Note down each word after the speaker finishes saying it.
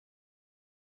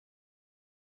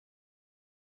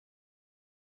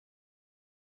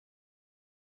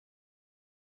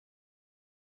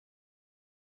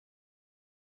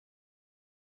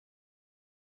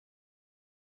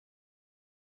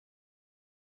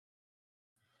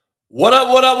What up,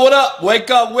 what up, what up? Wake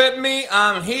up with me.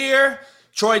 I'm here.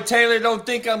 Troy Taylor don't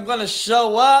think I'm going to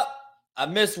show up. I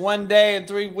missed 1 day in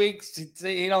 3 weeks.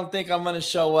 He don't think I'm going to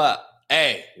show up.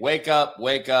 Hey, wake up,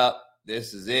 wake up.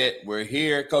 This is it. We're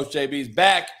here. Coach JB's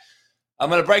back. I'm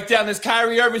going to break down this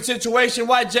Kyrie Irving situation,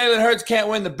 why Jalen Hurts can't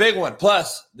win the big one.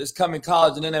 Plus, this coming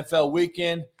college and NFL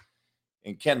weekend.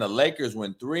 And can the Lakers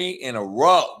win 3 in a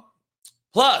row?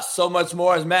 Plus, so much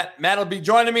more as Matt will be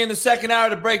joining me in the second hour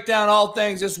to break down all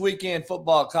things this weekend,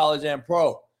 football, college, and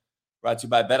pro. Brought to you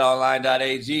by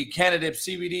betonline.ag,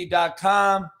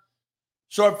 CanadipCBD.com.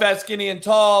 Short, fat, skinny, and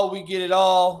tall, we get it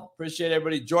all. Appreciate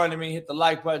everybody joining me. Hit the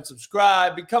like button,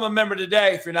 subscribe. Become a member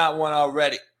today if you're not one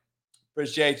already.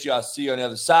 Appreciate you. I'll see you on the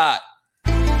other side.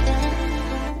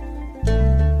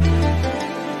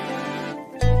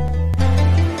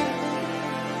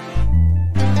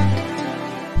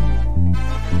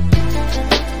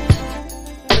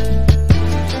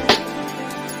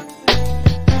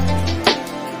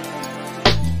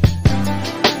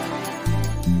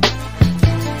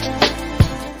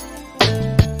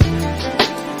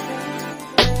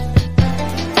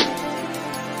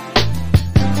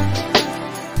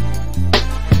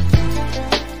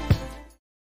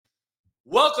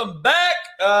 Welcome back.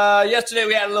 Yesterday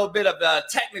we had a little bit of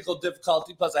technical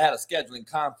difficulty, plus I had a scheduling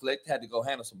conflict. Had to go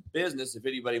handle some business, if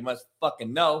anybody must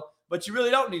fucking know. But you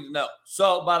really don't need to know.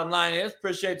 So bottom line is,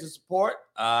 appreciate the support.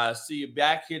 See you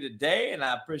back here today, and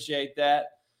I appreciate that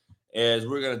as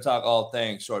we're going to talk all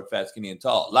things short, fat, skinny, and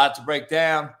tall. A lot to break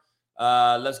down.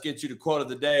 Let's get you the quote of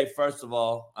the day. First of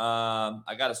all,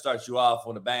 I got to start you off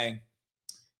on a bang.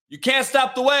 You can't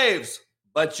stop the waves,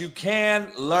 but you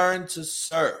can learn to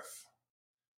surf.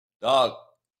 Dog,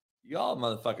 y'all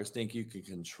motherfuckers think you can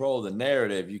control the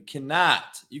narrative. You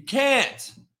cannot. You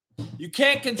can't. You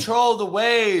can't control the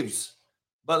waves,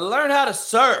 but learn how to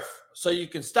surf so you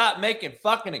can stop making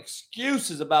fucking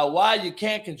excuses about why you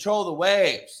can't control the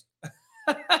waves.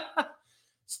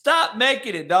 Stop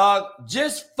making it, dog.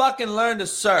 Just fucking learn to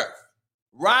surf.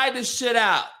 Ride the shit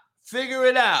out. Figure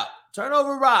it out. Turn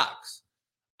over rocks.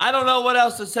 I don't know what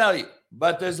else to tell you,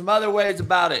 but there's some other ways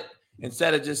about it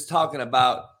instead of just talking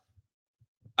about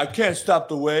I can't stop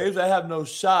the waves. I have no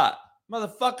shot.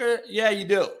 Motherfucker, yeah, you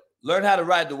do. Learn how to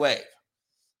ride the wave.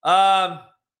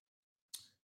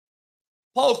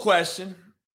 Poll question.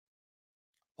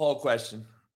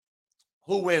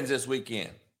 Who wins this weekend?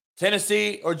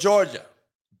 Tennessee or Georgia?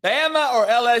 Bama or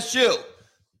LSU?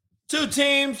 2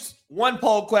 teams, 1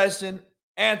 poll question.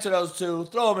 Answer those 2.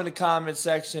 Throw them in the comment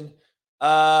section.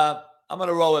 I'm going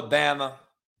to roll with Bama.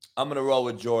 I'm going to roll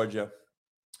with Georgia.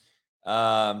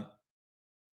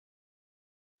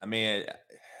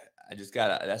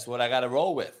 That's what I got to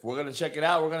roll with. We're going to check it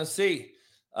out. We're going to see.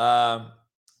 But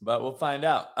we'll find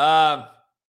out.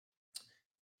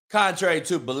 Contrary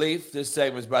to belief, this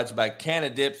segment is brought to you by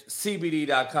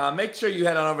CanadipCBD.com. Make sure you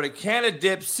head on over to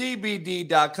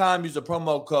CanadipCBD.com. Use the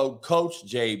promo code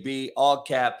CoachJB, all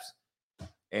caps,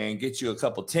 and get you a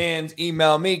couple tens.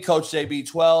 Email me,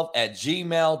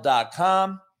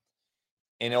 CoachJB12@gmail.com,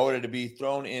 in order to be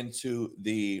thrown into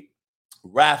the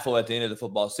raffle at the end of the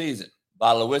football season.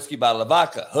 Bottle of whiskey, bottle of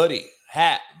vodka, hoodie,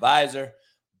 hat, visor,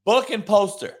 book, and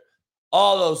poster.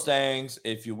 All those things.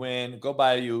 If you win, go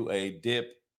buy you a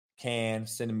dip can.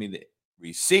 Send me the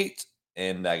receipt,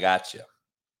 and I got you.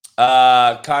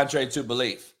 Contrary to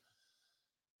belief,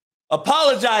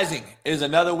 apologizing is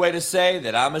another way to say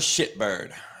that I'm a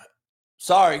shitbird.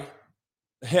 Sorry.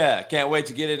 Yeah, can't wait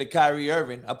to get into Kyrie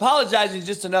Irving. Apologizing is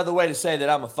just another way to say that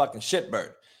I'm a fucking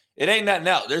shitbird. It ain't nothing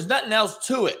else. There's nothing else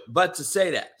to it but to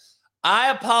say that.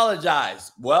 I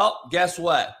apologize. Well, guess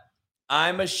what?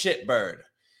 I'm a shitbird.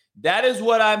 That is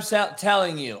what I'm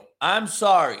telling you. I'm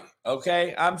sorry,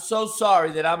 okay? I'm so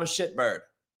sorry that I'm a shitbird.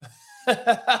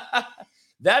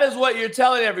 That is what you're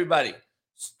telling everybody.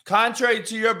 Contrary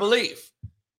to your belief,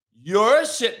 you're a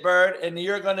shitbird, and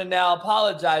you're going to now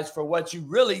apologize for what you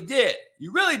really did.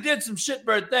 You really did some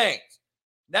shitbird things.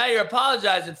 Now you're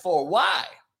apologizing for why?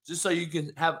 Just so you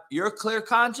can have your clear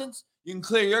conscience? You can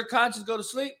clear your conscience, go to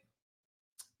sleep?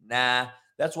 Nah,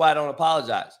 that's why I don't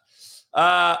apologize.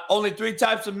 Only 3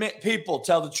 types of people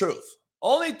tell the truth.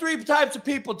 Only 3 types of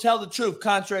people tell the truth,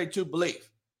 contrary to belief.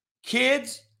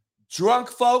 Kids, drunk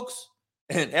folks,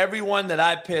 and everyone that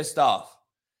I pissed off.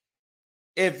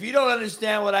 If you don't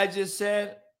understand what I just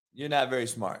said, you're not very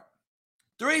smart.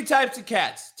 3 types of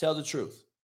cats tell the truth.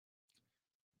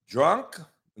 Drunk,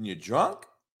 when you're drunk.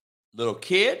 Little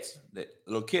kids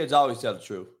always tell the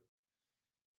truth.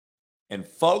 And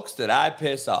folks that I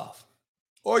piss off,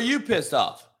 or you pissed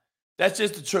off. That's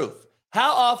just the truth.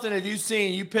 How often have you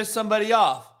seen you piss somebody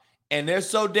off and they're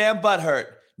so damn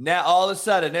butthurt Now, all of a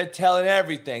sudden, they're telling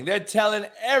everything. They're telling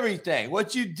everything.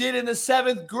 What you did in the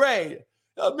 7th grade.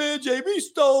 Oh, man, JB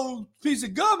stole a piece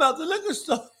of gum out the liquor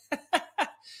store.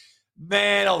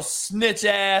 Man, oh, snitch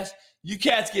ass. You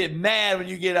cats get mad when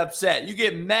you get upset. You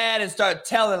get mad and start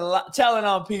telling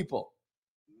on people.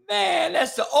 Man,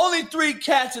 that's the only 3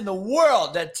 cats in the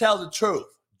world that tell the truth.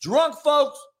 Drunk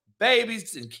folks,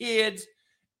 babies and kids,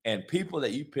 and people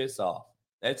that you piss off.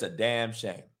 That's a damn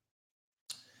shame.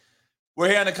 We're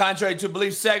here on the Contrary to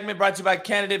Belief segment brought to you by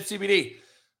Candidate CBD.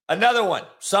 Another one,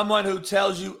 someone who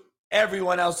tells you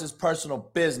everyone else's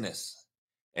personal business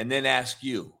and then asks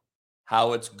you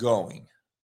how it's going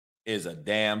is a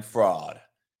damn fraud.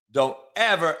 Don't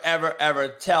ever, ever, ever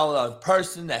tell a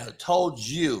person that told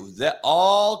you that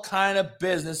all kind of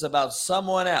business about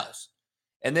someone else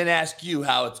and then ask you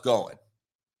how it's going.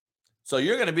 So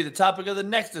you're going to be the topic of the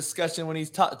next discussion when he's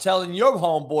telling your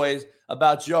homeboys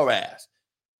about your ass.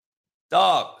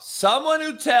 Dog, someone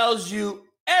who tells you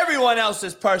everyone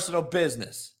else's personal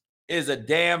business is a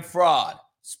damn fraud,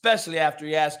 especially after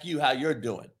he asks you how you're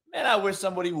doing. Man, I wish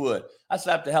somebody would. I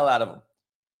slapped the hell out of him.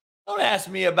 Don't ask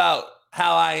me about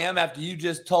how I am after you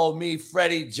just told me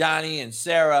Freddie, Johnny, and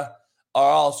Sarah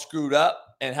are all screwed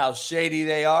up and how shady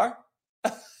they are.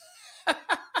 Get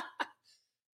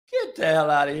the hell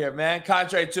out of here, man.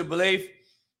 Contrary to belief,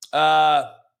 had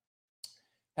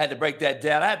to break that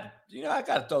down. I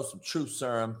got to throw some truth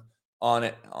serum on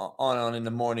it, on in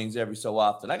the mornings every so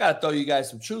often. I got to throw you guys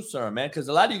some truth serum, man, because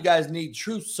a lot of you guys need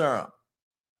truth serum.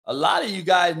 A lot of you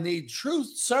guys need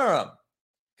truth serum.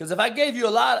 Because if I gave a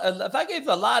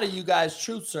lot of you guys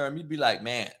truth serum, you'd be like,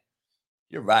 man,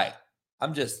 you're right.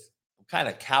 I'm kind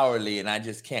of cowardly and I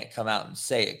just can't come out and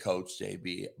say it, Coach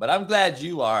JB. But I'm glad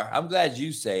you are. I'm glad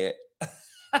you say it.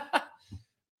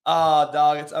 Oh,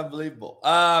 dog, it's unbelievable.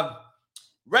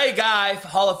 Ray Guy,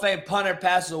 Hall of Fame punter,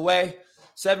 passes away,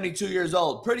 72 years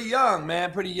old. Pretty young,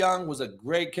 man. Pretty young. Was a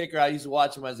great kicker. I used to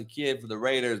watch him as a kid for the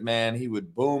Raiders, man. He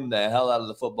would boom the hell out of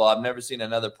the football. I've never seen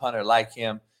another punter like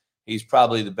him. He's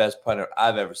probably the best punter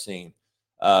I've ever seen.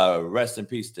 Rest in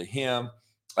peace to him.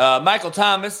 Michael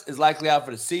Thomas is likely out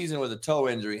for the season with a toe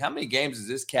injury. How many games has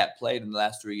this cat played in the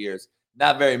last 3 years?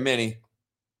 Not very many.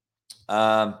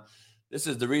 This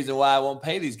is the reason why I won't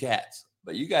pay these cats.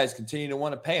 But you guys continue to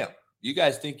want to pay them. You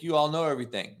guys think you all know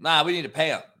everything. Nah, we need to pay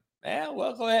them. Yeah,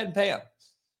 well, go ahead and pay them.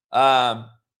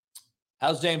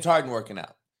 How's James Harden working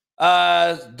out?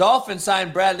 Dolphins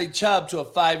signed Bradley Chubb to a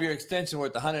 5-year extension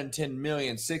worth $110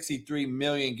 million, $63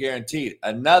 million guaranteed.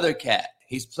 Another cat.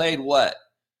 He's played what?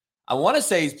 I want to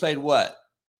say he's played what?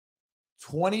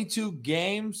 22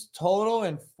 games total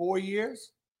in 4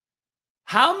 years?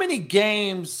 How many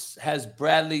games has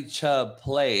Bradley Chubb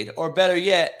played? Or better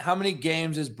yet, how many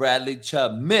games has Bradley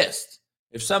Chubb missed?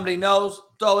 If somebody knows,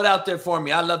 throw it out there for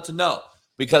me. I'd love to know.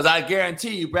 Because I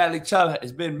guarantee you Bradley Chubb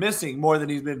has been missing more than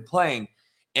he's been playing.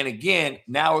 And again,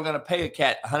 now we're going to pay a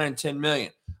cat $110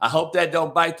 million. I hope that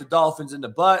don't bite the Dolphins in the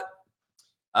butt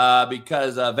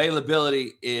because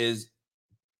availability is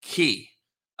key.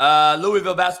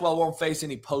 Louisville basketball won't face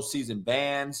any postseason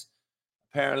bans,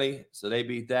 apparently, so they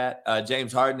beat that.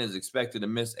 James Harden is expected to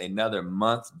miss another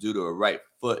month due to a right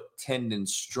foot tendon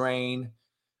strain.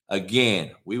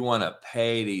 Again, we want to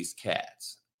pay these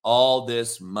cats all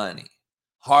this money.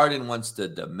 Harden wants to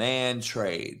demand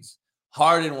trades.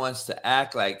 Harden wants to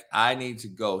act like I need to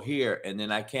go here and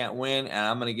then I can't win and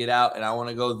I'm going to get out and I want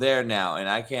to go there now and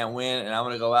I can't win and I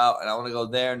want to go out and I want to go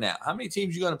there now. How many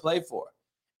teams are you going to play for?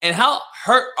 And how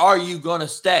hurt are you going to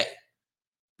stay?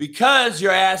 Because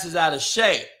your ass is out of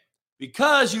shape.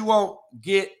 Because you won't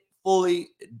get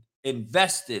fully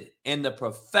invested in the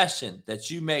profession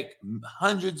that you make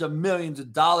hundreds of millions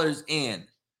of dollars in.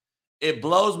 It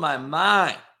blows my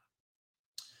mind.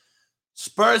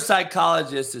 Spurs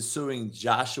psychologist is suing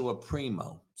Joshua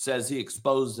Primo, says he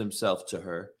exposed himself to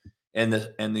her, and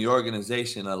the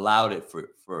organization allowed it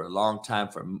for a long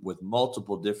time with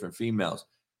multiple different females.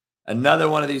 Another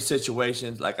one of these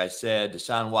situations, like I said,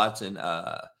 Deshaun Watson,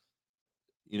 the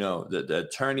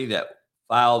attorney that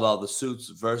filed all the suits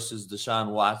versus Deshaun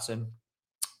Watson,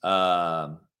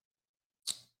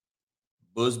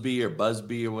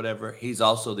 Busby or whatever. He's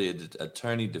also the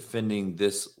attorney defending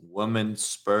this woman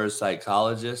Spurs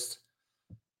psychologist.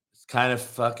 It's kind of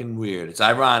fucking weird. It's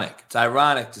ironic. It's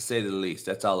ironic to say the least.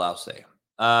 That's all I'll say.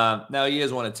 Now, he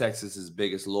is one of Texas's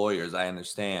biggest lawyers, I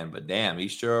understand. But damn,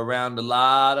 he's sure around a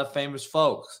lot of famous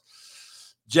folks.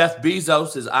 Jeff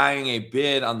Bezos is eyeing a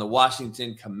bid on the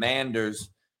Washington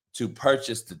Commanders to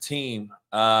purchase the team.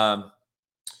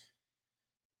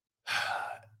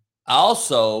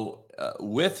 Also,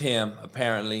 with him,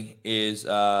 apparently, is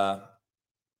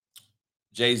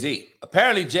Jay-Z.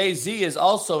 Apparently, Jay-Z is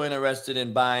also interested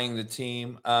in buying the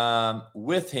team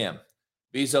with him.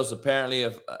 Bezos apparently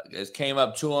has came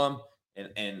up to him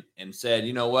and said,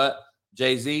 you know what,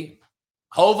 Jay-Z,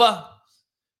 Hova,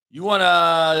 you want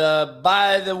to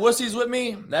buy the wussies with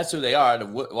me? That's who they are, the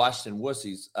Washington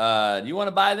wussies. Do you want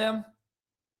to buy them?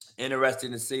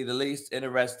 Interesting to see the least.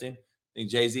 Interesting. I think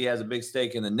Jay-Z has a big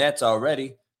stake in the Nets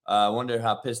already. I wonder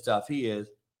how pissed off he is.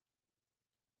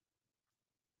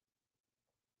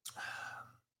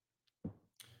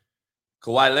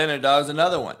 Kawhi Leonard, dog, is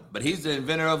another one. But he's the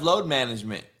inventor of load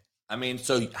management. I mean,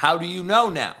 so how do you know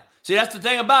now? See, that's the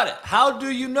thing about it. How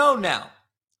do you know now?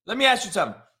 Let me ask you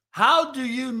something. How do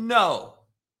you know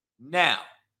now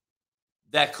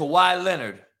that Kawhi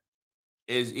Leonard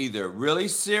is either really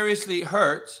seriously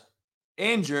hurt,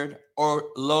 injured, or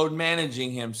load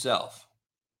managing himself?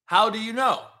 How do you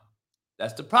know?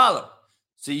 That's the problem.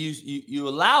 See, you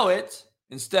allow it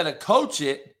instead of coach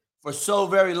it for so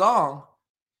very long,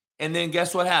 and then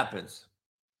guess what happens?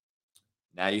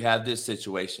 Now you have this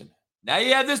situation.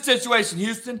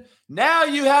 Houston. Now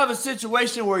you have a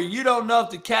situation where you don't know if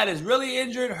the cat is really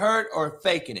injured, hurt, or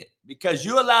faking it because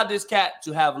you allowed this cat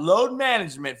to have load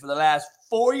management for the last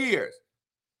 4 years.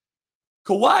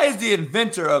 Kawhi is the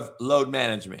inventor of load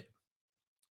management.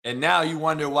 And now you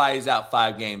wonder why he's out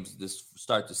 5 games to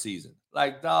start the season.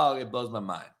 Like, dog, it blows my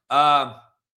mind.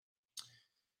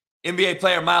 NBA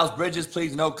player Miles Bridges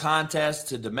pleads no contest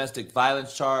to domestic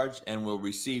violence charge and will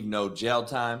receive no jail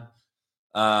time.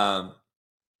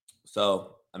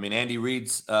 So, I mean, Andy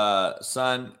Reid's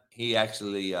son, he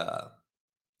actually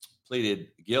pleaded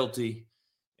guilty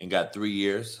and got 3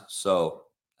 years. So,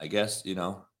 I guess,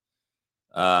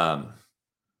 I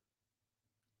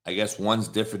guess one's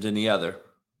different than the other.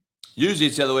 Usually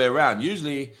it's the other way around.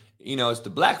 Usually, it's the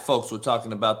black folks we're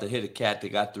talking about that hit a cat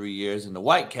that got 3 years, and the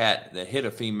white cat that hit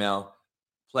a female,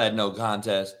 pled no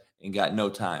contest, and got no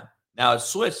time. Now it's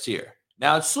switched here.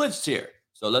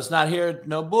 So let's not hear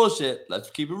no bullshit. Let's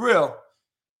keep it real.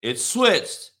 It's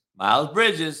switched. Miles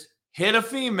Bridges hit a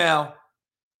female.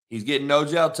 He's getting no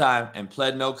jail time and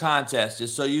pled no contest.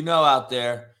 Just so you know out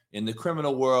there in the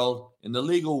criminal world, in the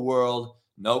legal world,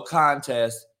 no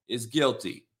contest is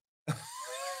guilty.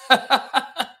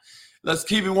 Let's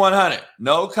keep it 100.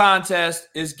 No contest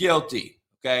is guilty,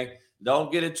 okay?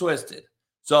 Don't get it twisted.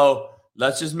 So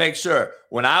let's just make sure.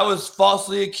 When I was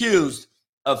falsely accused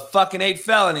of fucking 8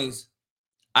 felonies,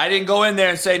 I didn't go in there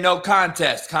and say no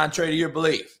contest, contrary to your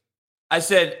belief. I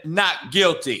said not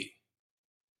guilty.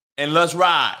 And let's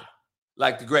ride,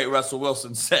 like the great Russell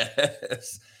Wilson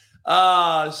says.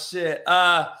 Oh, shit.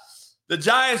 The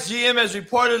Giants GM has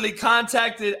reportedly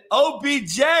contacted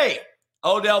OBJ,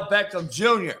 Odell Beckham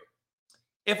Jr.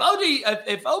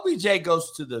 If OBJ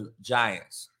goes to the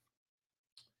Giants,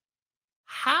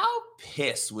 how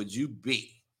pissed would you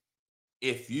be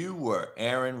if you were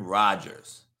Aaron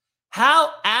Rodgers?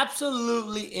 How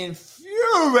absolutely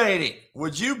infuriating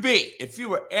would you be if you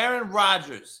were Aaron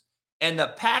Rodgers and the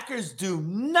Packers do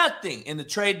nothing in the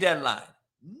trade deadline?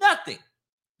 Nothing.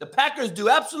 The Packers do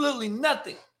absolutely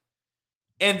nothing.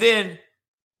 And then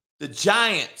the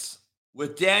Giants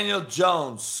with Daniel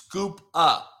Jones scoop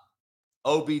up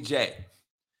OBJ.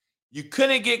 You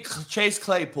couldn't get Chase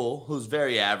Claypool, who's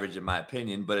very average in my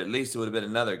opinion, but at least it would have been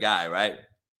another guy, right?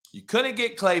 You couldn't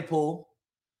get Claypool.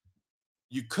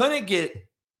 You couldn't get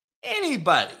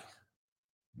anybody.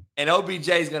 And OBJ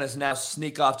is going to now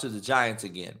sneak off to the Giants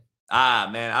again.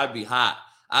 Man, I'd be hot.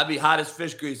 I'd be hot as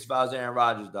fish grease if I was Aaron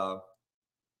Rodgers, dog.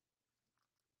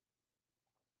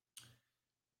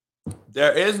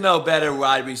 There is no better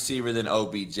wide receiver than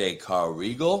OBJ, Carl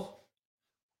Regal.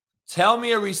 Tell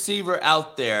me a receiver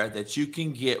out there that you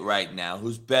can get right now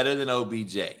who's better than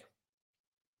OBJ.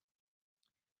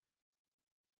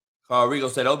 Carl Regal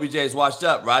said OBJ is washed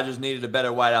up. Rodgers needed a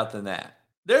better wideout than that.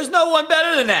 There's no one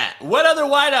better than that. What other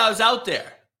wideout is out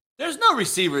there? There's no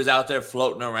receivers out there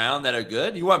floating around that are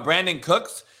good. You want Brandon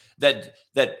Cooks that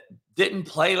didn't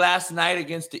play last night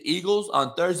against the Eagles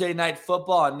on Thursday Night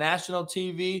Football on national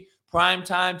TV,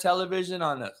 primetime television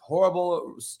on a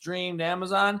horrible streamed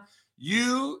Amazon?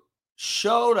 You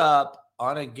showed up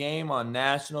on a game on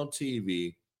national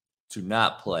TV to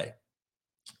not play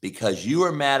because you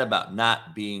were mad about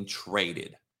not being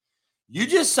traded. You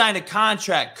just signed a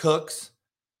contract, Cooks,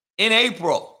 in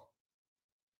April.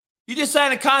 You just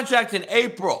signed a contract in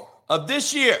April of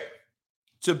this year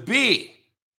to be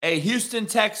a Houston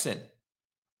Texan.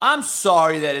 I'm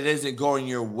sorry that it isn't going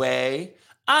your way.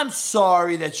 I'm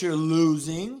sorry that you're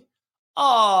losing.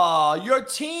 Oh, your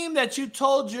team that you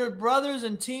told your brothers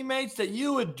and teammates that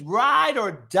you would ride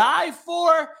or die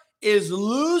for is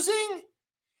losing?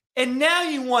 And now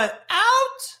you want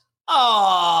out?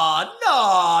 Oh,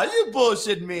 no, you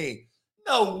bullshit me.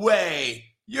 No way.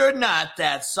 You're not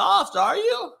that soft, are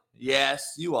you?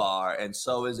 Yes, you are. And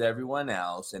so is everyone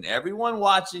else. And everyone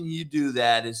watching you do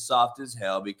that is soft as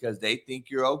hell because they think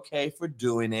you're okay for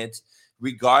doing it,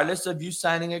 regardless of you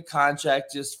signing a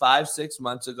contract just 5-6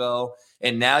 months ago.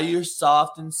 And now you're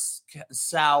soft and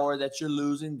sour that you're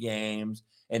losing games.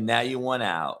 And now you want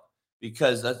out.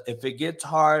 Because if it gets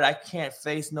hard, I can't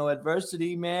face no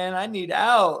adversity, man. I need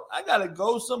out. I got to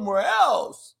go somewhere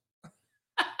else.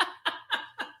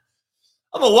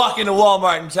 I'm going to walk into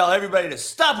Walmart and tell everybody to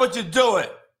stop what you're doing.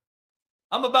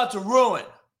 I'm about to ruin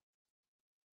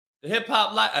the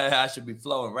hip-hop life. I should be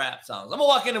flowing rap songs. I'm going to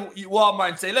walk into Walmart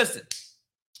and say, listen,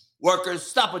 workers,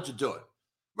 stop what you're doing.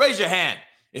 Raise your hand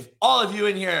if all of you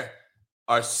in here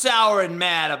are sour and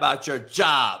mad about your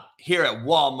job here at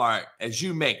Walmart as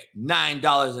you make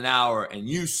 $9 an hour and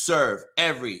you serve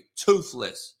every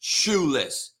toothless,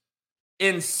 shoeless,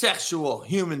 insexual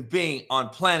human being on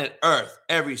planet Earth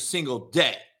every single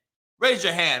day. Raise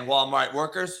your hand, Walmart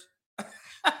workers.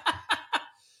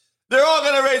 They're all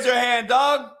going to raise their hand,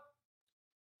 dog.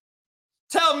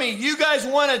 Tell me, you guys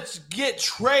want to get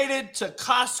traded to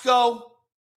Costco?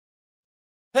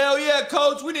 Hell yeah,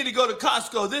 coach. We need to go to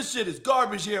Costco. This shit is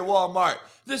garbage here at Walmart.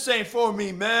 This ain't for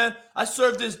me, man. I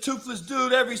serve this toothless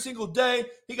dude every single day.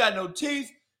 He got no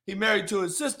teeth. He married to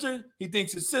his sister. He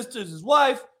thinks his sister's his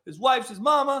wife. His wife's his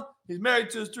mama. He's married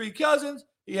to his 3 cousins.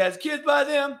 He has kids by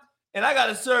them. And I got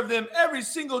to serve them every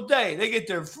single day. They get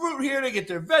their fruit here. They get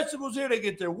their vegetables here. They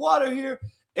get their water here.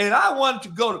 And I want to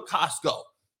go to Costco.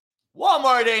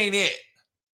 Walmart ain't it.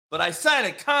 But I signed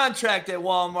a contract at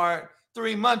Walmart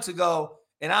 3 months ago.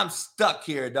 And I'm stuck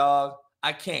here, dog.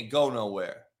 I can't go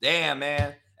nowhere. Damn,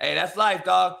 man. Hey, that's life,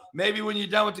 dog. Maybe when you're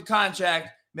done with the contract,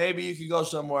 maybe you can go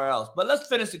somewhere else. But let's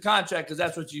finish the contract because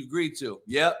that's what you agreed to.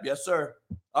 Yep. Yes, sir.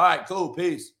 All right, cool.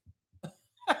 Peace.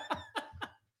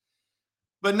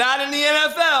 But not in the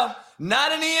NFL.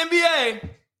 Not in the NBA.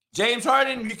 James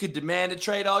Harden, you could demand a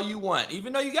trade all you want,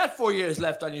 even though you got 4 years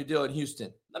left on your deal in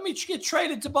Houston. Let me get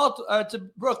traded to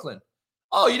Brooklyn.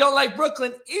 Oh, you don't like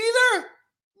Brooklyn either?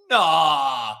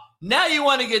 No, now you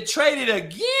want to get traded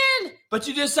again, but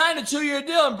you just signed a 2-year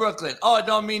deal in Brooklyn. Oh, it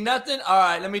don't mean nothing? All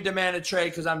right, let me demand a trade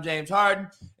because I'm James Harden,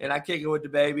 and I kick it with the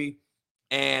baby,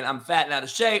 and I'm fat and out of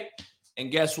shape. And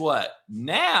guess what?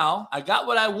 Now I got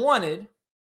what I wanted.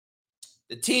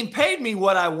 The team paid me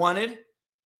what I wanted,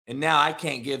 and now I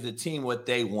can't give the team what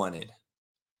they wanted.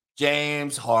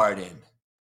 James Harden.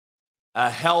 A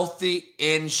healthy,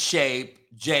 in shape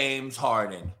James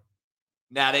Harden.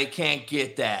 Now they can't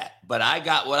get that, but I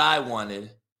got what I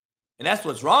wanted. And that's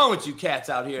what's wrong with you cats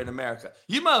out here in America.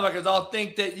 You motherfuckers all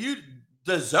think that you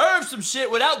deserve some shit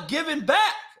without giving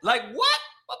back. Like what?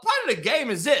 What part of the game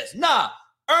is this? Nah,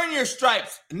 earn your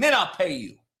stripes and then I'll pay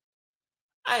you.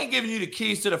 I ain't giving you the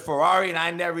keys to the Ferrari and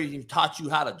I never even taught you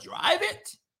how to drive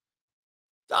it.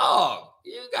 Dog,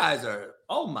 you guys are,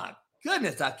 oh my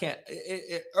goodness, I can't.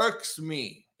 It irks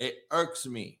me. It irks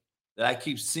me that I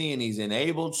keep seeing these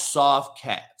enabled soft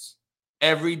cats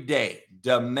every day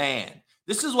demand.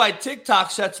 This is why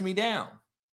TikTok shuts me down.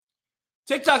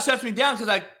 TikTok shuts me down because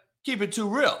I keep it too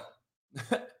real.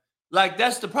 Like,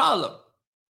 that's the problem.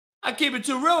 I keep it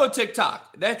too real with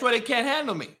TikTok. That's why they can't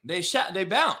handle me. They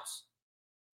bounce.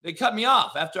 They cut me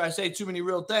off after I say too many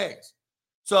real things.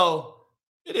 So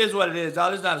it is what it is.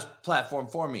 It's not a platform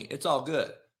for me. It's all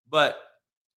good. But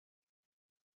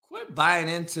quit buying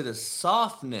into the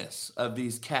softness of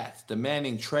these cats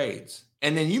demanding trades.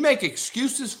 And then you make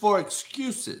excuses for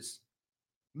excuses.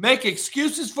 Make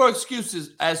excuses for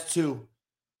excuses as to,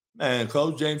 man,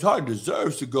 Coach James Harden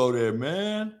deserves to go there,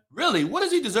 man. Really? What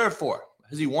does he deserve for?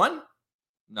 Has he won?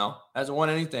 No, hasn't won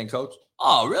anything, Coach.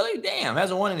 Oh, really? Damn,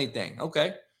 hasn't won anything.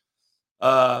 Okay.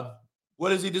 What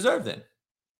does he deserve then?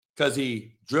 Because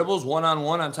he dribbles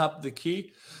one-on-one on top of the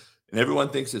key and everyone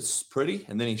thinks it's pretty,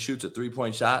 and then he shoots a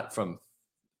 3-point shot from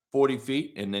 40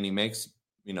 feet, and then he makes,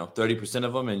 30%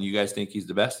 of them, and you guys think he's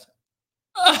the best?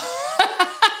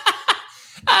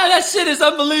 That shit is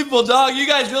unbelievable, dog. You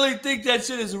guys really think that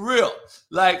shit is real?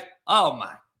 Like, oh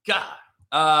my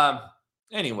God.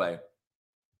 Anyway.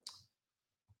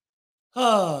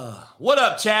 What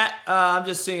up, chat? I'm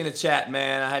just seeing the chat,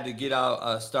 man. I had to get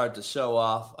out, start the show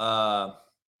off.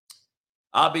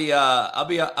 I'm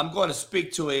going to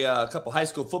speak to a couple high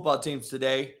school football teams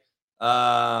today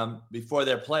before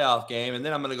their playoff game, and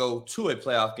then I'm going to go to a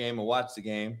playoff game and watch the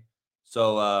game.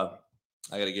 So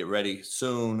I got to get ready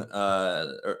soon.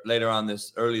 Later on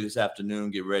early this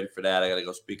afternoon, get ready for that. I got to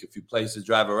go speak a few places,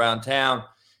 drive around town,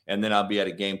 and then I'll be at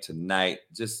a game tonight.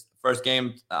 Just First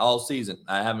game all season.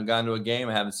 I haven't gone to a game.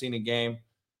 I haven't seen a game.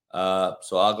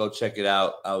 So I'll go check it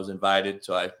out. I was invited.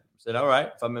 So I said, all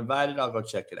right, if I'm invited, I'll go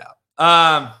check it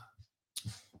out.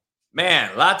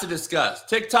 Man, lot to discuss.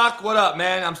 TikTok, what up,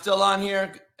 man? I'm still on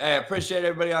here. Hey, I appreciate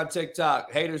everybody on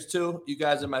TikTok. Haters, too. You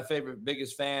guys are my favorite,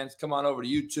 biggest fans. Come on over to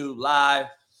YouTube Live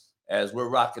as we're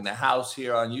rocking the house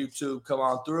here on YouTube. Come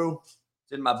on through.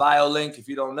 It's in my bio link if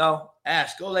you don't know.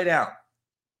 Ash, go lay down.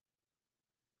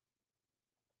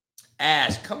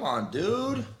 Ash, come on,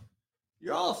 dude.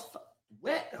 You're all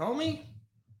wet, homie.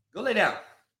 Go lay down.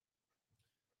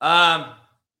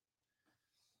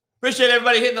 Appreciate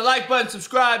everybody hitting the like button,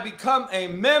 subscribe, become a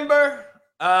member.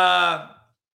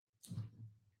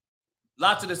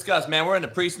 Lots to discuss, man. We're in the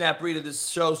pre-snap read of this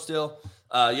show still.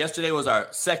 Yesterday was our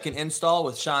second install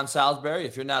with Sean Salisbury.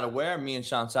 If you're not aware, me and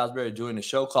Sean Salisbury are doing a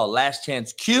show called Last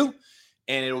Chance Q,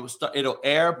 and it'll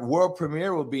air. World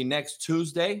premiere will be next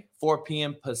Tuesday, 4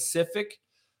 p.m. Pacific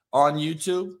on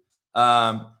YouTube.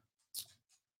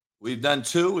 We've done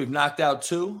 2. We've knocked out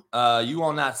 2. You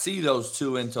will not see those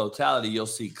 2 in totality. You'll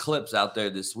see clips out there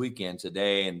this weekend,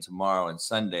 today and tomorrow and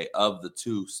Sunday, of the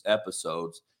 2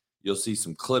 episodes. You'll see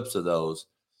some clips of those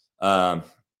and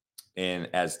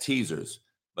as teasers.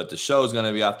 But the show is going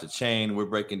to be off the chain. We're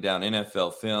breaking down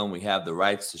NFL film. We have the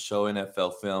rights to show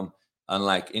NFL film.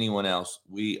 Unlike anyone else,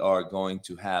 we are going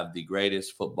to have the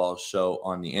greatest football show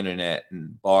on the internet,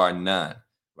 bar none.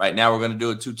 Right now, we're going to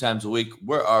do it 2 times a week.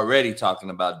 We're already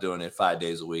talking about doing it 5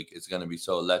 days a week. It's going to be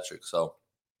so electric. So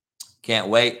can't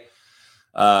wait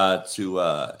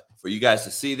for you guys to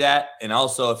see that. And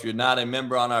also, if you're not a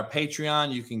member on our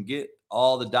Patreon, you can get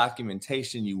all the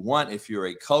documentation you want. If you're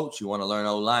a coach, you want to learn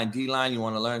O-line, D-line, you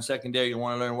want to learn secondary, you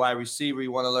want to learn wide receiver,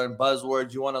 you want to learn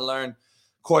buzzwords, you want to learn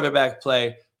quarterback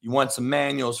play, you want some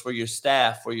manuals for your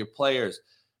staff, for your players,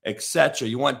 etc.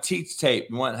 You want teach tape,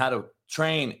 you want how to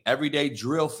train, everyday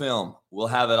drill film. We'll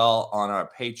have it all on our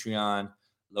Patreon,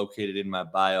 located in my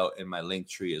bio and my link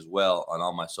tree as well on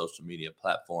all my social media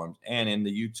platforms and in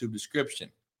the YouTube description.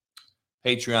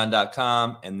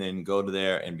 Patreon.com, and then go to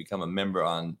there and become a member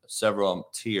on several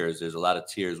tiers. There's a lot of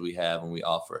tiers we have and we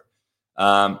offer.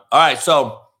 All right,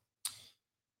 so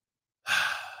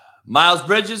Miles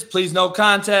Bridges, please no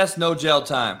contest, no jail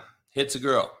time. Hits a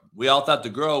girl. We all thought the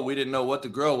girl, we didn't know what the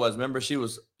girl was. Remember, she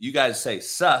was, you guys say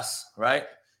sus, right?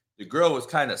 The girl was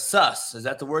kind of sus. Is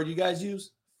that the word you guys use?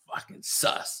 Fucking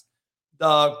sus.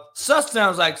 Dog. Sus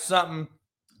sounds like something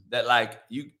that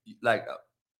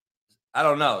I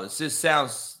don't know. It just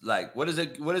sounds like, what does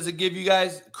it give you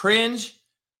guys? Cringe?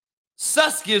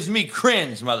 Sus gives me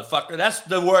cringe, motherfucker. That's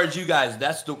the word you guys,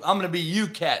 I'm going to be you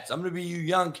cats. I'm going to be you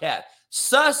young cat.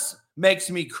 Sus makes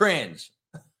me cringe.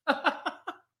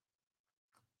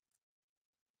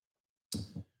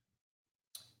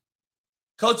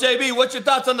 Coach AB, what's your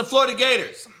thoughts on the Florida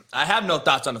Gators? I have no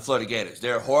thoughts on the Florida Gators.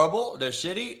 They're horrible. They're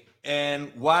shitty.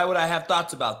 And why would I have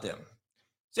thoughts about them?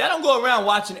 See, I don't go around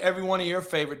watching every one of your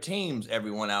favorite teams,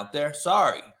 everyone out there.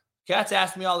 Sorry. Cats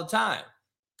ask me all the time,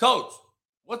 Coach,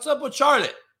 what's up with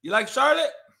Charlotte? You like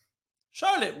Charlotte?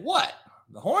 Charlotte what?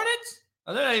 The Hornets?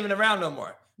 Oh, they're not even around no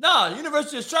more. No,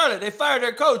 University of Charlotte, they fired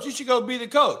their coach. You should go be the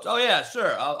coach. Oh, yeah,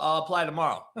 sure. I'll apply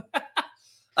tomorrow.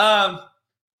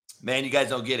 Man, you guys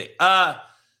don't get it.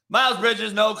 Miles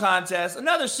Bridges, no contest.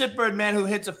 Another shitbird man who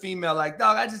hits a female. Like,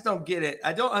 dog, I just don't get it.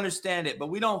 I don't understand it, but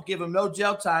we don't give him no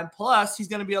jail time. Plus, he's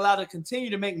going to be allowed to continue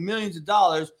to make millions of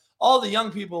dollars. All the young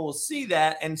people will see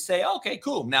that and say, okay,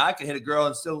 cool. Now I can hit a girl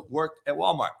and still work at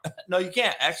Walmart. No, you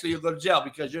can't. Actually, you'll go to jail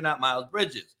because you're not Miles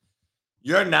Bridges.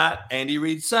 You're not Andy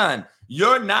Reid's son.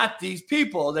 You're not these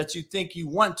people that you think you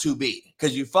want to be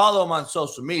because you follow them on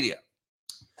social media.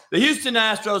 The Houston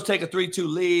Astros take a 3-2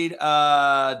 lead,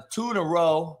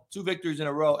 2 victories in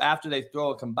a row after they throw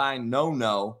a combined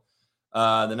no-no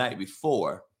the night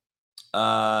before.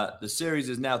 The series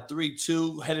is now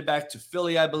 3-2, headed back to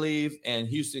Philly, I believe, and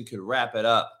Houston could wrap it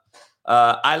up.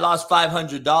 I lost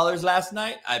 $500 last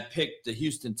night. I picked the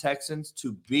Houston Texans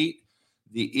to beat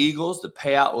the Eagles. The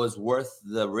payout was worth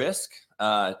the risk.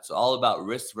 It's all about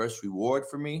risk versus reward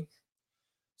for me.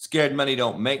 Scared money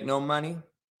don't make no money.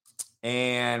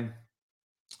 And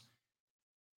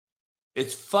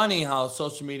it's funny how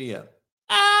social media,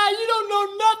 you don't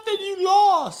know nothing, you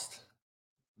lost.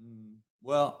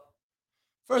 Well,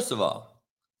 first of all,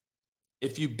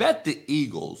 if you bet the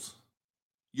Eagles,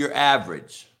 you're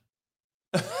average.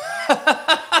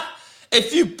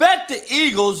 If you bet the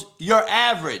Eagles, you're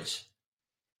average.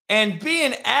 And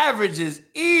being average is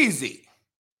easy.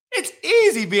 It's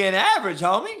easy being average,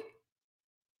 homie.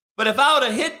 But if I would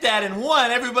have hit that and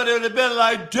won, everybody would have been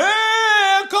like,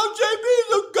 damn, Coach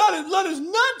JB got it, let his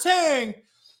nuts hang.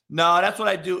 No, that's what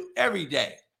I do every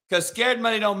day because scared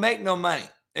money don't make no money.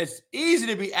 It's easy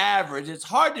to be average. It's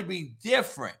hard to be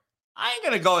different. I ain't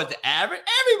going to go with the average.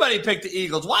 Everybody picked the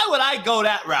Eagles. Why would I go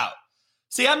that route?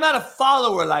 See, I'm not a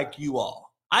follower like you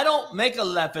all. I don't make a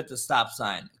left at the stop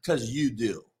sign because you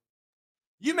do.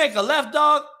 You make a left,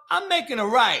 dog, I'm making a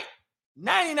right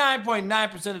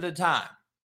 99.9% of the time,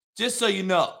 just so you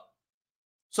know.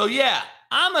 So, yeah,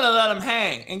 I'm going to let them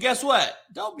hang. And guess what?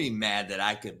 Don't be mad that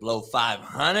I could blow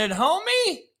 500,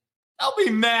 homie. Don't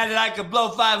be mad that I could blow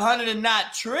 500 and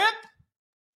not trip.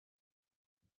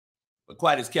 But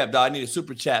quiet as kept, dog. I need a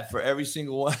super chat for every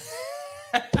single one.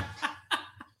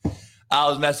 I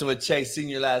was messing with Chase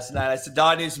Sr. last night. I said,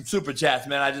 dog, I need some super chats,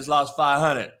 man. I just lost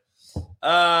 500.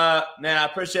 Man, I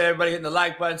appreciate everybody hitting the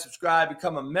like button, subscribe,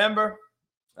 become a member.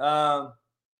 Nah,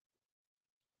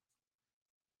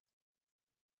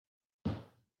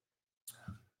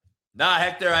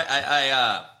 Hector,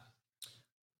 I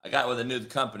got with a new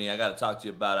company I got to talk to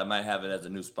you about. I might have it as a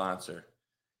new sponsor.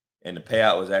 And the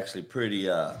payout was actually pretty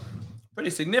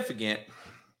significant.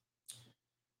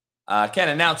 I can't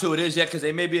announce who it is yet because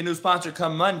they may be a new sponsor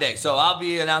come Monday. So I'll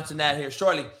be announcing that here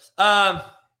shortly.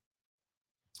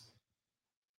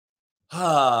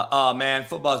 Oh, man,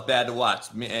 football's bad to watch.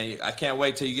 I can't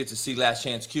wait till you get to see Last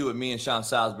Chance Q with me and Sean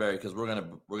Salisbury because we're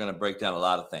gonna break down a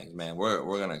lot of things, man.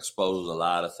 We're gonna expose a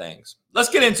lot of things. Let's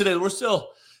get into this. We're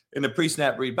still in the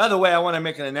pre-snap read. By the way, I want to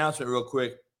make an announcement real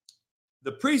quick.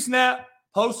 The pre-snap,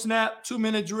 post-snap,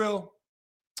 2-minute drill,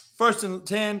 1st and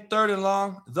 10, 3rd and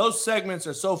long, those segments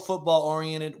are so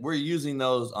football-oriented. We're using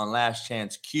those on Last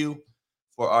Chance Q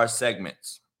for our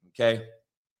segments, okay?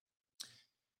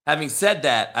 Having said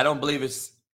that, I don't believe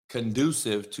it's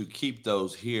conducive to keep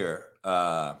those here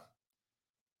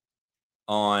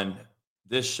on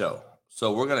this show.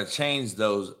 So we're going to change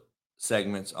those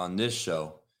segments on this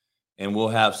show, and we'll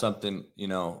have something,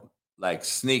 like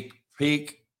sneak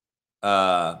peek,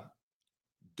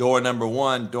 door number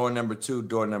 1, door number 2,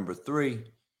 door number 3,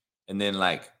 and then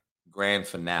like grand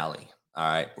finale. All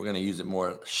right. We're going to use it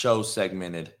more show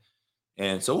segmented.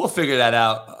 And so we'll figure that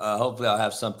out. Hopefully I'll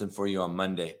have something for you on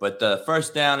Monday. But the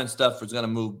first down and stuff is going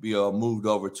to be moved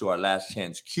over to our Last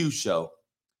Chance Q show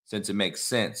since it makes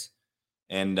sense.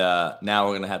 And now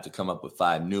we're going to have to come up with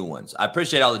 5 new ones. I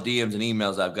appreciate all the DMs and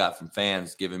emails I've got from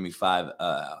fans giving me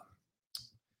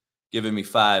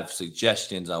 5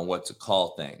 suggestions on what to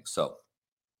call things. So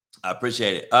I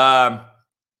appreciate it.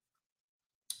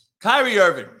 Kyrie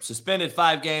Irving suspended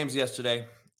 5 games yesterday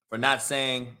for not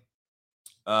saying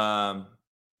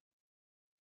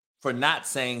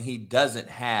he doesn't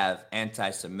have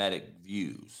anti-Semitic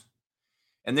views.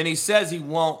 And then he says he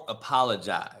won't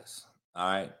apologize. All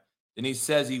right. Then he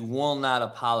says he will not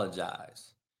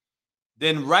apologize.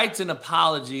 Then writes an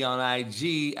apology on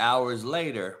IG hours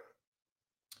later.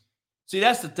 See,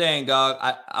 that's the thing, dog.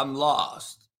 I'm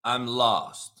lost. I'm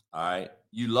lost. All right.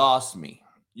 You lost me.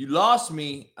 You lost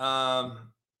me.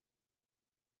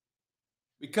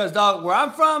 Because, dog, where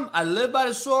I'm from, I live by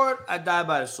the sword, I die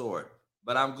by the sword.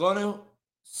 But I'm going to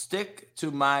stick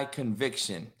to my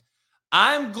conviction.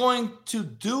 I'm going to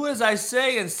do as I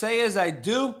say and say as I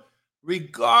do,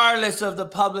 regardless of the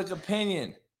public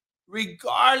opinion,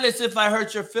 regardless if I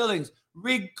hurt your feelings,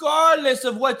 regardless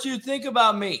of what you think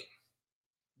about me.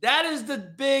 That is the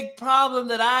big problem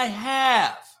that I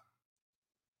have.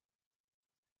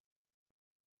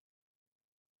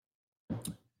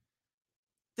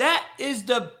 That is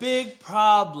the big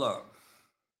problem.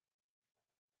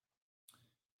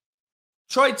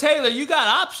 Troy Taylor, you got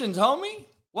options, homie.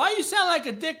 Why you sound like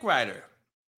a dick rider?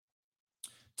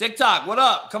 TikTok, what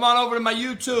up? Come on over to my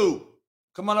YouTube.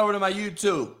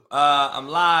 I'm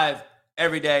live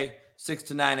every day, 6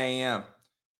 to 9 a.m.,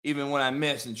 even when I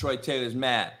miss and Troy Taylor's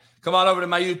mad. Come on over to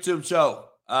my YouTube show.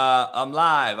 I'm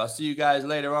live. I'll see you guys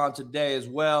later on today as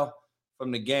well.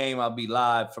 From the game, I'll be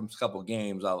live from a couple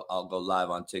games. I'll go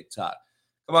live on TikTok.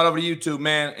 Come on over to YouTube,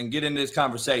 man, and get into this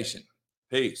conversation.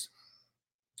 Peace.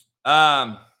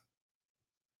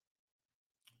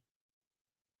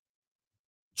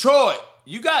 Troy,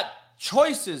 you got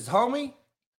choices, homie.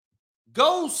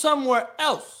 Go somewhere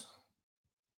else.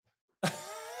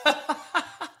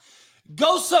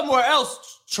 Go somewhere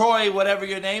else, Troy, whatever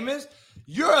your name is.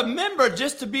 You're a member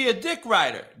just to be a dick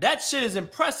rider. That shit is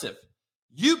impressive.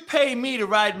 You pay me to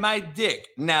ride my dick.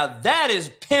 Now that is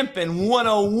pimping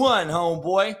 101,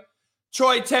 homeboy.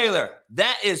 Troy Taylor,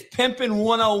 that is pimping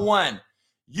 101.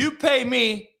 You pay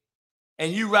me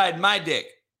and you ride my dick.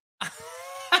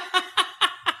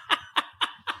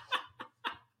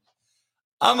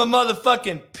 I'm a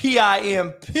motherfucking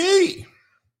PIMP.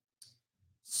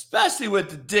 Especially with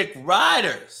the dick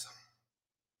riders.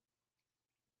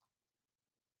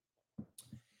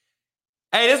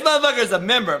 Hey, this motherfucker's a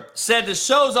member. Said the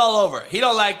show's all over. He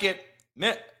don't like it.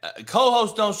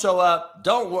 Co-hosts don't show up.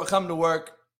 Don't come to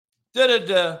work.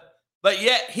 Da-da-da. But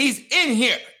yet he's in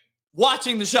here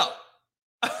watching the show.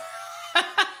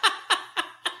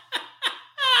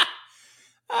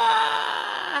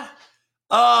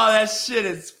 Oh, that shit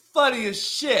is funny as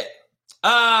shit.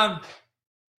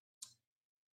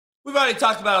 We've already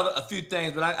talked about a few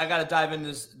things, but I got to dive into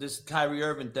this Kyrie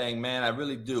Irving thing, man. I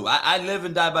really do. I live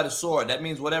and die by the sword. That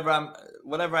means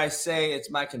whatever I say, it's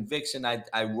my conviction.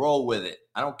 I roll with it.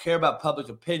 I don't care about public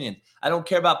opinion. I don't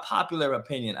care about popular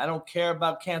opinion. I don't care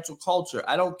about cancel culture.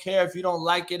 I don't care if you don't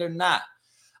like it or not.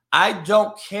 I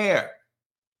don't care.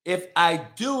 If I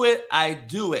do it, I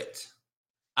do it.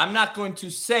 I'm not going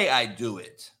to say I do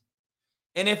it.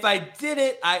 And if I did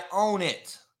it, I own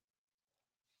it.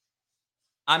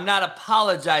 I'm not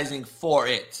apologizing for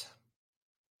it.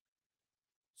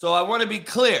 So I want to be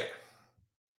clear.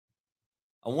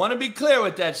 I want to be clear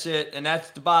with that shit, and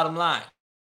that's the bottom line.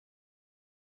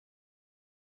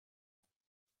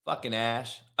 Fucking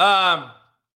Ash.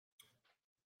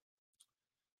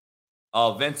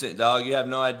 Oh, Vincent, dog, you have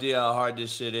no idea how hard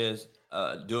this shit is.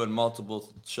 Doing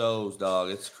multiple shows, dog.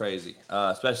 It's crazy.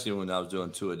 Especially when I was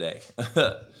doing 2 a day.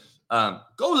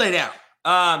 Go lay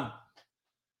down.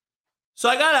 So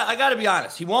I gotta be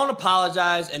honest. He won't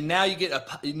apologize, and now you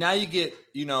get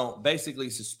basically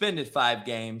suspended 5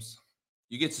 games.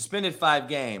 You get suspended 5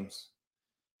 games,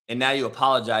 and now you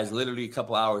apologize literally a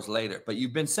couple hours later. But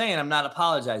you've been saying, I'm not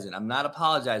apologizing. I'm not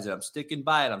apologizing. I'm sticking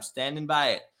by it. I'm standing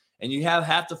by it. And you have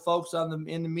half the folks in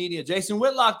the media. Jason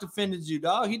Whitlock defended you,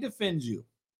 dog. He defends you.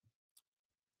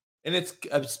 And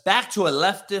it's back to a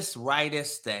leftist,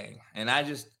 rightist thing. And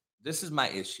this is my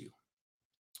issue.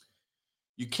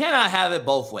 You cannot have it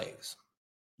both ways.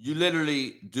 You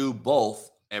literally do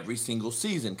both every single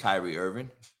season, Kyrie Irving.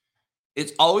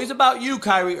 It's always about you,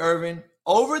 Kyrie Irving,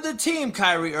 over the team,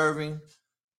 Kyrie Irving.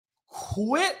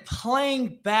 Quit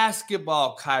playing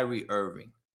basketball, Kyrie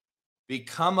Irving.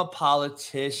 Become a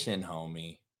politician,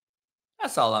 homie.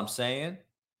 That's all I'm saying.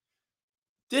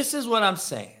 This is what I'm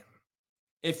saying.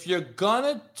 If you're going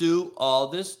to do all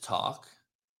this talk,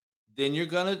 then you're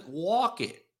going to walk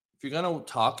it. If you're going to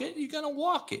talk it, you're going to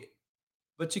walk it.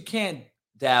 But you can't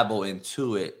dabble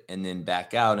into it and then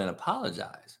back out and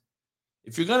apologize.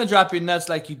 If you're going to drop your nuts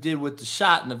like you did with the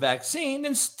shot and the vaccine,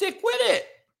 then stick with it.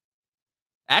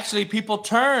 Actually, people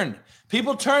turned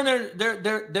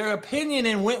their opinion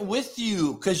and went with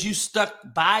you because you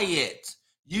stuck by it.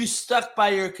 You stuck by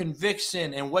your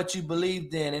conviction and what you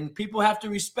believed in, and people have to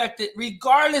respect it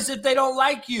regardless if they don't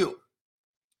like you.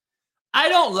 I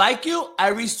don't like you. I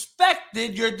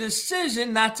respected your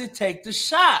decision not to take the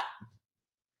shot.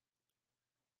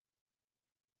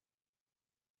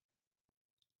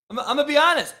 I'm going to be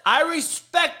honest. I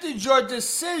respected your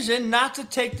decision not to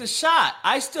take the shot.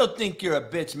 I still think you're a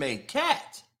bitch-made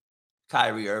cat,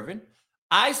 Kyrie Irving.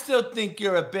 I still think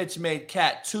you're a bitch-made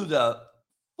cat to the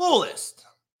fullest.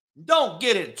 Don't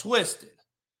get it twisted.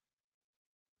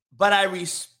 But I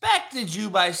respected you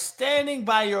by standing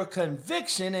by your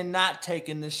conviction and not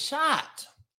taking the shot.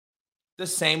 The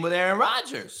same with Aaron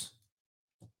Rodgers.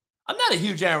 I'm not a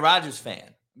huge Aaron Rodgers fan.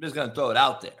 I'm just going to throw it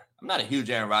out there. I'm not a huge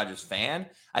Aaron Rodgers fan.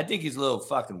 I think he's a little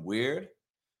fucking weird.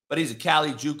 But he's a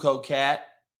Cali JUCO cat,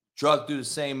 drugged through the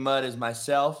same mud as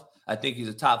myself. I think he's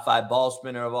a top 5 ball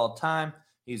spinner of all time.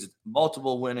 He's a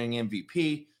multiple winning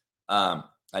MVP.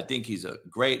 I think he's a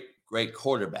great, great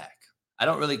quarterback. I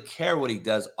don't really care what he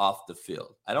does off the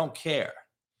field. I don't care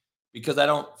because I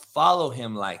don't follow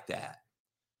him like that.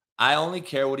 I only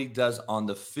care what he does on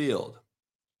the field.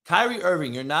 Kyrie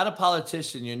Irving, you're not a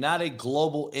politician. You're not a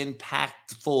global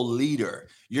impactful leader.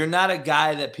 You're not a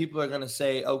guy that people are going to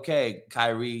say, okay,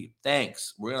 Kyrie,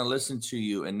 thanks. We're going to listen to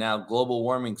you. And now global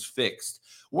warming's fixed.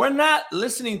 We're not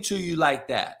listening to you like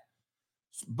that.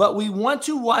 But we want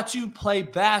to watch you play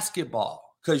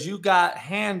basketball because you got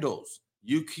handles.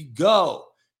 You could go.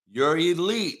 You're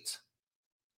elite.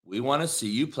 We want to see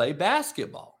you play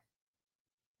basketball.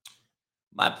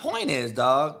 My point is,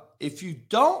 dog, if you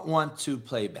don't want to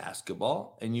play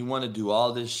basketball and you want to do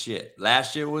all this shit,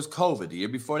 last year was COVID. The year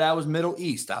before that was Middle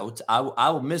East. I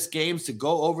will miss games to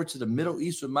go over to the Middle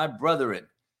East with my brethren.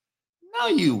 No,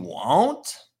 you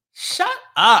won't. Shut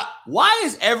up. Why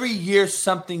is every year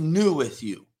something new with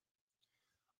you?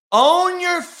 Own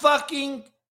your fucking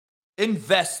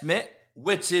investment,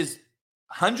 which is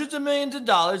hundreds of millions of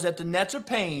dollars that the Nets are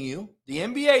paying you. The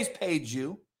NBA's paid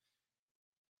you.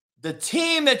 The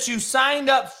team that you signed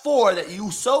up for, that you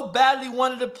so badly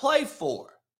wanted to play for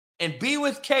and be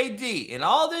with KD and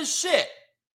all this shit.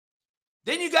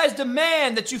 Then you guys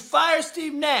demand that you fire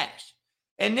Steve Nash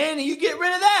And then you get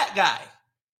rid of that guy.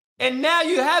 And now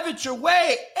you have it your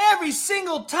way every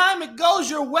single time it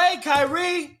goes your way,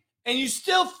 Kyrie, and you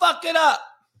still fuck it up.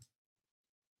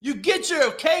 You get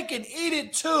your cake and eat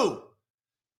it too.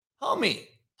 Homie,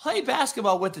 play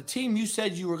basketball with the team you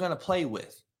said you were going to play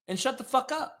with and shut the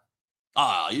fuck up.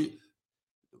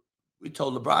 We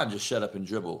told LeBron just shut up and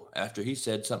dribble after he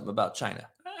said something about China.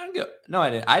 No, I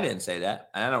didn't. I didn't say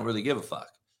that. And I don't really give a fuck.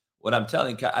 What I'm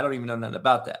telling, I don't even know nothing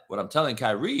about that. What I'm telling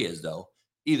Kyrie is, though,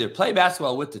 either play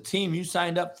basketball with the team you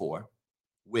signed up for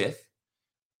with,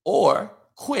 or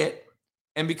quit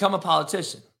and become a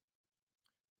politician.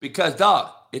 Because, dog,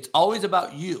 it's always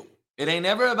about you. It ain't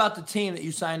ever about the team that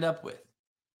you signed up with.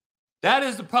 That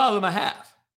is the problem I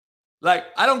have. Like,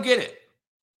 I don't get it.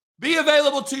 Be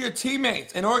available to your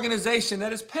teammates, an organization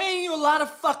that is paying you a lot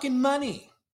of fucking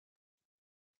money.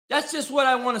 That's just what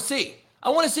I want to see. I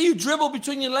want to see you dribble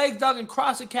between your legs, dog, and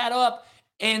cross a cat up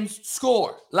and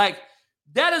score. Like,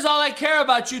 that is all I care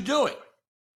about you doing.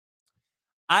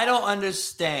 I don't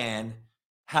understand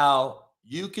how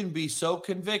you can be so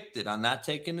convicted on not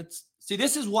taking it. See,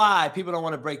 this is why people don't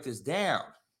want to break this down.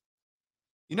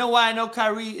 You know why I know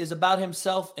Kyrie is about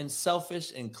himself and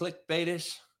selfish and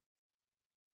clickbaitish?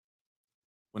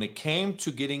 When it came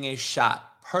to getting a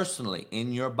shot personally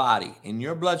in your body, in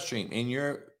your bloodstream, in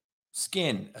your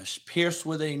skin, pierced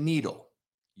with a needle,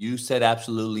 you said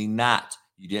absolutely not.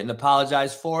 You didn't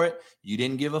apologize for it. You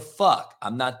didn't give a fuck.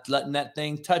 I'm not letting that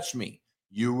thing touch me.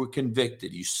 You were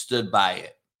convicted. You stood by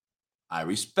it. I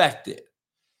respect it.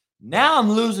 Now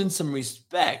I'm losing some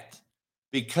respect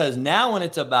because now when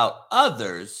it's about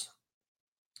others,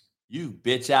 you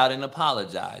bitch out and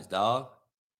apologize, dog.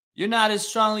 You're not as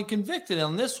strongly convicted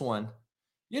on this one.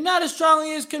 You're not as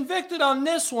strongly as convicted on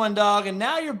this one, dog. And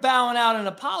now you're bowing out and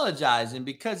apologizing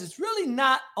because it's really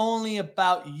not only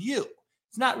about you.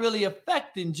 It's not really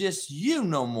affecting just you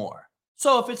no more.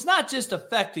 So if it's not just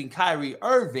affecting Kyrie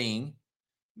Irving,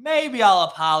 maybe I'll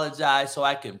apologize so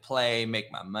I can play,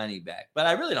 make my money back. But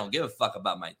I really don't give a fuck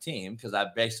about my team because I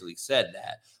basically said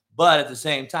that. But at the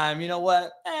same time, you know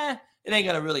what? It ain't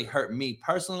going to really hurt me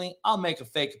personally. I'll make a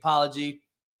fake apology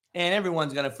and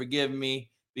everyone's going to forgive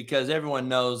me because everyone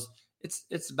knows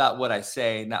it's about what I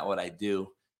say, not what I do.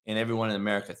 And everyone in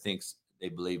America thinks they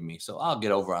believe me. So I'll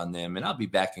get over on them and I'll be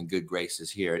back in good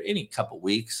graces here in any couple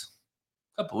weeks.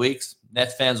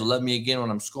 Nets fans will love me again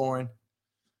when I'm scoring.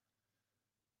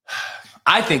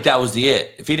 I think that was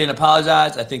it. If he didn't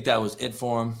apologize, I think that was it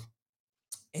for him.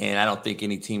 And I don't think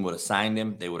any team would have signed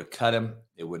him. They would have cut him.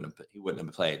 He wouldn't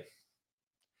have played.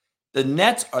 The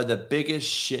Nets are the biggest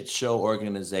shit show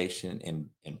organization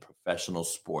in professional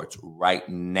sports right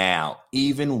now,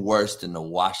 even worse than the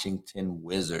Washington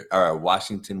Wizards or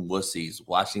Washington Wussies,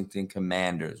 Washington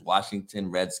Commanders,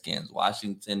 Washington Redskins,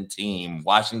 Washington team,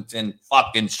 Washington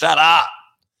fucking shut up.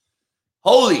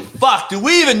 Holy fuck. Do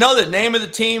we even know the name of the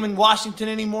team in Washington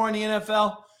anymore in the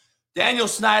NFL? Daniel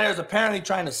Snyder is apparently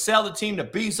trying to sell the team to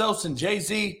Bezos and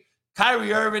Jay-Z.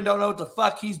 Kyrie Irving don't know what the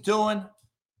fuck he's doing.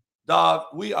 Dog,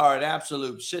 we are an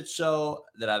absolute shit show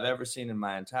that I've ever seen in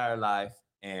my entire life.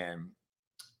 And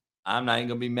I'm not even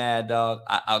going to be mad, dog.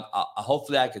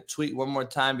 Hopefully I could tweet one more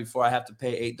time before I have to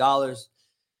pay $8.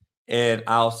 And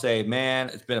I'll say, man,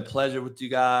 it's been a pleasure with you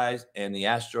guys. And the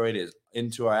asteroid is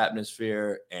into our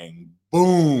atmosphere. And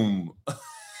boom.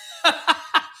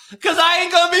 Because I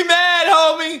ain't going to be mad,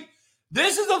 homie.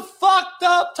 This is a fucked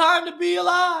up time to be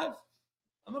alive.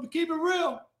 I'm going to keep it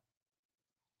real.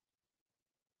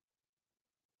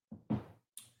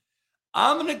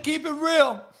 I'm going to keep it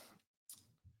real.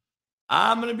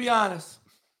 I'm going to be honest.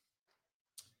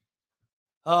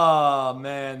 Oh,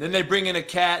 man. Then they bring in a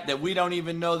cat that we don't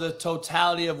even know the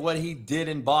totality of what he did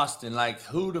in Boston. Like,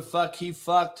 who the fuck he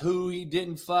fucked, who he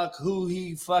didn't fuck, who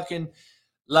he fucking,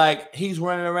 like, he's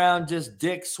running around just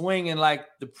dick swinging like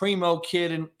the Primo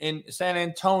kid in San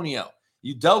Antonio.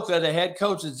 Udoka, the head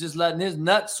coach, is just letting his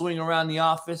nuts swing around the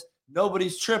office.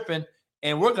 Nobody's tripping.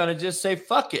 And we're going to just say,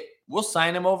 fuck it. We'll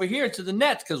sign him over here to the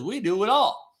Nets because we do it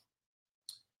all.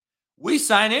 We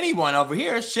sign anyone over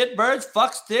here. Shitbirds,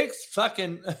 fuck sticks,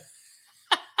 fucking.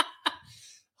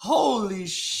 Holy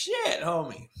shit,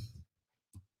 homie.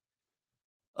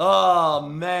 Oh,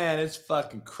 man, it's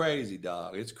fucking crazy,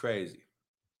 dog. It's crazy.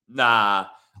 Nah,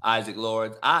 Isaac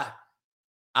Lords. I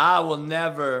will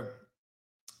never.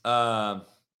 By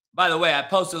the way, I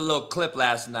posted a little clip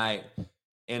last night,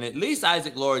 and at least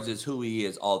Isaac Lords is who he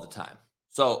is all the time.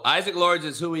 So Isaac Lords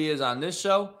is who he is on this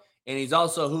show, and he's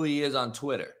also who he is on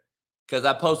Twitter. Because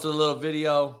I posted a little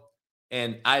video,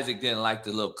 and Isaac didn't like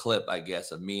the little clip, I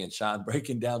guess, of me and Sean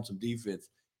breaking down some defense.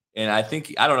 And I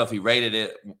don't know if he rated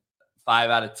it 5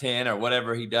 out of 10 or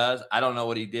whatever he does. I don't know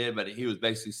what he did, but he was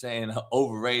basically saying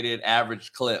overrated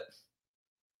average clip.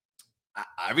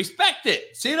 I respect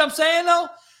it. See what I'm saying, though?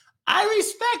 I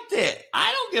respect it.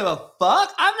 I don't give a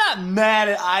fuck. I'm not mad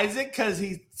at Isaac because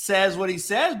he says what he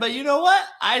says, but you know what?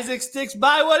 Isaac sticks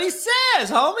by what he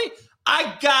says, homie.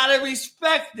 I gotta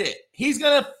respect it. He's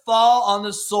gonna fall on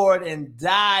the sword and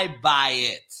die by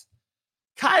it.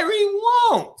 Kyrie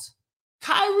won't.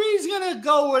 Kyrie's going to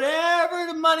go whatever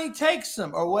the money takes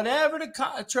him, or whatever the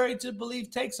contrary to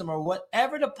belief takes him, or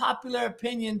whatever the popular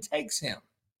opinion takes him.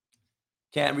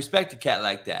 Can't respect a cat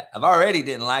like that. I've already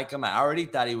didn't like him. I already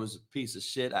thought he was a piece of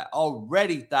shit. I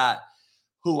already thought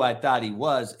who I thought he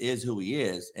was is who he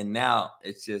is. And now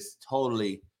it's just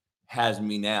totally has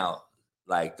me now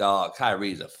like, dog,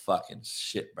 Kyrie's a fucking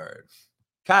shitbird.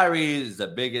 Kyrie is the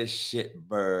biggest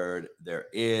shitbird there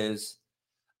is.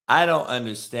 I don't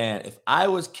understand. If I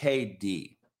was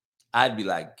KD, I'd be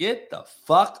like, get the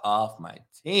fuck off my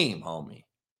team, homie.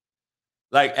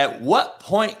 Like, at what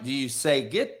point do you say,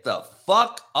 get the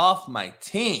fuck off my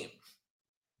team?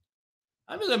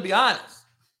 I'm just going to be honest.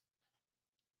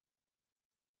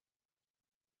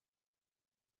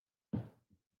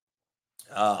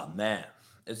 Oh, man.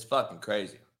 It's fucking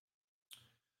crazy.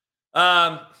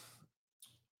 We're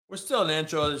still in the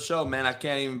intro of the show, man. I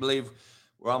can't even believe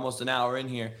we're almost an hour in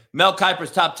here. Mel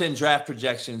Kiper's top 10 draft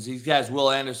projections. He has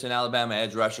Will Anderson, Alabama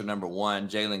edge rusher, number 1.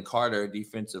 Jalen Carter,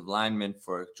 defensive lineman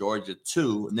for Georgia,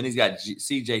 2. And then he's got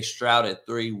C.J. Stroud at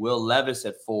 3. Will Levis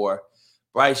at 4.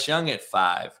 Bryce Young at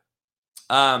 5.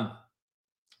 I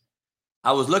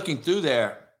was looking through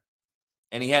there,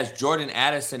 and he has Jordan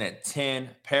Addison at 10.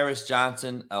 Paris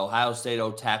Johnson, Ohio State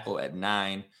O-tackle, at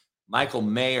 9. Michael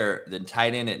Mayer, the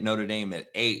tight end at Notre Dame, at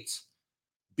 8.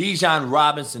 Bijan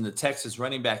Robinson, the Texas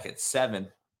running back, at 7.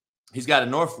 He's got a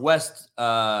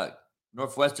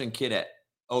Northwestern kid at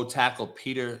O-tackle,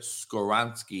 Peter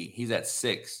Skoronski. He's at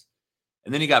 6.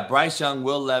 And then you got Bryce Young,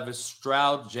 Will Levis,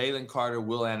 Stroud, Jalen Carter,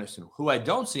 Will Anderson. Who I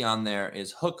don't see on there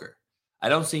is Hooker. I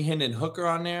don't see Hendon Hooker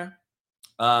on there.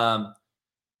 I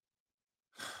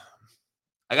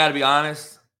got to be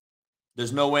honest.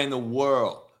 There's no way in the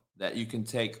world that you can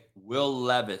take Will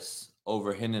Levis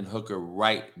over Hendon Hooker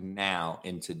right now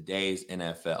in today's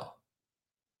NFL.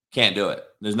 Can't do it.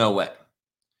 There's no way.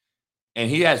 And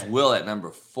he has Will at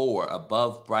number 4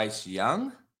 above Bryce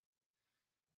Young.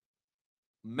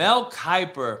 Mel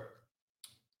Kiper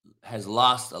has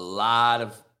lost a lot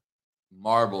of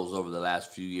marbles over the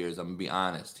last few years. I'm going to be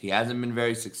honest. He hasn't been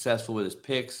very successful with his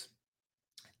picks.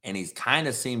 And he's kind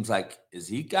of seems like, is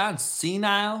he gone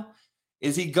senile?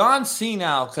 Is he gone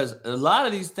senile? Because a lot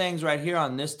of these things right here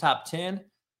on this top 10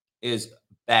 is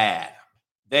bad.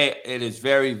 It is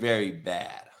very, very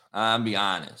bad. I'm be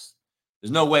honest.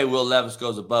 There's no way Will Levis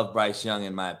goes above Bryce Young,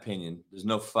 in my opinion. There's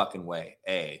no fucking way.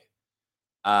 A.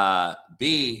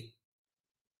 B,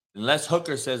 unless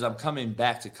Hooker says I'm coming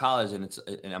back to college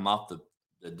and I'm off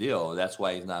the deal, that's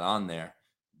why he's not on there,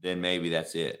 then maybe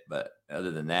that's it. But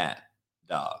other than that,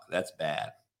 dog, that's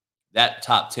bad. That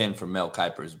top 10 for Mel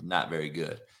Kiper is not very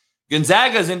good.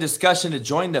 Gonzaga is in discussion to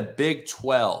join the Big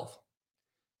 12.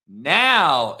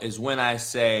 Now is when I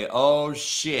say, oh,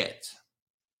 shit.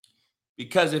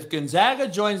 Because if Gonzaga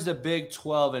joins the Big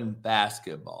 12 in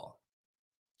basketball,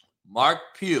 Mark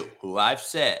Pugh, who I've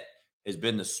said has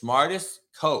been the smartest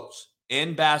coach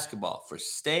in basketball for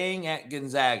staying at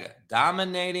Gonzaga,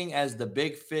 dominating as the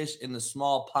big fish in the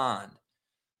small pond,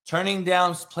 turning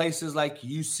down places like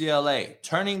UCLA,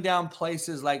 turning down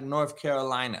places like North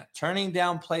Carolina, turning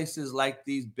down places like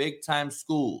these big-time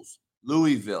schools,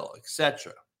 Louisville,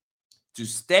 etc., to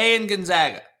stay in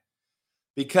Gonzaga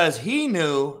because he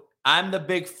knew I'm the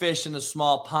big fish in the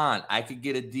small pond. I could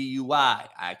get a DUI.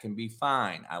 I can be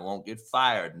fine. I won't get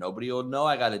fired. Nobody will know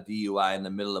I got a DUI in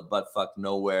the middle of buttfuck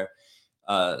nowhere,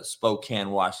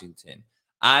 Spokane, Washington.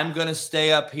 I'm going to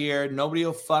stay up here. Nobody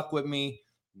will fuck with me.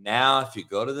 Now, if you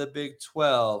go to the Big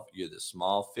 12, you're the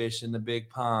small fish in the big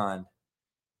pond.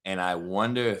 And I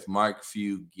wonder if Mark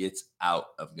Few gets out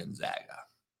of Gonzaga.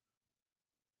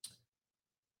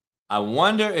 I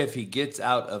wonder if he gets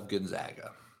out of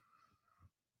Gonzaga.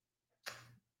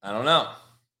 I don't know.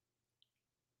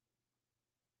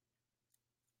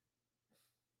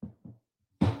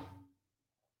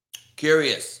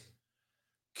 Curious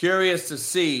to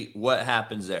see what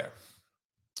happens there.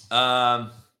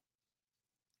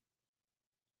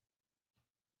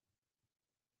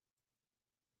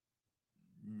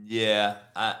 Yeah,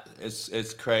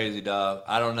 it's crazy, dog.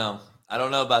 I don't know. I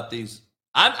don't know about these.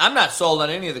 I'm not sold on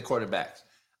any of the quarterbacks.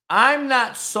 I'm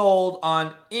not sold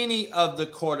on any of the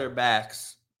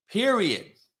quarterbacks, period.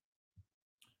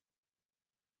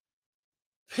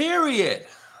 Period.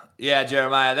 Yeah,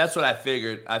 Jeremiah, that's what I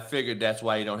figured. I figured that's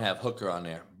why you don't have Hooker on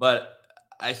there. But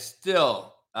I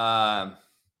still, I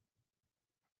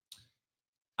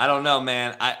don't know,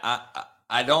 man.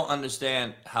 I don't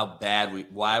understand how bad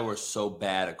why we're so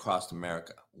bad across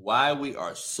America. Why we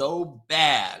are so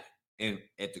bad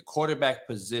at the quarterback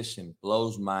position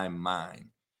blows my mind.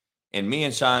 And me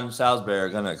and Sean Salisbury are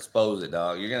going to expose it,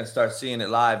 dog. You're going to start seeing it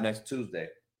live next Tuesday.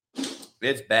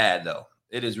 It's bad, though.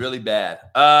 It is really bad.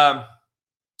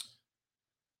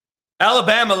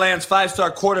 Alabama lands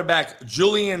 5-star quarterback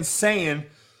Julian Sayin.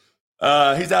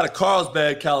 He's out of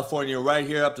Carlsbad, California, right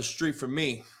here up the street from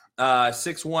me.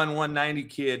 6'1", 190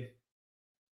 kid.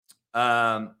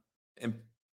 And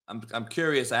I'm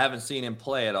curious. I haven't seen him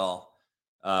play at all.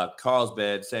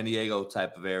 Carlsbad, San Diego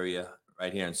type of area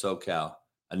right here in SoCal.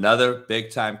 Another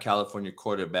big-time California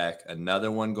quarterback.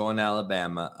 Another one going to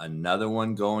Alabama. Another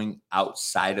one going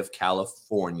outside of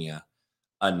California.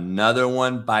 Another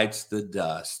one bites the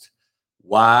dust.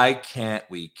 Why can't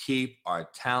we keep our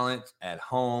talent at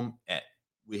home?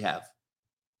 We have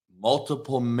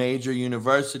multiple major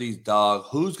universities, dog.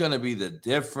 Who's going to be the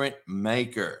difference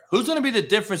maker? Who's going to be the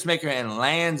difference maker and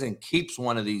lands and keeps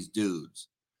one of these dudes?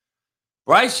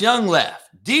 Bryce Young left.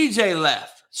 DJ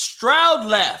left. Stroud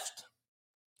left.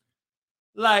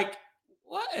 Like,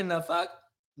 what in the fuck?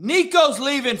 Nico's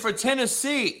leaving for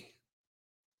Tennessee.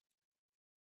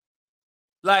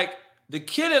 Like, the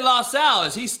kid at La Salle,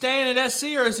 is he staying at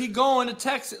SC or is he going to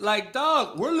Texas? Like,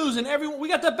 dog, we're losing everyone. We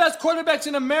got the best quarterbacks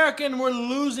in America, and we're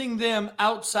losing them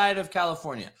outside of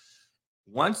California.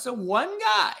 Once one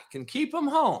guy can keep them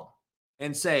home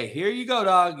and say, here you go,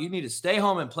 dog. You need to stay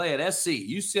home and play at SC,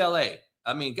 UCLA.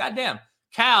 I mean, goddamn,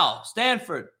 Cal,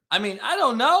 Stanford. I mean, I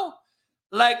don't know.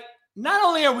 Like, not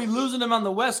only are we losing them on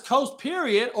the West Coast,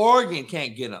 period, Oregon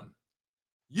can't get them.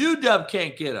 UW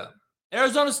can't get them.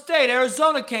 Arizona State,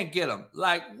 Arizona can't get them.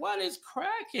 Like, what is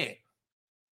cracking?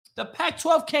 The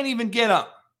Pac-12 can't even get them.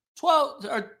 12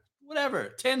 or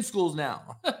whatever, 10 schools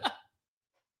now.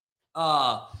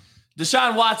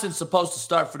 Deshaun Watson's supposed to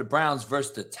start for the Browns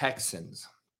versus the Texans.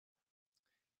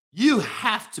 You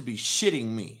have to be shitting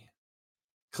me,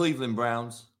 Cleveland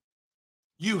Browns.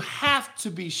 You have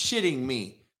to be shitting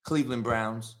me, Cleveland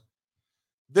Browns.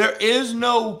 There is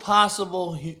no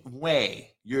possible way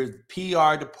your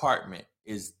PR department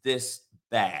is this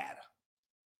bad.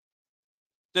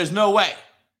 There's no way.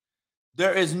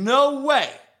 There is no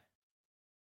way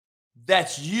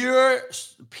that your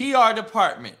PR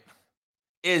department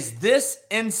is this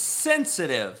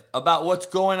insensitive about what's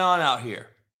going on out here.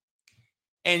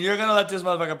 And you're going to let this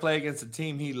motherfucker play against the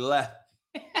team he left.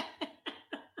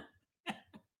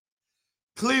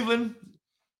 Cleveland,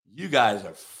 you guys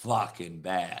are fucking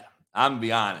bad. I'm going to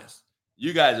be honest.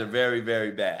 You guys are very,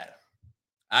 very bad.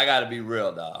 I got to be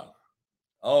real, dog.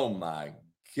 Oh, my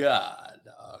God,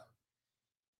 dog.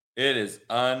 It is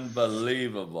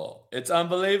unbelievable. It's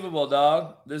unbelievable,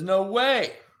 dog. There's no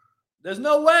way. There's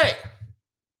no way.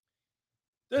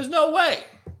 There's no way.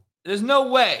 There's no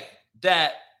way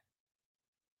that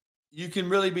you can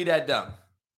really be that dumb.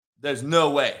 There's no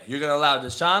way. You're going to allow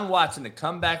Deshaun Watson to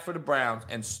come back for the Browns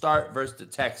and start versus the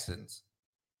Texans.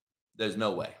 There's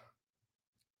no way.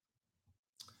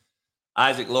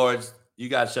 Isaac Lords, you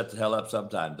got to shut the hell up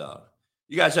sometime, dog.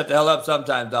 You got to shut the hell up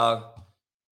sometime, dog.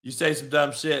 You say some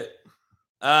dumb shit.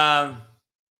 Tiger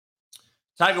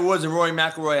Woods and Rory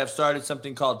McIlroy have started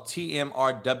something called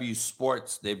TMRW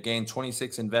Sports. They've gained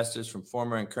 26 investors from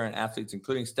former and current athletes,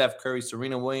 including Steph Curry,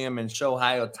 Serena Williams, and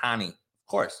Shohei Ohtani. Of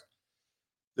course.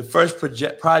 The first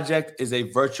project is a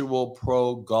virtual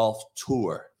pro golf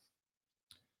tour.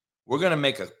 We're going to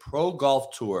make a pro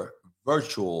golf tour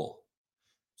virtual.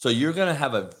 So you're going to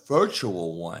have a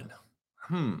virtual one.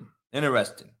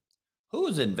 Interesting.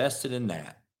 Who's invested in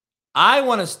that? I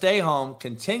want to stay home,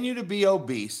 continue to be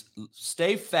obese,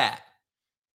 stay fat,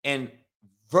 and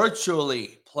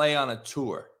virtually play on a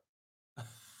tour.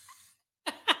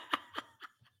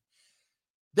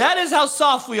 That is how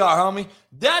soft we are, homie.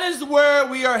 That is where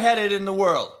we are headed in the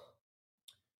world.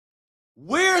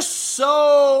 We're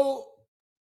so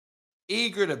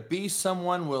eager to be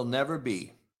someone we'll never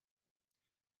be.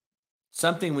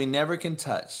 Something we never can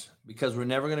touch because we're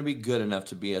never going to be good enough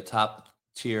to be a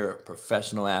top-tier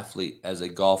professional athlete as a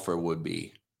golfer would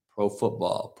be. Pro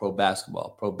football, pro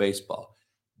basketball, pro baseball.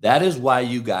 That is why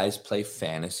you guys play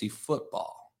fantasy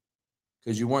football,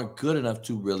 because you weren't good enough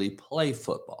to really play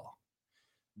football.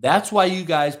 That's why you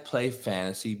guys play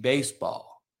fantasy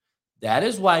baseball. That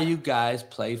is why you guys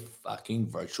play fucking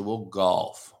virtual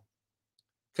golf,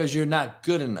 because you're not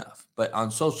good enough. But on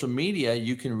social media,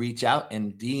 you can reach out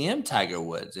and DM Tiger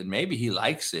Woods, and maybe he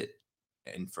likes it.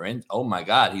 And oh my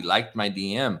God, he liked my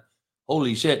DM.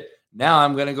 Holy shit. Now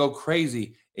I'm going to go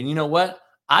crazy. And you know what?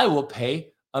 I will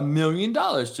pay $1 million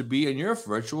to be in your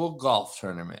virtual golf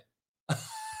tournament.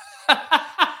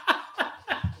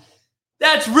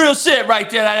 That's real shit right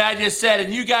there that I just said.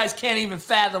 And you guys can't even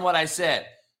fathom what I said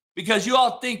because you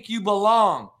all think you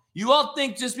belong. You all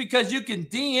think just because you can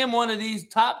DM one of these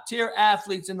top tier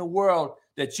athletes in the world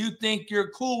that you think you're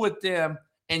cool with them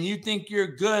and you think you're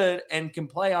good and can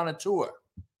play on a tour.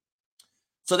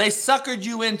 So they suckered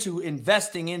you into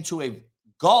investing into a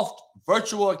golf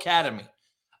virtual academy.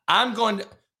 I'm on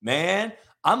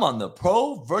the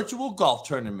pro virtual golf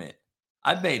tournament.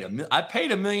 I paid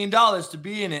 $1 million to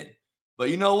be in it. But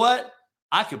you know what?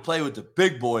 I can play with the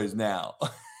big boys now.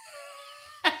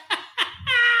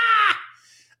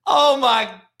 Oh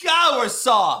my God, we're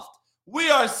soft.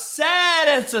 We are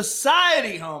sad in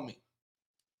society, homie.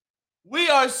 We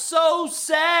are so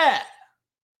sad.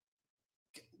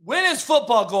 When is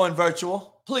football going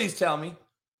virtual? Please tell me.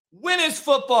 When is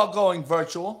football going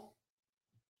virtual?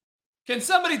 Can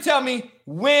somebody tell me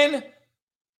when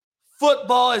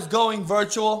football is going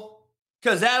virtual?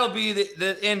 Because that'll be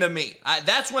the end of me.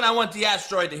 That's when I want the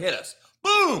asteroid to hit us.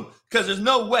 Boom! Because there's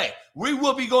no way. We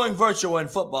will be going virtual in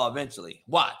football eventually.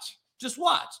 Watch. Just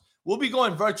watch. We'll be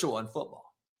going virtual in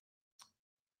football.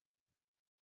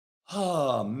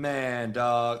 Oh, man,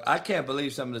 dog. I can't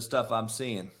believe some of the stuff I'm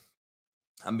seeing.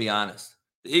 I'm be honest.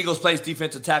 The Eagles placed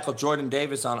defensive tackle Jordan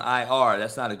Davis on IR.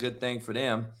 That's not a good thing for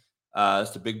them. That's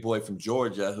the big boy from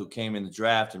Georgia who came in the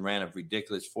draft and ran a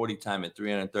ridiculous 40 time at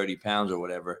 330 pounds or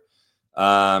whatever.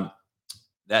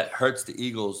 That hurts the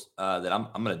Eagles. That I'm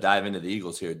going to dive into the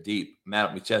Eagles here deep.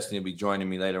 Matt McChesney will be joining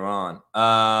me later on.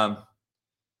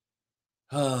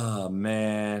 Oh,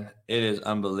 man. It is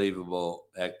unbelievable,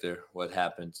 Hector, what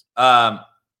happens.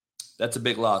 That's a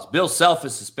big loss. Bill Self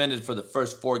is suspended for the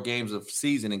first 4 games of the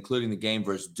season, including the game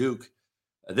versus Duke.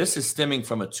 This is stemming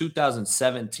from a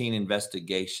 2017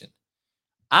 investigation.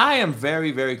 I am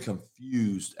very, very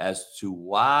confused as to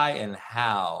why and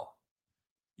how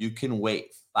you can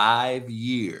wait 5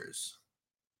 years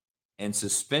and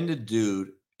suspend a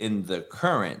dude in the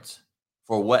current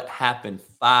for what happened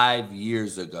 5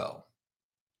 years ago.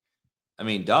 I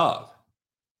mean, dog.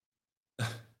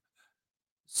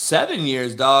 7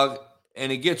 years, dog,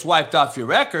 and it gets wiped off your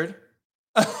record.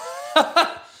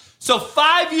 So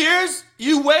 5 years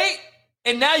you wait,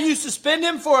 and now you suspend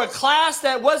him for a class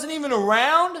that wasn't even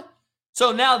around?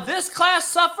 So now this class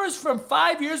suffers from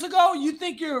 5 years ago? You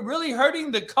think you're really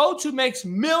hurting the coach who makes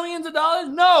millions of dollars?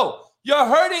 No, you're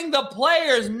hurting the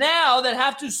players now that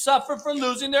have to suffer for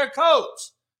losing their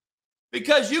coach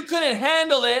because you couldn't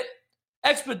handle it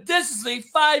expeditiously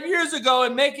 5 years ago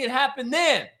and make it happen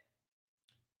then.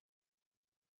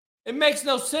 It makes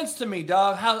no sense to me,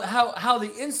 dog, how the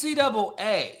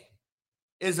NCAA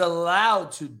is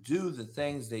allowed to do the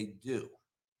things they do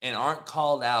and aren't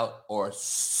called out or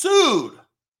sued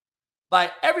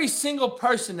by every single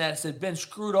person that's been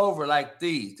screwed over like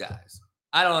these guys.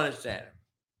 I don't understand it.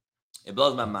 It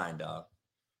blows my mind, dog.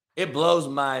 It blows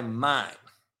my mind.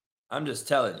 I'm just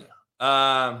telling you.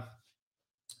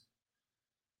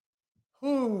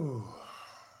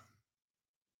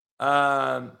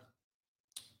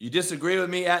 You disagree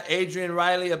with me, Adrian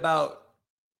Riley, about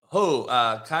who?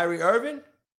 Kyrie Irving?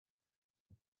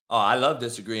 Oh, I love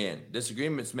disagreeing.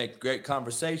 Disagreements make great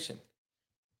conversation.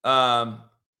 You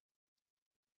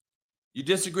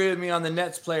disagree with me on the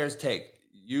Nets players' take.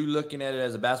 You looking at it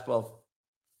as a basketball?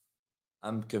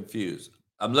 I'm confused.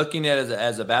 I'm looking at it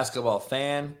as a basketball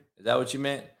fan. Is that what you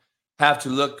meant? Have to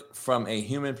look from a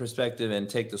human perspective and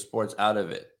take the sports out of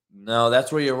it. No,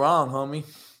 that's where you're wrong, homie.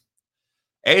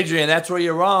 Adrian, that's where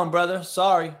you're wrong, brother.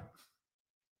 Sorry.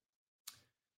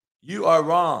 You are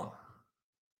wrong.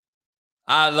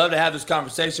 I'd love to have this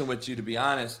conversation with you, to be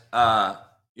honest.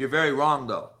 You're very wrong,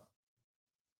 though.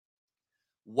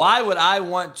 Why would I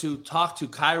want to talk to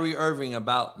Kyrie Irving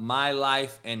about my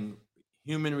life and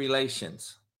human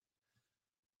relations?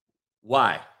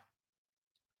 Why?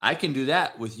 I can do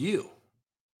that with you.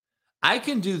 I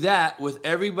can do that with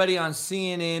everybody on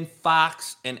CNN,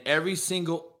 Fox, and every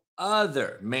single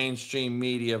other mainstream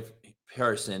media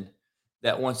person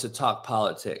that wants to talk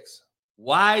politics.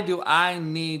 Why do I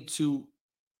need to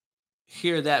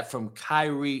hear that from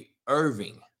Kyrie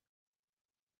Irving?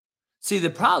 See, the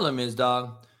problem is,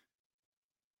 dog,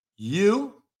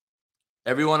 you,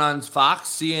 everyone on Fox,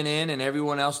 CNN, and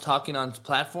everyone else talking on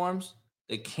platforms,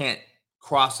 they can't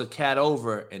cross a cat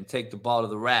over and take the ball to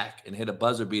the rack and hit a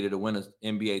buzzer beater to win an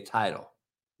NBA title.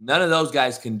 None of those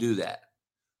guys can do that.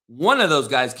 One of those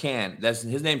guys can.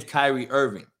 His name's Kyrie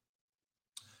Irving.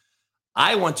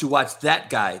 I want to watch that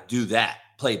guy do that,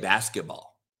 play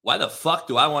basketball. Why the fuck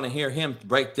do I want to hear him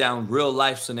break down real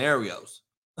life scenarios?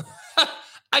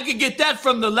 I could get that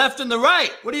from the left and the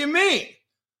right. What do you mean?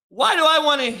 Why do I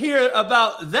want to hear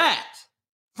about that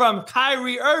from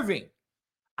Kyrie Irving?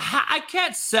 I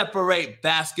can't separate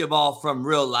basketball from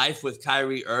real life with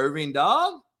Kyrie Irving,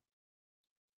 dog.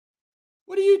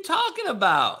 What are you talking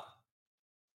about?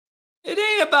 It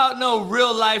ain't about no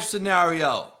real life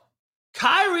scenario.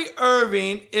 Kyrie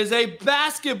Irving is a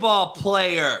basketball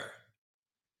player.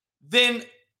 Then,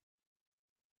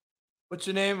 what's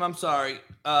your name? I'm sorry.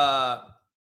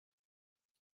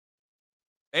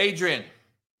 Adrian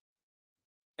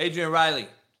Riley.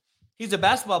 He's a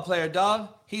basketball player, dog.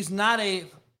 He's not a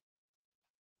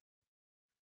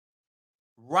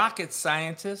rocket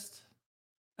scientist.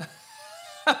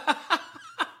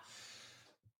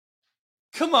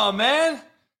 Come on, man.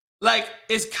 Like,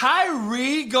 is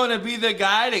Kyrie going to be the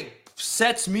guy that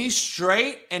sets me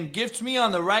straight and gets me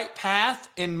on the right path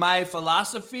in my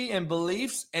philosophy and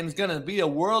beliefs and is going to be a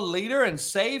world leader and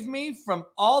save me from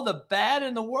all the bad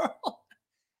in the world?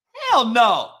 Hell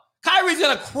no. Kyrie's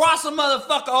going to cross a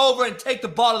motherfucker over and take the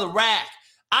ball to the rack.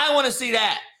 I want to see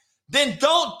that. Then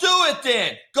don't do it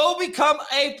then. Go become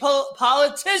a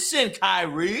politician,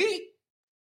 Kyrie.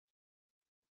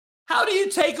 How do you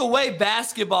take away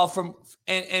basketball from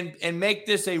and make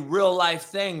this a real life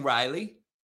thing, Riley?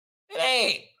 It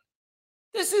ain't.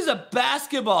 This is a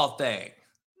basketball thing.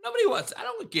 Nobody wants. I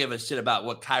don't give a shit about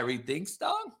what Kyrie thinks,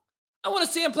 dog. I want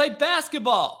to see him play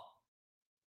basketball.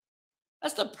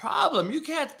 That's the problem. You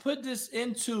can't put this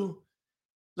into,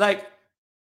 like,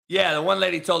 yeah, the one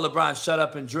lady told LeBron, shut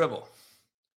up and dribble.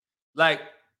 Like,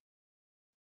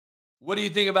 what do you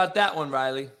think about that one,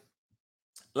 Riley?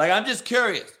 Like, I'm just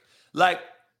curious. Like,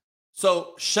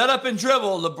 so shut up and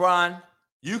dribble, LeBron.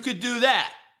 You could do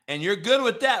that. And you're good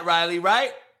with that, Riley,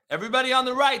 right? Everybody on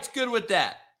the right's good with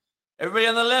that. Everybody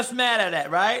on the left's mad at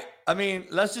that, right? I mean,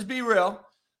 let's just be real.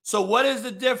 So what is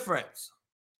the difference?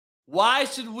 Why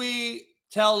should we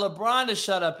tell LeBron to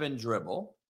shut up and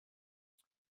dribble?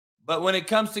 But when it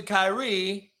comes to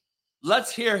Kyrie,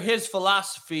 let's hear his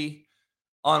philosophy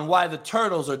on why the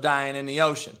turtles are dying in the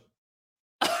ocean.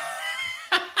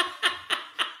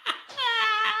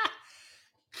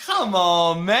 Come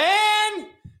on, man.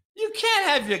 You can't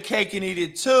have your cake and eat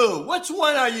it too. Which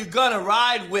one are you going to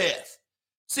ride with?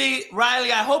 See,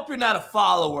 Riley, I hope you're not a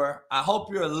follower. I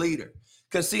hope you're a leader.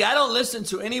 Because, see, I don't listen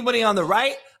to anybody on the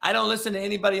right. I don't listen to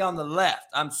anybody on the left.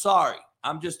 I'm sorry.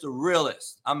 I'm just a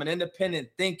realist. I'm an independent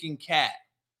thinking cat.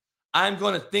 I'm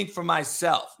going to think for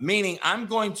myself, meaning I'm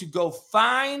going to go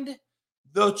find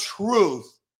the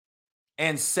truth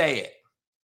and say it.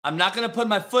 I'm not going to put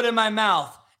my foot in my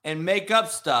mouth and make up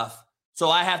stuff so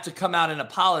I have to come out and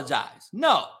apologize.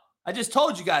 No, I just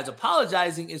told you guys,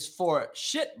 apologizing is for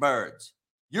shitbirds.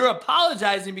 You're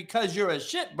apologizing because you're a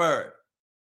shitbird.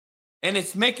 And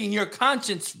it's making your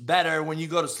conscience better when you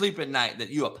go to sleep at night that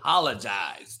you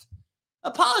apologized.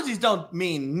 Apologies don't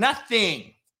mean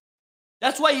nothing.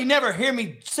 That's why you never hear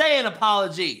me say an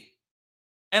apology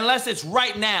unless it's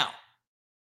right now.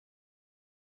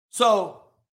 So,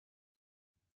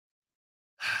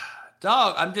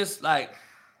 dog, I'm just like,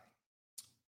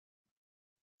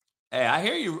 hey, I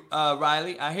hear you,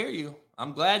 Riley. I hear you.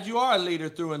 I'm glad you are a leader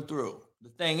through and through. The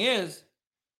thing is,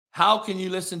 how can you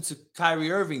listen to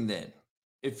Kyrie Irving then?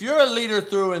 If you're a leader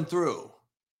through and through,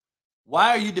 why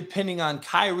are you depending on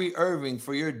Kyrie Irving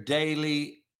for your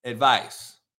daily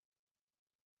advice?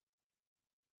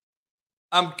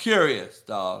 I'm curious,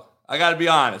 dog. I got to be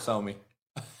honest, homie.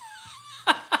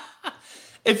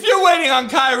 If you're waiting on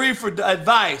Kyrie for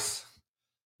advice,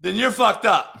 then you're fucked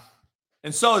up.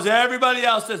 And so is everybody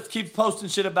else that keeps posting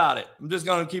shit about it. I'm just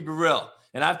going to keep it real.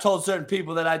 And I've told certain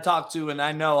people that I talk to and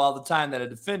I know all the time that are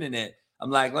defending it, I'm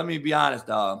like, let me be honest,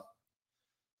 dog.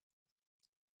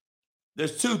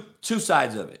 There's two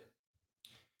sides of it.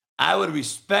 I would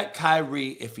respect Kyrie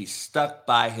if he stuck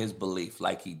by his belief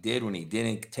like he did when he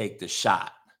didn't take the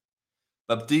shot.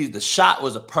 But the shot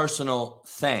was a personal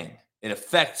thing. It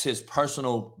affects his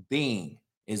personal being,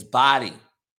 his body.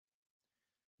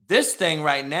 This thing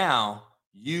right now,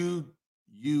 you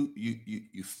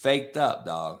faked up,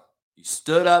 dog. You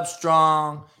stood up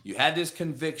strong. You had this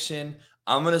conviction.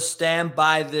 I'm going to stand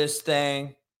by this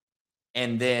thing.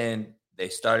 And then they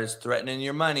started threatening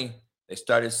your money. They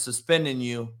started suspending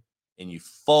you. And you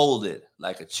folded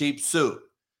like a cheap suit.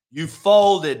 You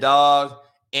folded, dog.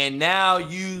 And now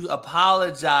you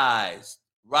apologize.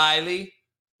 Riley,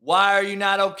 why are you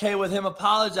not okay with him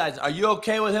apologizing? Are you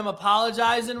okay with him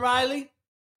apologizing, Riley?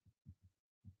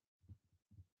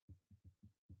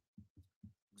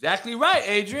 Exactly right,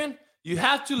 Adrian. You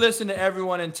have to listen to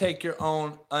everyone and take your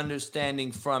own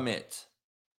understanding from it.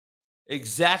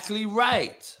 Exactly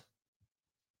right.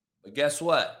 But guess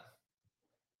what?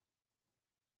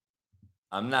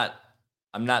 I'm not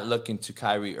looking to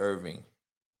Kyrie Irving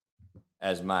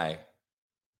as my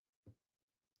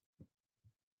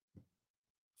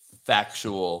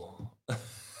factual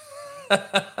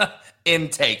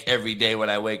intake every day when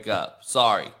I wake up.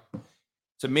 Sorry.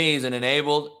 To me, he's an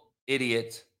enabled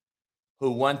idiot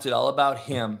who wants it all about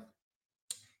him.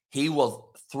 He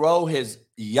will throw his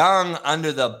young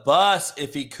under the bus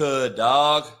if he could,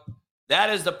 dog. That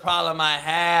is the problem I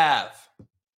have.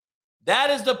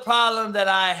 That is the problem that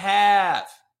I have.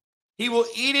 He will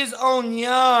eat his own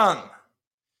young.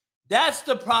 That's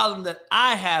the problem that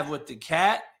I have with the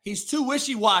cat. He's too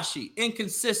wishy-washy,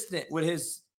 inconsistent with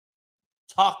his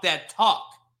talk that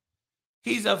talk.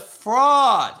 He's a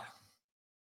fraud.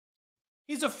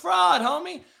 He's a fraud,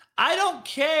 homie. I don't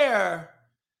care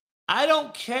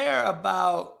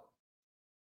about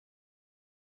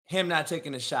him not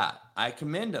taking the shot. I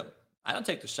commend him. I don't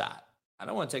take the shot. I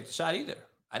don't want to take the shot either.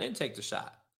 I didn't take the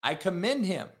shot. I commend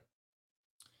him.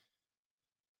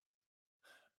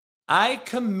 I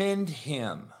commend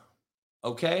him.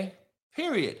 Okay?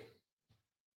 Period.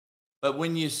 But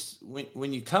when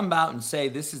you come out and say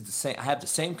this is the same, I have the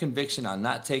same conviction on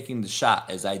not taking the shot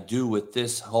as I do with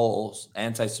this whole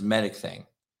anti-Semitic thing,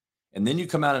 and then you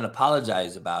come out and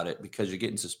apologize about it because you're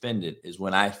getting suspended, is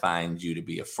when I find you to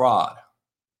be a fraud.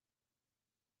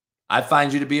 I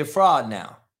find you to be a fraud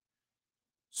now.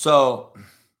 So,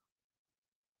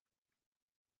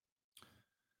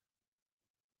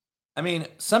 I mean,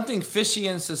 something fishy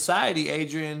in society,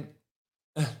 Adrian.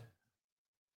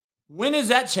 When has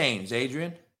that changed,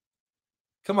 Adrian?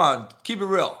 Come on, keep it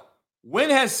real. When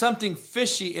has something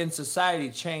fishy in society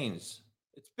changed?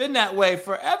 It's been that way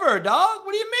forever, dog.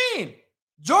 What do you mean?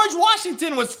 George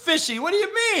Washington was fishy. What do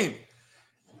you mean?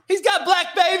 He's got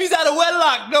black babies out of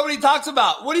wedlock nobody talks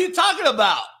about. What are you talking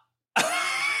about?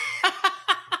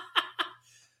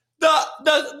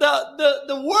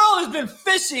 The world has been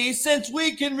fishy since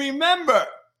we can remember.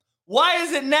 Why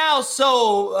is it now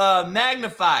so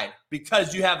magnified?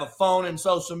 Because you have a phone and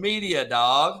social media,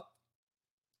 dog.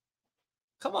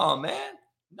 Come on, man.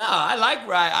 No, I like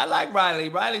Riley.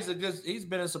 Riley's he's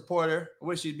been a supporter. I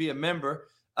wish he'd be a member.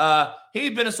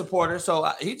 He's been a supporter,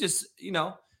 so he just,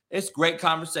 it's great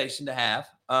conversation to have.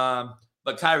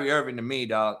 But Kyrie Irving, to me,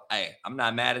 dog, hey, I'm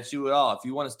not mad at you at all. If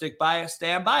you want to stick by it,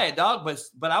 stand by it, dog.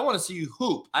 But I want to see you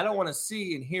hoop. I don't want to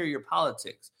see and hear your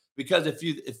politics. Because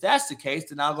if that's the case,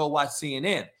 then I'll go watch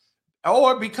CNN.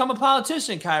 Or become a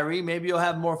politician, Kyrie. Maybe you'll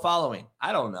have more following.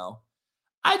 I don't know.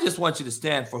 I just want you to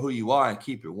stand for who you are and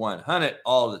keep it 100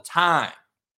 all the time.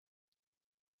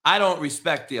 I don't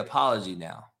respect the apology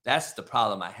now. That's the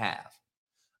problem I have.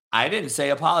 I didn't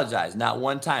say apologize. Not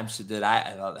one time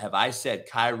have I said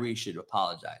Kyrie should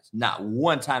apologize. Not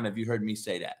one time have you heard me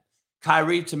say that.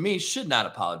 Kyrie, to me, should not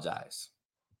apologize.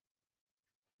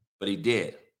 But he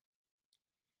did.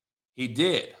 He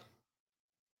did.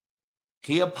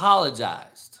 He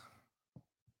apologized.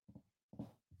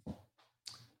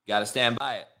 Got to stand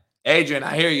by it. Adrian,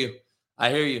 I hear you.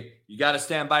 You got to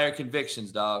stand by your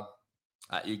convictions, dog.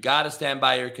 You got to stand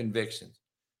by your convictions.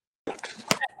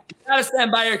 Gotta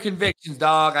stand by your convictions,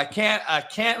 dog. I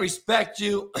can't respect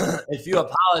you if you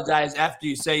apologize after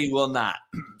you say you will not.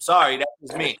 Sorry, that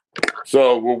was me.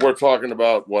 So we're talking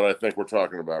about what I think we're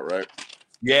talking about, right?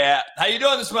 Yeah. How you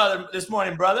doing this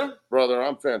morning, brother? Brother,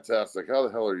 I'm fantastic. How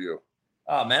the hell are you?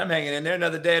 Oh man, I'm hanging in there.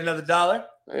 Another day, another dollar.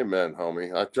 Amen,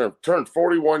 homie. I turned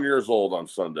 41 years old on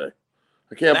Sunday.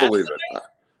 I can't believe it.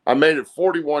 I made it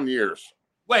 41 years.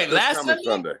 Wait, last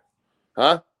Sunday?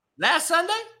 Huh? Last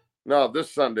Sunday? No,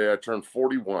 this Sunday I turned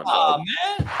 41. Oh,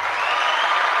 man.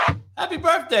 Happy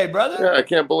birthday, brother. Yeah, I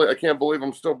can't believe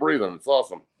I'm still breathing. It's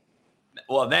awesome.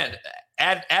 Well, man,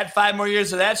 add 5 more years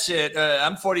to that shit.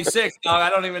 I'm 46, dog. I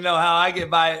don't even know how I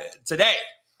get by today.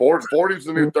 40's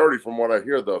the new 30 from what I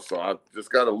hear, though. So I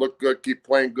just got to look good, keep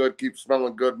playing good, keep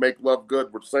smelling good, make love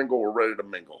good. We're single. We're ready to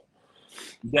mingle.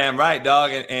 Damn right,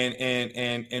 dog.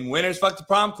 And winners fuck the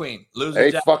prom queen.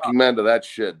 Losers fucking men to that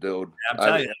shit, dude. I'm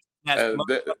telling you.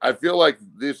 I feel like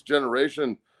this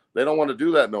generation, they don't want to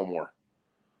do that no more.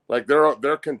 Like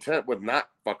they're content with not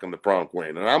fucking the prom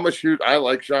queen. And I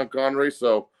like Sean Connery,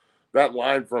 so that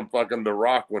line from fucking The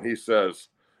Rock when he says,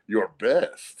 "Your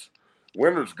best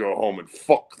winners go home and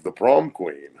fuck the prom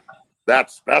queen."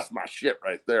 That's my shit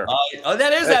right there. Oh,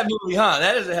 that is that movie, huh?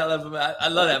 That is a hell of a movie. I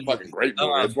love that movie. Fucking great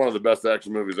movie. It's one of the best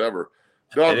action movies ever.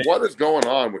 Doug, what is going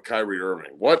on with Kyrie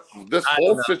Irving? This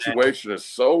whole situation is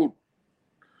so.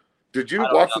 Did you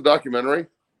watch the documentary?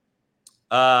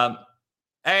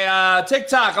 Hey,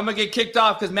 TikTok, I'm going to get kicked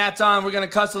off because Matt's on. We're going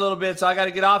to cuss a little bit, so I got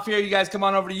to get off here. You guys come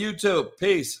on over to YouTube.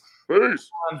 Peace. Peace.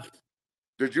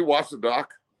 Did you watch the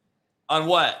doc? On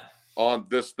what? On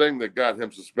this thing that got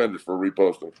him suspended for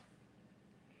reposting.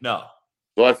 No.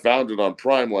 So I found it on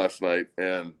Prime last night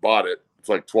and bought it. It's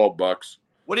like $12.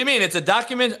 What do you mean? It's a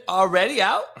document already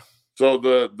out? So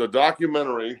the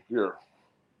documentary here.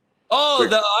 Oh,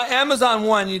 the Amazon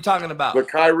one you're talking about. The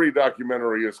Kyrie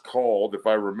documentary is called, if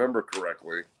I remember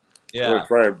correctly. Yeah. I'm going to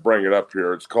try and bring it up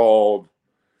here. It's called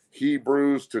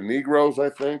Hebrews to Negroes, I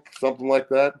think, something like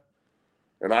that.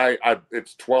 And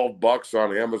it's $12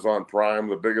 on Amazon Prime,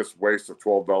 the biggest waste of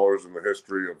 $12 in the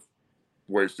history of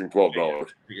wasting $12.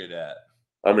 Figure that.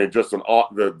 I mean, just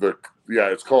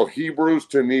it's called Hebrews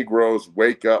to Negroes,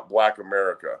 Wake Up Black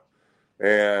America.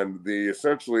 And it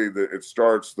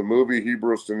starts, the movie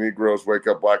Hebrews to Negroes, Wake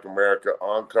Up Black America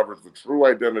uncovers the true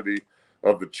identity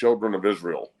of the children of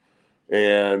Israel.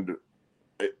 And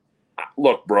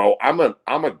look, bro, I'm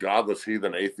a godless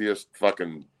heathen atheist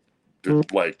fucking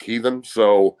like heathen.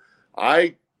 So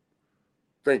I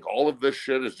think all of this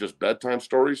shit is just bedtime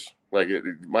stories. Like it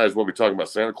might as well be talking about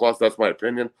Santa Claus. That's my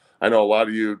opinion. I know a lot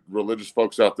of you religious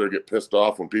folks out there get pissed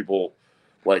off when people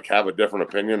like have a different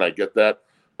opinion. I get that.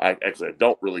 I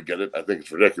don't really get it. I think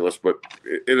it's ridiculous, but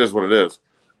it is what it is.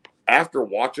 After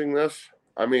watching this,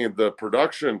 I mean, the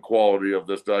production quality of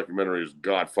this documentary is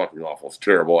god fucking awful. It's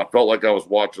terrible. I felt like I was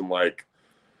watching like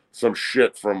some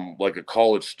shit from like a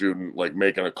college student, like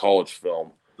making a college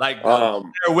film. Like Blair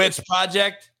Witch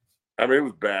Project? I mean, it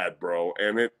was bad, bro.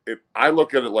 And I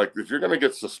look at it like if you're going to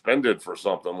get suspended for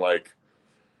something, like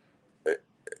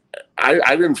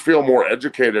I didn't feel more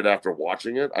educated after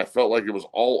watching it. I felt like it was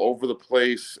all over the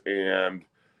place. And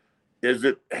is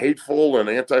it hateful and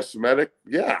anti-Semitic?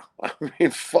 Yeah. I mean,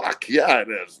 fuck. Yeah, it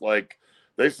is. Like,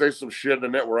 they say some shit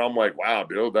in it where I'm like, wow,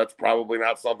 dude, that's probably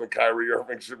not something Kyrie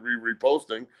Irving should be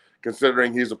reposting,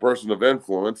 considering he's a person of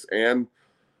influence. And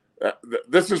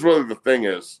this is really the thing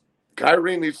is,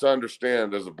 Kyrie needs to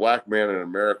understand as a black man in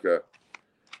America,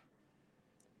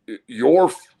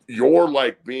 you're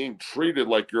like being treated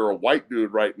like you're a white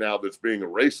dude right now that's being a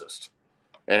racist.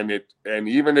 And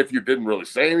even if you didn't really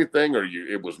say anything or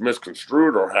it was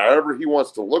misconstrued or however he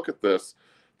wants to look at this,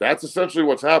 that's essentially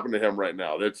what's happened to him right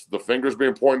now. It's the fingers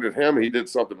being pointed at him. He did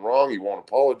something wrong. He won't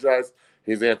apologize.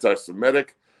 He's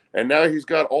anti-Semitic. And now he's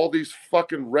got all these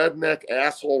fucking redneck,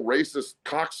 asshole, racist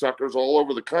cocksuckers all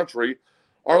over the country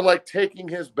are like taking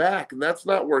his back. And that's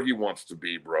not where he wants to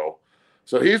be, bro.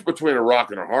 So he's between a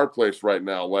rock and a hard place right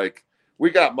now. Like,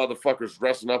 we got motherfuckers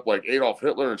dressing up like Adolf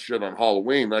Hitler and shit on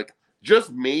Halloween. Like,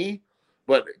 just me.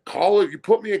 But you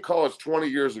put me in college 20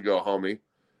 years ago, homie,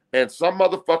 and some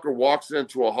motherfucker walks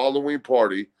into a Halloween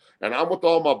party, and I'm with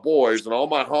all my boys and all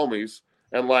my homies,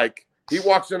 and like, he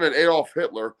walks in at Adolf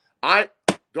Hitler.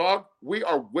 We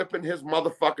are whipping his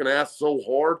motherfucking ass so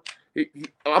hard.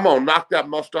 I'm gonna knock that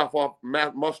mustache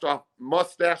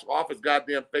off his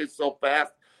goddamn face so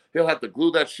fast, he'll have to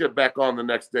glue that shit back on the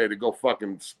next day to go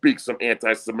fucking speak some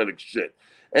anti-Semitic shit.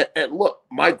 And look,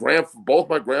 both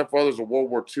my grandfathers are World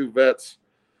War II vets.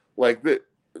 Like,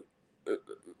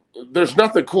 there's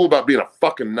nothing cool about being a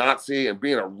fucking Nazi and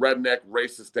being a redneck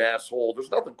racist asshole.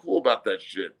 There's nothing cool about that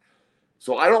shit.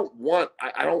 So I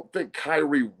don't think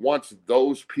Kyrie wants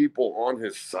those people on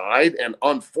his side. And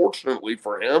unfortunately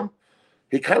for him,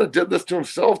 he kind of did this to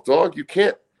himself, dog. You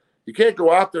can't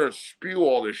go out there and spew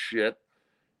all this shit.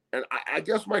 And I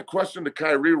guess my question to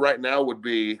Kyrie right now would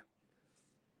be,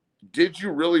 did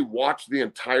you really watch the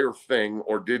entire thing,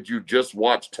 or did you just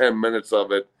watch 10 minutes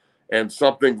of it and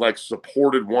something like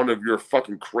supported one of your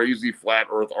fucking crazy flat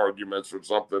earth arguments or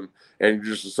something, and you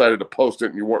just decided to post it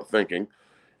and you weren't thinking?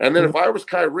 And then if I was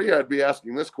Kyrie, I'd be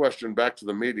asking this question back to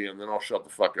the media, and then I'll shut the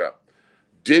fuck up.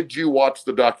 Did you watch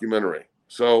the documentary?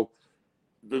 So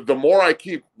the more I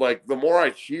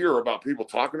hear about people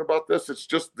talking about this, it's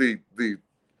just the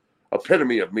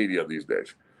epitome of media these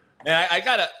days.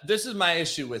 And this is my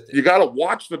issue with it. You gotta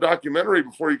watch the documentary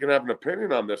before you can have an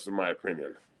opinion on this, in my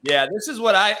opinion. Yeah, this is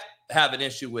what I have an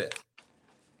issue with.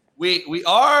 We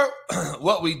are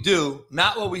what we do,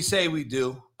 not what we say we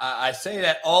do. I say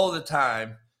that all the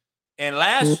time. And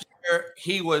last year,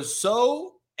 he was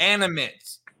so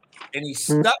animate and he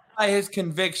stuck by his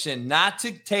conviction not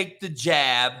to take the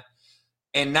jab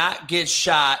and not get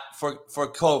shot for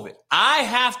COVID. I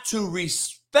have to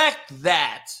respect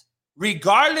that,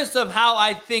 regardless of how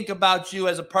I think about you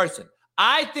as a person.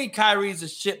 I think Kyrie's a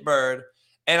shitbird,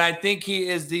 and I think he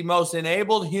is the most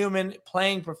enabled human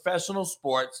playing professional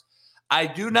sports. I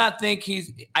do not think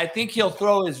I think he'll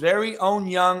throw his very own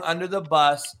young under the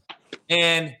bus,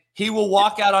 and he will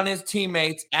walk out on his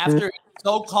teammates after he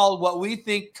so-called what we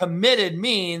think committed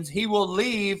means he will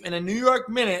leave in a New York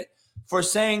Minute for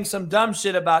saying some dumb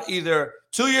shit about either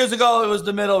 2 years ago it was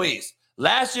the Middle East.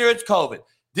 Last year it's COVID.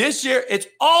 This year it's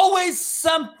always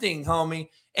something, homie.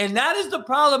 And that is the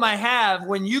problem I have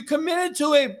when you committed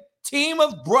to a team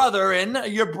of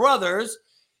your brothers,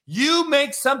 you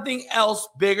make something else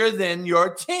bigger than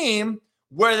your team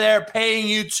where they're paying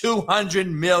you $200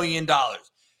 million.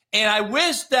 And I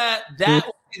wish that would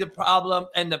be the problem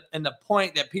and the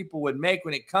point that people would make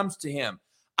when it comes to him.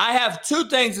 I have two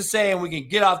things to say, and we can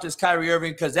get off this Kyrie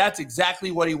Irving because that's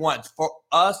exactly what he wants, for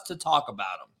us to talk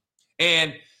about him.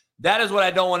 And that is what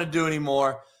I don't want to do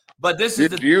anymore. But this is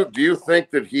do you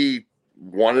think that he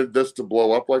wanted this to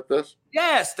blow up like this?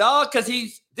 Yes, dog, because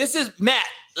this is Matt.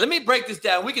 Let me break this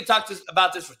down. We could talk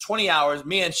about this for 20 hours.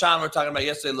 Me and Sean were talking about it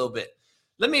yesterday a little bit.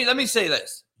 Let me say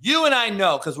this. You and I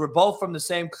know, because we're both from the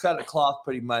same cut of cloth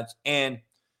pretty much, and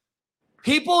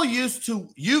people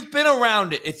you've been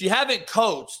around it. If you haven't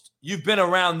coached, you've been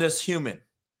around this human.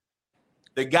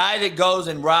 The guy that goes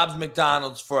and robs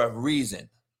McDonald's for a reason,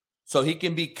 so he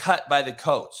can be cut by the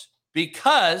coach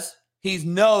because he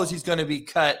knows he's going to be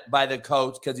cut by the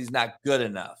coach because he's not good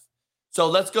enough. So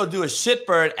let's go do a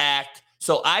shitbird act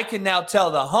so I can now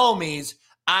tell the homies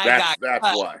that's cut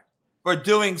why. For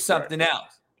doing something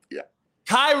else. Yeah.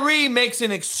 Kyrie makes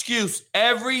an excuse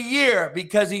every year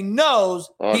because he knows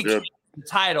he can't win the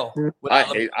title. I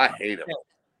hate him.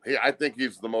 I think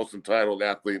he's the most entitled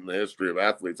athlete in the history of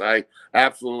athletes. I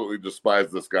absolutely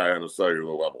despise this guy on a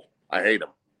cellular level. I hate him.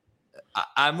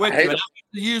 I'm with you. I don't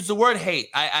use the word hate.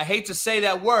 I hate to say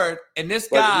that word. And this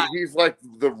guy, he's like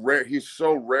he's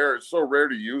so rare. It's so rare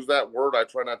to use that word. I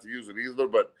try not to use it either.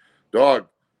 But dog,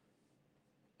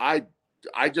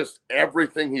 I just,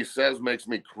 everything he says makes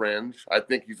me cringe. I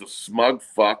think he's a smug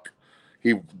fuck.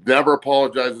 He never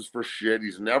apologizes for shit.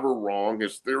 He's never wrong.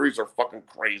 His theories are fucking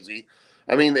crazy.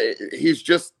 I mean, he's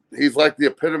like the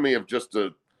epitome of just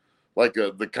the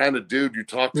kind of dude you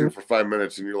talk to for 5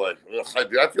 minutes and you're like,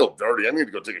 I feel dirty. I need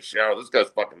to go take a shower. This guy's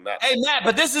fucking nuts. Hey, Matt,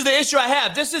 but this is the issue I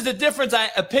have. This is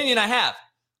the opinion I have.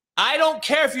 I don't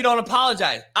care if you don't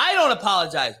apologize. I don't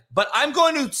apologize, but I'm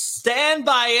going to stand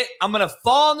by it. I'm going to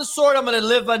fall on the sword. I'm going to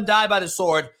live and die by the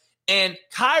sword. And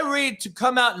Kyrie to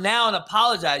come out now and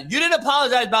apologize. You didn't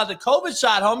apologize about the COVID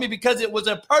shot, homie, because it was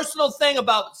a personal thing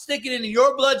about sticking it in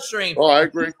your bloodstream. Oh, I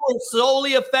agree. You were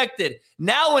solely affected.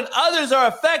 Now when others are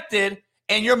affected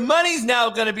and your money's now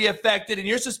going to be affected and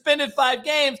you're suspended 5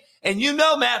 games, and you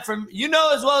know, Matt, you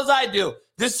know as well as I do,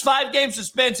 this 5-game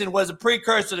suspension was a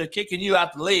precursor to kicking you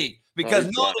out the league because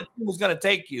no other team was going to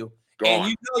take you. And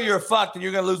you know you're fucked and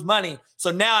you're going to lose money.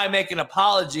 So now I make an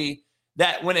apology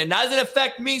that when it doesn't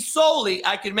affect me solely,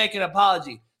 I can make an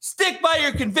apology. Stick by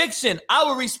your conviction. I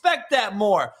will respect that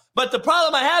more. But the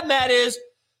problem I have, Matt, is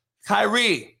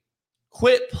Kyrie,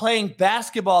 quit playing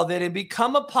basketball then and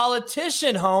become a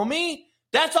politician, homie.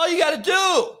 That's all you got to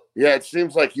do. Yeah, it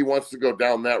seems like he wants to go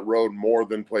down that road more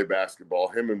than play basketball.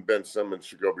 Him and Ben Simmons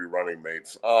should go be running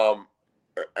mates.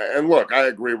 And look, I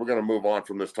agree. We're going to move on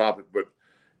from this topic, but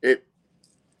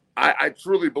I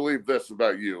truly believe this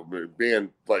about you, being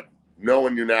like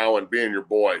knowing you now and being your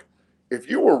boy. If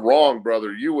you were wrong,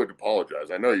 brother, you would apologize.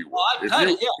 I know you would.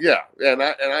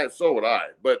 So would I.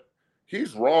 But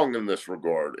he's wrong in this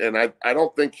regard, and I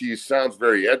don't think he sounds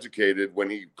very educated when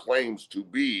he claims to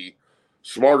be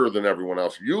smarter than everyone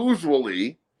else.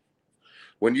 Usually,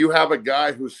 when you have a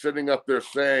guy who's sitting up there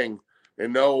saying,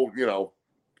 in no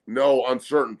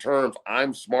uncertain terms,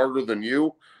 I'm smarter than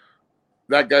you,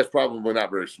 that guy's probably not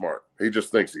very smart. He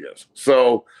just thinks he is.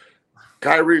 So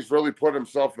Kyrie's really put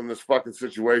himself in this fucking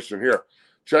situation here.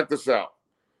 Check this out.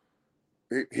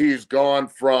 He's gone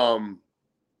from,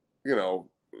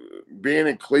 being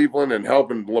in Cleveland and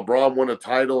helping LeBron win a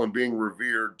title and being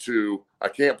revered to, I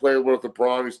can't play with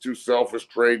LeBron. He's too selfish.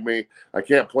 Trade me. I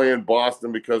can't play in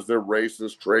Boston because they're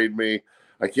racist. Trade me.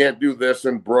 I can't do this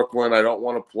in Brooklyn. I don't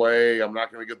want to play. I'm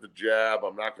not going to get the jab.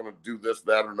 I'm not going to do this,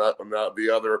 that, or not the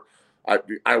other.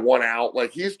 I want out.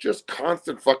 Like, he's just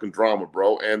constant fucking drama,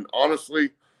 bro. And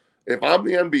honestly, if I'm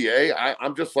the NBA,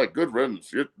 I'm just like, good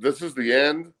riddance. This is the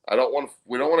end. We don't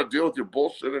want to deal with your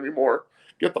bullshit anymore.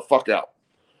 Get the fuck out.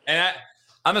 And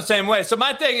I'm the same way. So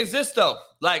my thing is this, though.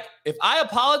 Like, if I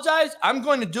apologize, I'm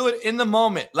going to do it in the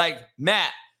moment. Like,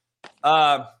 Matt.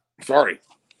 Sorry.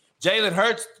 Jalen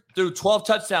Hurts threw 12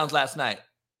 touchdowns last night.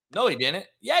 No, he didn't.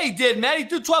 Yeah, he did, Matt. He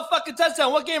threw 12 fucking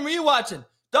touchdowns. What game were you watching?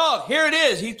 Dog, here it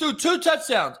is. He threw 2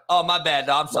 touchdowns. Oh, my bad,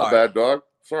 dog. I'm sorry. My bad, dog.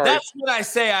 Sorry. That's when I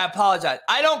say I apologize.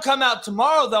 I don't come out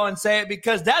tomorrow, though, and say it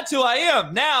because that's who I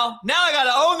am. Now I got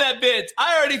to own that bitch.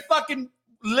 I already fucking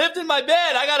lived in my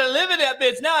bed. I got to live in that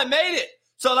bitch. Now I made it.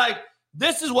 So, like,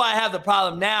 This is why I have the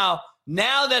problem now.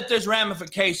 Now that there's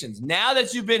ramifications, now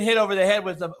that you've been hit over the head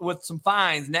with some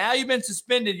fines, now you've been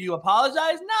suspended, you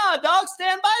apologize? Nah, dog,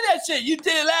 stand by that shit. You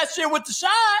did it last year with the shot.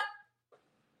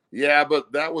 Yeah,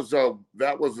 but that was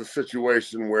a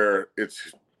situation where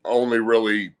it's only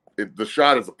really the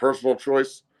shot is a personal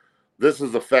choice. This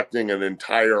is affecting an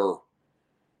entire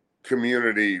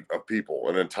community of people,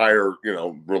 an entire,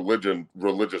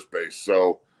 religious base.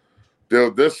 So,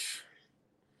 dude, this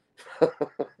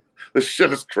this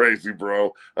shit is crazy,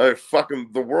 bro.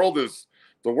 The world is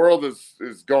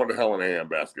going to hell in a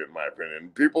handbasket, in my opinion.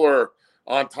 People are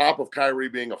on top of Kyrie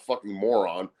being a fucking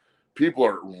moron. People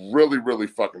are really, really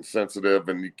fucking sensitive,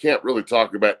 and you can't really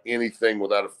talk about anything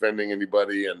without offending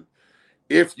anybody. And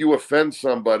if you offend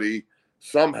somebody,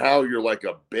 somehow you're like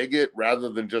a bigot rather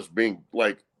than just being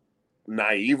like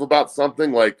naive about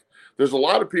something. Like, there's a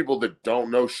lot of people that don't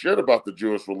know shit about the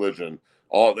Jewish religion.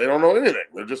 They don't know anything.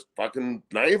 They're just fucking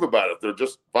naive about it. They're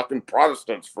just fucking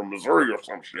Protestants from Missouri or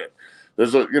some shit.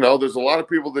 There's a lot of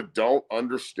people that don't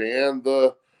understand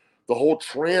the whole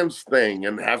trans thing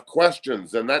and have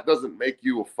questions, and that doesn't make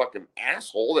you a fucking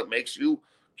asshole. That makes you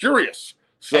curious.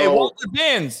 So, hey, Walter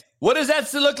Benz, what does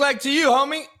that look like to you,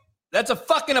 homie? That's a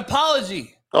fucking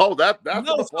apology. Oh, that's an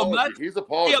apology. He's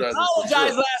apologizing. He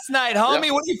apologized last night, homie.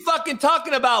 Yeah. What are you fucking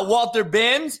talking about, Walter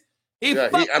Benz? He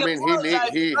put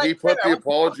the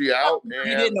apology out. And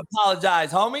he didn't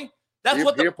apologize, homie. That's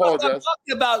what the fuck I'm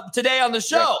talking about today on the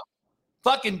show. Yeah.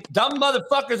 Fucking dumb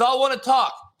motherfuckers all want to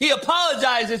talk. He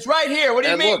apologized. It's right here. What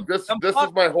do you mean? Look, this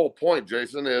is my whole point,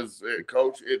 Jason, is,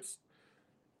 Coach,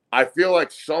 I feel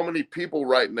like so many people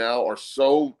right now are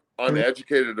so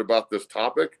uneducated about this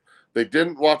topic. They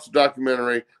didn't watch the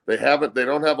documentary. They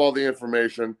don't have all the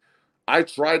information. I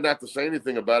tried not to say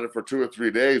anything about it for 2 or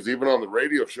 3 days. Even on the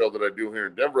radio show that I do here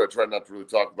in Denver, I tried not to really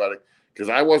talk about it because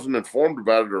I wasn't informed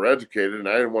about it or educated, and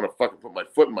I didn't want to fucking put my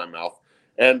foot in my mouth.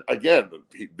 And again,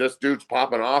 this dude's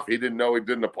popping off. He didn't know, he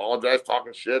didn't apologize,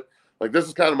 talking shit. Like, this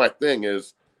is kind of my thing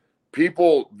is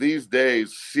people these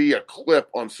days see a clip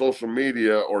on social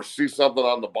media or see something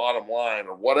on the bottom line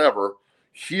or whatever,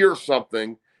 hear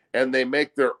something, and they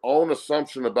make their own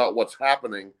assumption about what's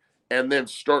happening and then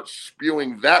start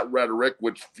spewing that rhetoric,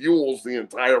 which fuels the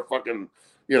entire fucking,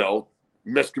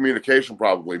 miscommunication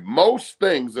probably. Most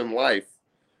things in life,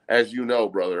 as you know,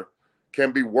 brother,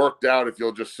 can be worked out if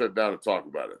you'll just sit down and talk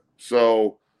about it.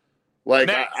 So, like,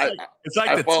 man,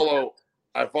 I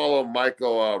follow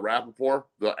Michael Rappaport,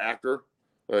 the actor.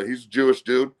 He's a Jewish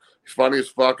dude. He's funny as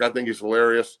fuck. I think he's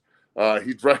hilarious.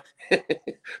 He dressed. Did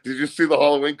you see the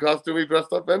Halloween costume he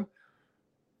dressed up in?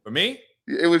 For me?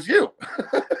 It was you.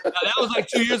 No, that was like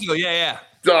 2 years ago. Yeah.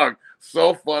 Dog,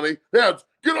 so funny. Yeah,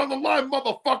 get on the line,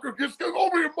 motherfucker. Just get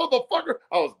over here, motherfucker.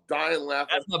 I was dying laughing.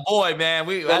 That's my boy, man.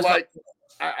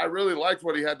 I really liked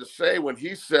what he had to say when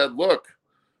he said, look,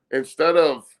 instead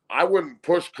of, I wouldn't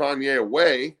push Kanye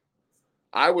away.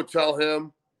 I would tell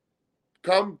him,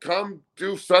 come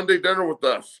do Sunday dinner with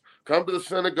us. Come to the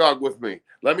synagogue with me.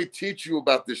 Let me teach you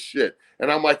about this shit.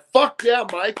 And I'm like, fuck yeah,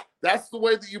 Mike. That's the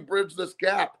way that you bridge this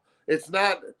gap. It's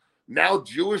not now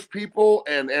Jewish people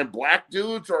and black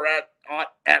dudes are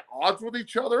at odds with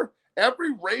each other.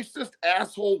 Every racist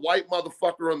asshole white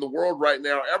motherfucker in the world right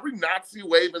now, every Nazi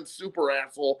waving super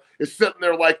asshole is sitting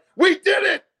there like, we did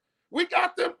it. We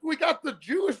got them. We got the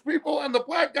Jewish people and the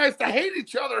black guys to hate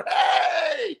each other.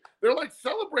 Hey, they're like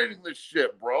celebrating this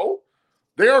shit, bro.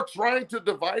 They are trying to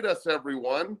divide us,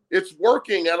 everyone. It's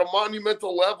working at a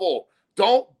monumental level.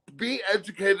 Don't be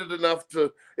educated enough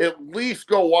to at least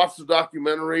go watch the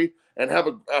documentary and have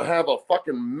a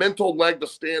fucking mental leg to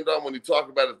stand on when you talk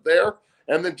about it there.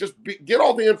 And then just get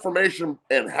all the information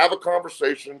and have a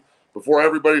conversation before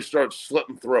everybody starts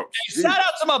slitting throats. Hey, shout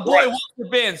out to my boy, Walter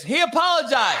Benz. He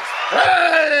apologized.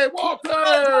 Hey,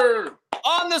 Walter!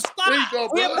 On the spot. He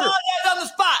apologized on the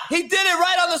spot. He did it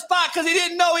right on the spot because he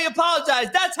didn't know he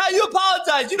apologized. That's how you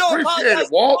apologize. You don't apologize,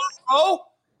 Walt. bro.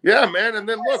 Yeah, man. And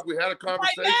then look, we had a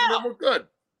conversation and we're good.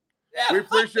 Yeah, we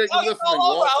appreciate you listening,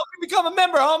 Walt. I hope you become a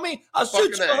member, homie. I'll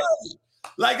shoot you.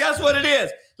 Like, that's what it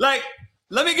is. Like,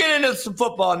 let me get into some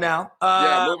football now.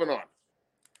 Moving on.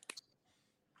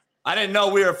 I didn't know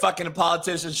we were a fucking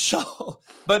politician show,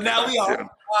 but now we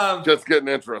are. Just getting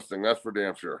interesting. That's for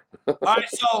damn sure. All right,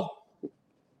 so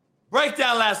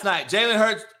breakdown last night. Jalen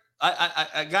Hurts.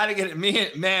 I got to get it.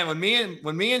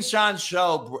 When me and Sean's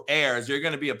show airs, you're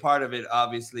going to be a part of it.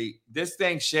 Obviously, this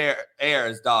thing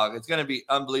airs, dog. It's going to be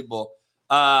unbelievable.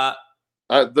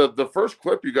 The first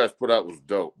clip you guys put out was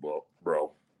dope,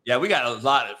 bro. Yeah, we got a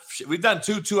lot of shit. We've done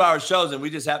 2-hour shows, and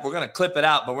we're going to clip it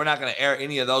out, but we're not going to air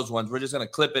any of those ones. We're just going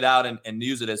to clip it out and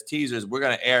use it as teasers. We're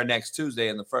going to air next Tuesday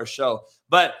in the first show.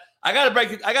 But I got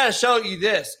to show you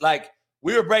this. Like,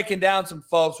 we were breaking down some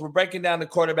folks. We're breaking down the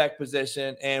quarterback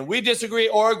position, and we disagree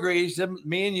or agree.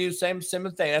 Me and you, same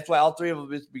thing. That's why all three of us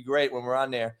would be great when we're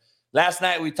on there. Last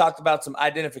night, we talked about some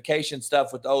identification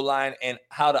stuff with O-line and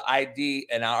how to ID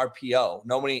an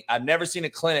RPO. I've never seen a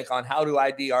clinic on how to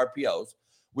ID RPOs.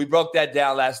 We broke that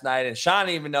down last night, and Sean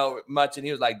didn't even know much, and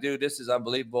he was like, dude, this is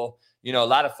unbelievable. You know, a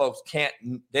lot of folks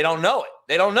they don't know it.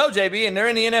 They don't know, JB, and they're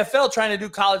in the NFL trying to do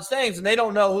college things, and they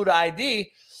don't know who to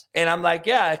ID. And I'm like,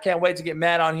 yeah, I can't wait to get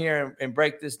Matt on here and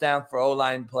break this down for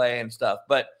O-line play and stuff.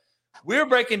 But we're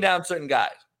breaking down certain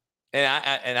guys,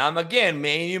 and I'm again,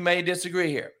 me and you may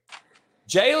disagree here.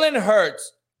 Jalen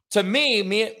Hurts, to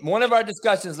me, one of our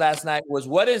discussions last night was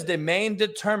what is the main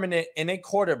determinant in a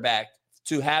quarterback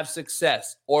to have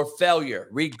success or failure,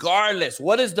 regardless.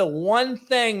 What is the one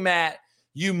thing, Matt,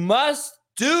 you must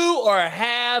do or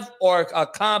have or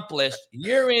accomplish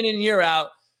year in and year out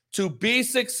to be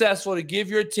successful, to give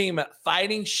your team a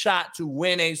fighting shot to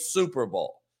win a Super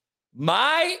Bowl?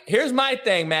 Here's my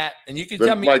thing, Matt, and you can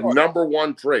tell me. Like number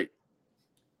one trait.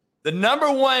 The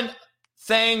number one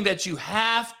thing that you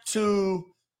have to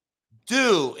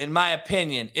do, in my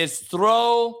opinion, is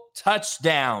throw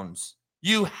touchdowns.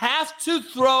 You have to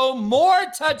throw more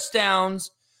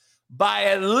touchdowns by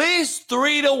at least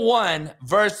 3-1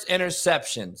 versus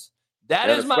interceptions. That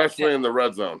is my especially in the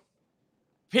red zone.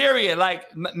 Period. Like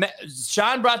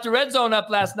Sean brought the red zone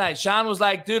up last night. Sean was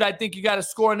like, dude, I think you got to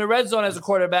score in the red zone as a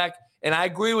quarterback. And I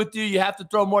agree with you. You have to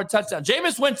throw more touchdowns.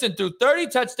 Jameis Winston threw 30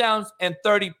 touchdowns and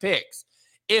 30 picks.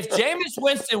 If Jameis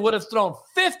Winston would have thrown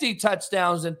 50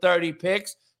 touchdowns and 30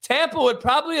 picks, Tampa would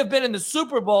probably have been in the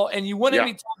Super Bowl, and you wouldn't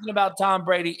be talking about Tom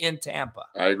Brady in Tampa.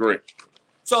 I agree.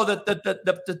 So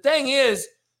the thing is,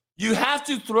 you have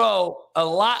to throw a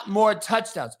lot more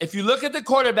touchdowns. If you look at the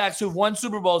quarterbacks who've won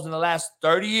Super Bowls in the last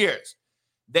 30 years,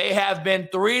 they have been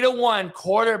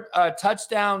 3-1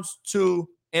 touchdowns to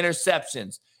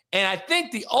interceptions. And I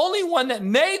think the only one that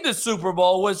made the Super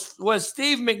Bowl was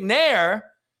Steve McNair,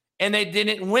 and they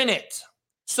didn't win it.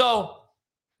 So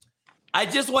I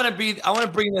want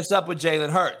to bring this up with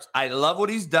Jalen Hurts. I love what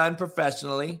he's done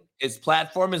professionally. His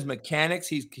platform, his mechanics,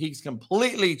 he's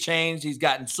completely changed. He's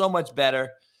gotten so much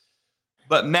better.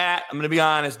 But Matt, I'm going to be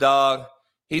honest, dog.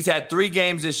 He's had 3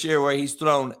 games this year where he's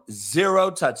thrown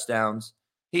 0 touchdowns.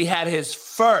 He had his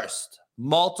first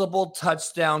multiple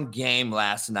touchdown game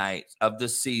last night of the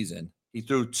season. He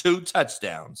threw 2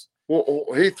 touchdowns. Well,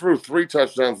 he threw 3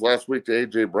 touchdowns last week to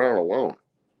A.J. Brown alone.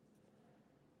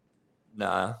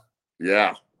 Nah.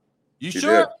 Yeah. You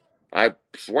sure? Did. I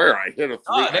swear I hit a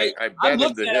 3. I'm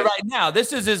looking at it right now.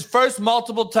 This is his first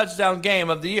multiple touchdown game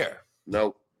of the year.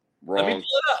 Nope. Wrong. Let me pull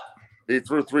it up. He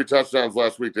threw 3 touchdowns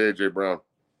last week to A.J. Brown.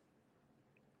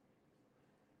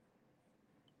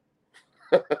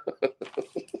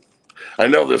 I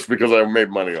know this because I made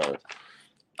money on it.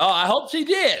 Oh, I hope he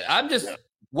did.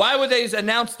 Why would they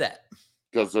announce that?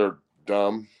 Because they're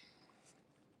dumb.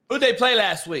 Who'd they play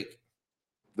last week?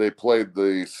 They played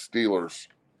the Steelers.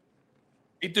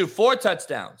 He threw 4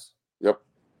 touchdowns. Yep.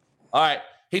 All right.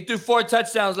 He threw 4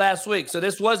 touchdowns last week, so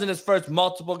this wasn't his first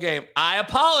multiple game. I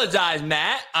apologize,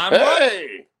 Matt. I'm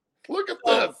wrong. Look at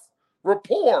this.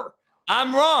 Rapport.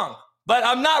 I'm wrong, but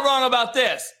I'm not wrong about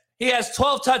this. He has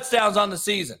 12 touchdowns on the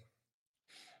season.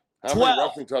 How many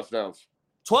rushing touchdowns?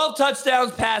 12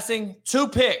 touchdowns passing, 2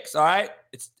 picks, all right?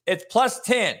 It's plus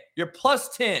 10. You're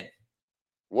plus 10.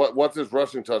 What's his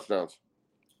rushing touchdowns?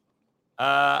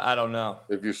 I don't know.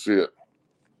 If you see it.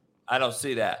 I don't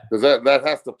see that. Because that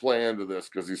has to play into this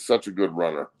because he's such a good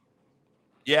runner.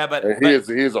 Yeah, but he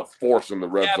is a force in the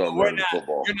red zone running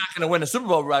football. You're not going to win a Super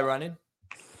Bowl by running.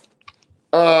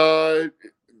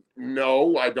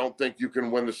 No, I don't think you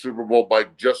can win the Super Bowl by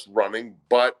just running.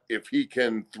 But if he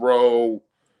can throw,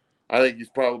 I think he's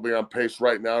probably on pace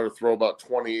right now to throw about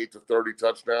 28 to 30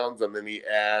 touchdowns, and then he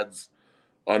adds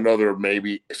another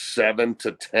maybe 7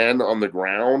 to 10 on the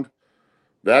ground.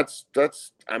 That's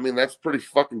pretty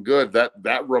fucking good.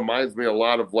 That reminds me a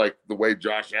lot of like the way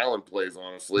Josh Allen plays,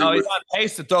 honestly. No, he's on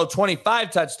pace to throw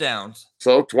 25 touchdowns.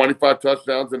 So 25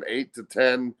 touchdowns and 8 to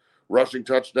 10 rushing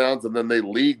touchdowns, and then they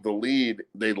lead the league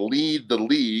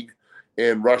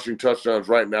in rushing touchdowns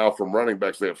right now from running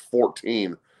backs. They have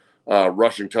 14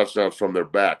 rushing touchdowns from their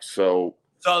backs. So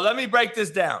let me break this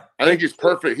down. I think he's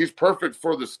perfect. He's perfect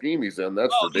for the scheme he's in.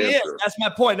 That's for damn sure. That's my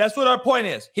point. That's what our point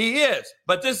is. He is.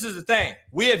 But this is the thing.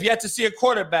 We have yet to see a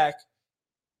quarterback.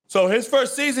 So his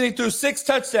first season, he threw 6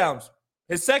 touchdowns.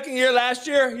 His second year last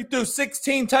year, he threw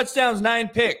 16 touchdowns, 9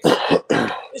 picks.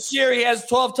 This year, he has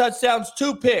 12 touchdowns,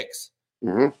 2 picks.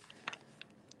 Mm-hmm.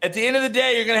 At the end of the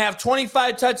day, you're going to have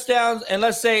 25 touchdowns and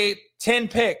let's say 10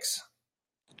 picks.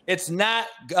 It's not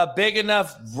a big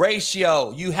enough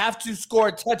ratio. You have to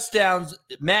score touchdowns,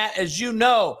 Matt, as you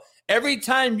know. Every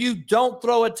time you don't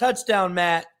throw a touchdown,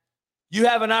 Matt, you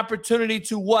have an opportunity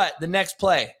to what? The next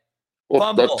play.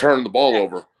 Well, they'll turn the ball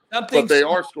over. Something but they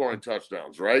are scoring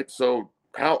touchdowns, right? So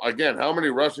how many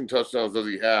rushing touchdowns does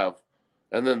he have?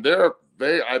 And then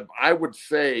I would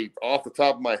say off the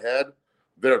top of my head,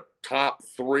 they're top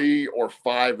 3 or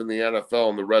 5 in the NFL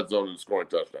in the red zone in scoring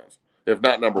touchdowns, if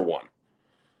not number 1.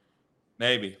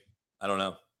 Maybe. I don't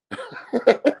know.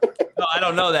 No, I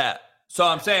don't know that. So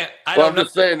I'm saying I'm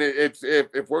just saying it's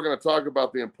if we're going to talk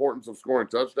about the importance of scoring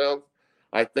touchdowns,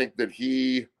 I think that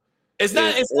it's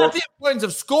not the importance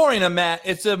of scoring them, Matt.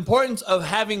 It's the importance of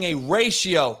having a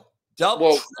ratio.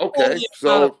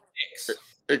 So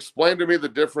explain to me the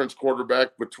difference,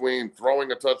 quarterback, between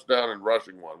throwing a touchdown and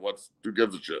rushing one. Who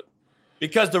gives a shit?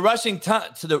 Because the rushing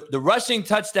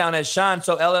touchdown, as Sean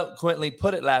so eloquently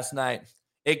put it last night,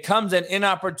 it comes at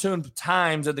inopportune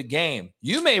times of the game.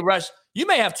 You may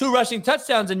have 2 rushing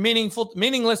touchdowns in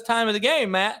meaningless time of the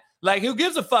game, Matt. Like, who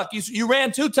gives a fuck? You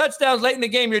ran 2 touchdowns late in the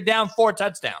game. You're down 4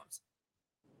 touchdowns.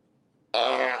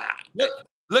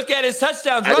 Look at his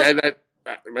touchdowns.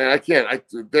 I can't.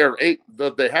 They're 8.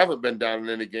 They haven't been down in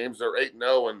any games. They're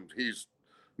 8-0, and he's.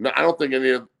 No, I don't think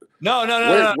any of. No.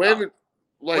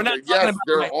 Like, yes,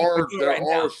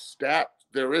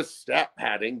 there is stat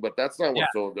padding, but that's not what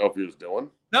Philadelphia is doing.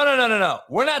 No.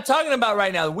 We're not talking about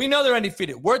right now. We know they're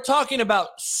undefeated. We're talking about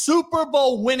Super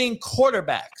Bowl winning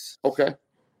quarterbacks. Okay.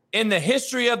 In the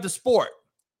history of the sport.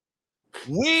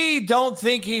 We don't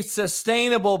think he's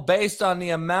sustainable based on the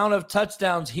amount of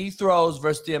touchdowns he throws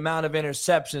versus the amount of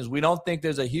interceptions. We don't think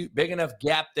there's a big enough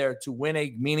gap there to win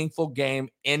a meaningful game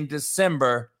in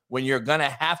December when you're going to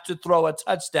have to throw a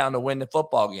touchdown to win the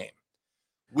football game.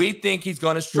 We think he's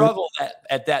going to struggle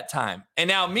at that time. And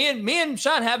now me and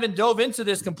Sean haven't dove into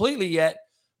this completely yet.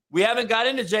 We haven't got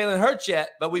into Jalen Hurts yet,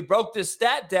 but we broke this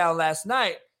stat down last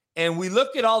night, and we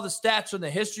looked at all the stats from the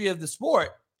history of the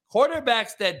sport.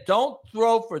 Quarterbacks that don't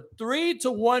throw for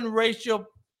 3-to-1 ratio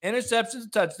interceptions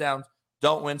and touchdowns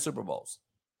don't win Super Bowls.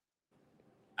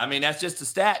 I mean, that's just a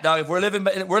stat, dog. If we're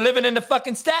living in the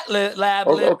fucking stat lab.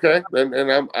 Okay,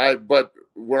 but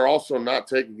we're also not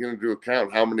taking into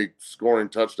account how many scoring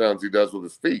touchdowns he does with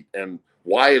his feet, and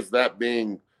how is that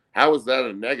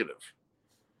a negative?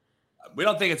 We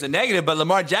don't think it's a negative, but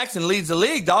Lamar Jackson leads the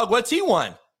league, dog. What's he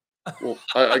won? Well,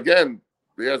 again,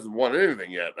 he hasn't won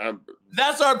anything yet.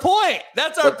 That's our point.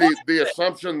 But the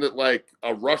assumption that like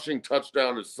a rushing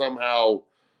touchdown is somehow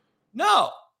no.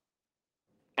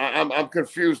 I'm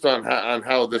confused on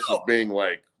how this is being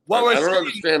like. I don't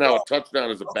understand how a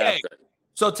touchdown is a bad thing.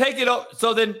 So take it.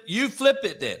 So then you flip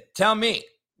it. Then tell me,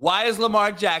 why is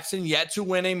Lamar Jackson yet to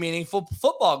win a meaningful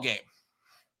football game?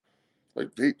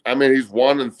 He's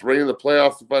 1-3 in the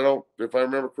playoffs. If I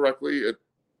remember correctly,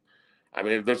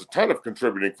 there's a ton of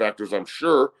contributing factors. I'm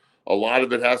sure a lot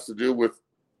of it has to do with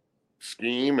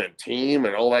scheme and team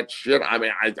and all that shit.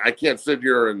 I can't sit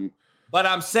here and. But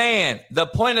I'm saying the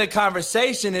point of the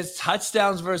conversation is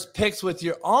touchdowns versus picks with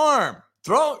your arm.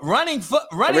 Running.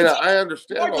 I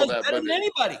understand all that, but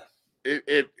anybody.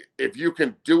 If you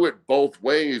can do it both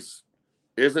ways,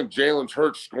 isn't Jalen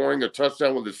Hurts scoring a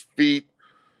touchdown with his feet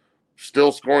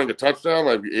still scoring a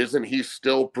touchdown? Isn't he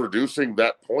still producing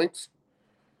that points?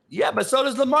 Yeah, but so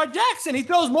does Lamar Jackson. He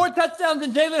throws more touchdowns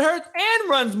than Jalen Hurts and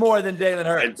runs more than Jalen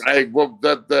Hurts.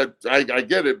 I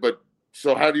get it, but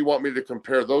so how do you want me to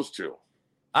compare those two?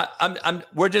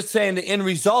 We're just saying the end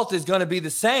result is going to be the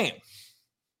same.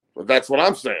 Well, that's what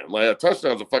I'm saying. Like, a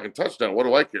touchdown's a fucking touchdown. What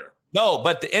do I care? No,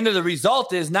 but the end of the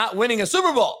result is not winning a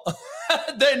Super Bowl.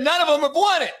 None of them have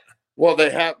won it. Well, they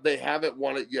haven't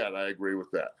won it yet. I agree with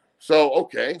that. So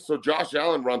Josh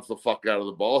Allen runs the fuck out of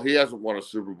the ball. He hasn't won a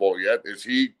Super Bowl yet. Is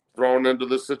he thrown into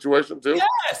this situation too?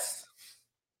 Yes.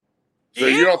 So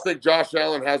you don't think Josh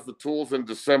Allen has the tools in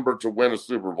December to win a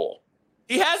Super Bowl?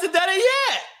 He hasn't done it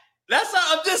yet.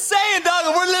 I'm just saying,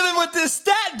 dog. We're living with this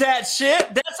stat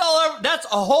shit. That's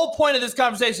a whole point of this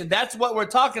conversation. That's what we're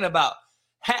talking about.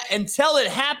 Until it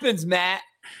happens, Matt,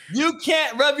 you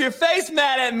can't rub your face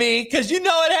mad at me because you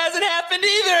know it hasn't happened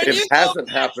either. It hasn't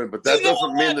happened, but that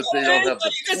doesn't mean that they don't have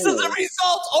the tools. This is a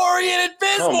results-oriented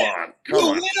business. Come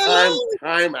on.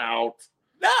 Time out.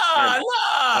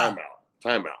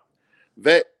 Time out.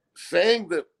 That saying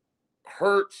that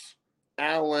Hurts,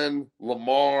 Allen,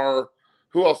 Lamar,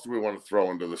 Who else do we want to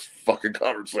throw into this fucking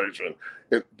conversation?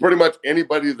 Pretty much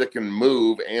anybody that can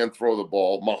move and throw the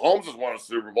ball. Mahomes has won a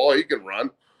Super Bowl. He can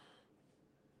run.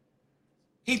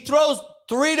 He throws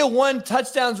 3-1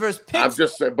 touchdowns versus picks. I'm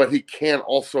just saying, but he can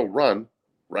also run,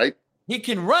 right? He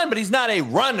can run, but he's not a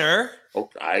runner.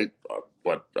 Okay,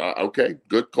 okay,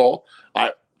 good call.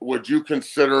 Would you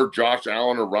consider Josh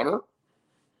Allen a runner?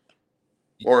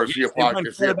 Or is he a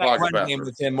pocket passer?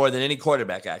 With him more than any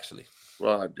quarterback, actually.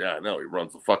 Well, yeah, I know he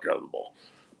runs the fuck out of the ball,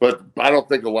 but I don't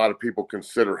think a lot of people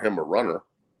consider him a runner.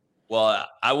 Well,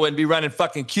 I wouldn't be running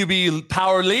fucking QB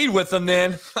power lead with him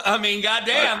then. I mean,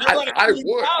 goddamn, I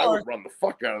would run the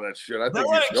fuck out of that shit. I think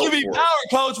he's QB power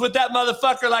coach with that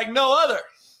motherfucker like no other.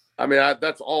 I mean,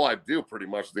 that's all I do pretty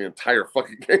much the entire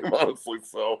fucking game, honestly.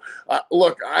 So,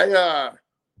 look, I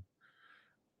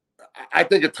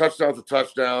think a touchdown's a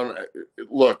touchdown.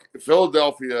 Look,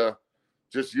 Philadelphia,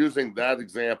 just using that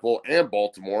example, and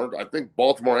Baltimore, I think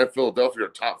Baltimore and Philadelphia are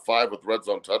top 5 with red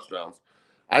zone touchdowns.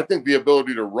 I think the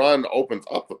ability to run opens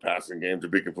up the passing game, to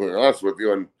be completely honest with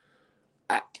you. And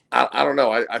I don't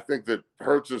know. I think that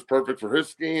Hurts is perfect for his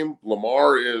scheme.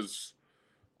 Lamar is,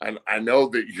 and I know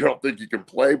that you don't think he can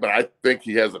play, but I think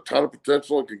he has a ton of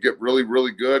potential and can get really,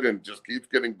 really good and just keeps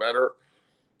getting better.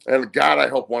 And God, I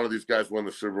hope one of these guys win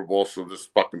the Super Bowl so this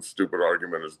fucking stupid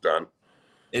argument is done.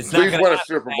 Please win a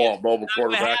Super Bowl, mobile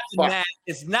quarterback.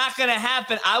 It's not going to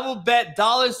happen. I will bet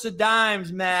dollars to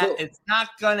dimes, Matt. It's not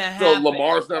going to happen. So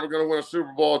Lamar's never going to win a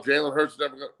Super Bowl. Jalen Hurts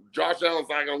never going. Josh Allen's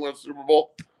not going to win a Super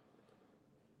Bowl.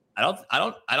 I don't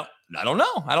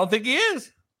know. I don't think he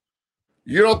is.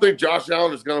 You don't think Josh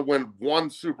Allen is going to win one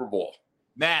Super Bowl?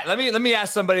 Matt, let me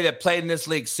ask somebody that played in this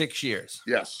league 6 years.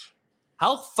 Yes.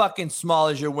 How fucking small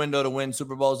is your window to win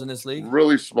Super Bowls in this league?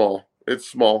 Really since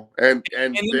you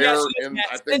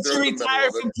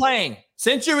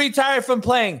retired from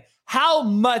playing, how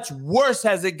much worse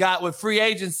has it got with free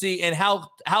agency and how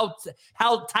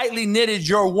tightly knitted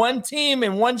your one team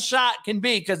and one shot can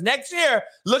be? Because next year,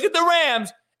 look at the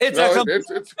Rams. It's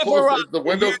close. The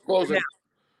window's closing.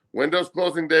 Window's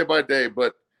closing day by day,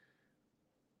 but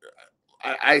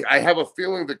I have a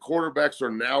feeling that quarterbacks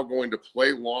are now going to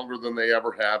play longer than they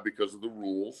ever have because of the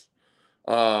rules.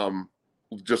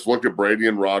 Just look at Brady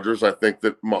and Rodgers. I think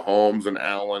that Mahomes and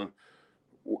Allen,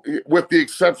 with the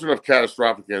exception of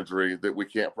catastrophic injury that we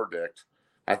can't predict,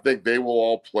 I think they will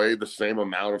all play the same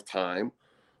amount of time.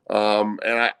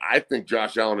 And I think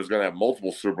Josh Allen is going to have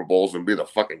multiple Super Bowls and be the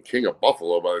fucking king of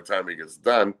Buffalo by the time he gets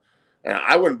done. And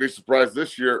I wouldn't be surprised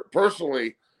this year.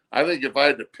 Personally, I think if I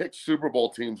had to pick Super Bowl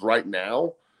teams right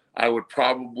now, I would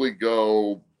probably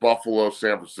go Buffalo,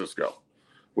 San Francisco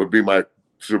would be my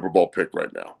Super Bowl pick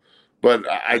right now. But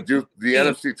I do the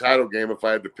NFC title game, if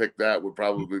I had to pick that, would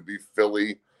probably be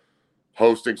Philly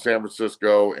hosting San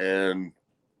Francisco and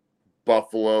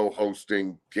Buffalo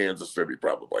hosting Kansas City,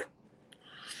 probably.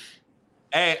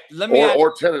 Hey,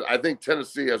 I think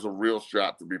Tennessee has a real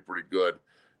shot to be pretty good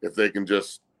if they can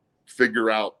just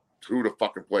figure out who to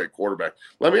fucking play at quarterback.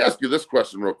 Let me ask you this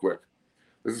question real quick.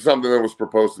 This is something that was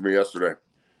proposed to me yesterday.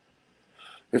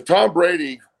 If Tom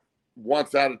Brady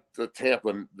wants out of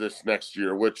Tampa this next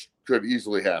year, which could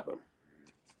easily happen,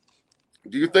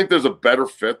 do you think there's a better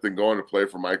fit than going to play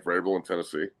for Mike Vrabel in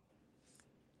Tennessee?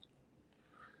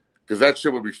 Because that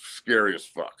shit would be scary as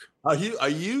fuck. Are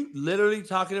you literally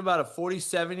talking about a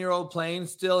 47-year-old playing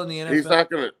still in the NFL? He's not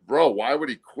going to, bro, why would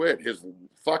he quit?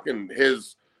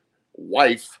 His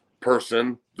wife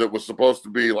person that was supposed to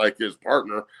be like his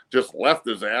partner just left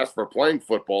his ass for playing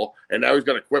football, and now he's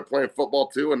going to quit playing football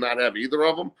too and not have either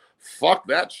of them? Fuck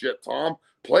that shit, Tom.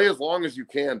 Play as long as you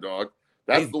can, dog.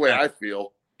 That's the way I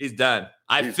feel. He's done.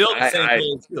 I feel the same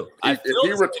way too. If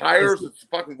he retires, it's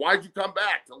fucking, why'd you come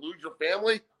back? To lose your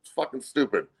family? It's fucking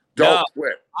stupid. Don't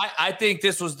quit. I think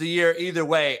this was the year either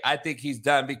way. I think he's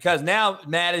done because now,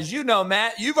 Matt, as you know,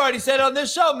 Matt, you've already said on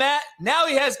this show, Matt, now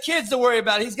he has kids to worry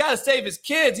about. He's got to save his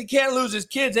kids. He can't lose his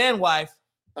kids and wife.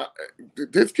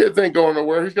 His kids ain't going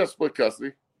nowhere. He's got split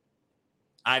custody.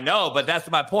 I know, but that's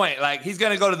my point. Like, he's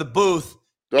going to go to the booth.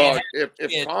 Dog, if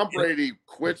Tom Brady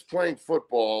quits playing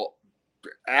football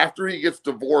after he gets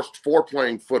divorced for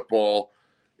playing football,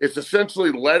 it's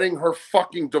essentially letting her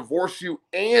fucking divorce you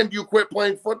and you quit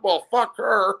playing football. Fuck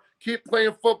her. Keep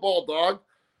playing football, dog.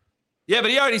 Yeah, but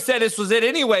he already said this was it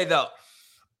anyway, though.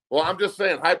 Well, I'm just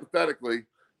saying, hypothetically,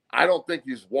 I don't think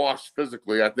he's washed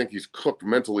physically. I think he's cooked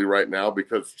mentally right now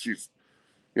because she's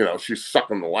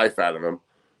sucking the life out of him,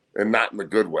 and not in the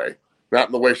good way, not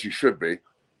in the way she should be.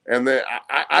 And then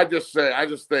I just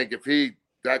think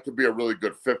that could be a really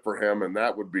good fit for him, and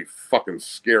that would be fucking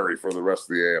scary for the rest of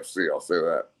the AFC. I'll say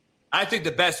that. I think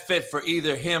the best fit for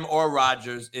either him or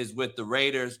Rodgers is with the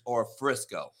Raiders or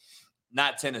Frisco,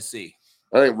 not Tennessee.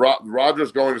 I think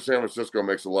Rodgers going to San Francisco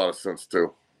makes a lot of sense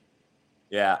too.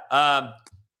 Yeah.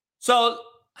 So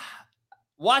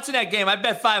watching that game, I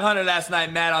bet 500 last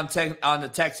night, Matt, on the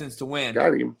Texans to win.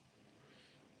 Got him.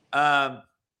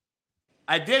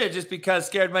 I did it just because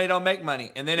scared money don't make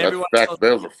money, and then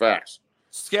those are facts.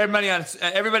 Scared money on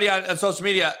everybody on social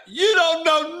media. You don't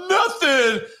know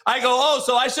nothing. I go, oh,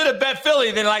 so I should have bet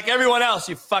Philly then, like everyone else.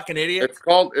 You fucking idiot.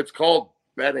 It's called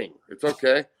betting. It's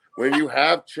okay when you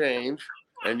have change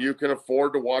and you can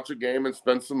afford to watch a game and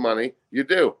spend some money. You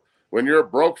do. When you're a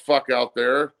broke fuck out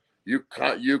there, you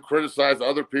criticize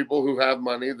other people who have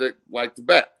money that like to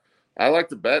bet. I like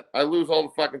to bet. I lose all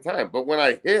the fucking time. But when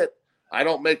I hit, I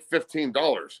don't make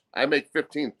 $15. I make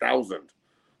 $15,000.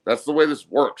 That's the way this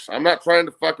works. I'm not trying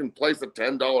to fucking place a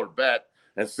 $10 bet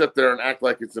and sit there and act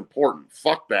like it's important.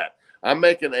 Fuck that. I'm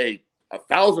making a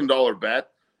 $1,000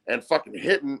 bet and fucking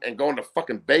hitting and going to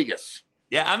fucking Vegas.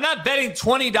 Yeah, I'm not betting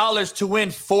 $20 to win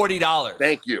 $40.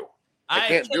 Thank you. I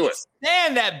can't do it.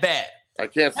 Stand that bet. I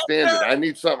can't stand it. I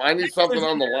need something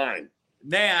on the line.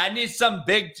 Man, I need some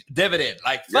big dividend.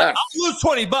 Like, fuck, I'll lose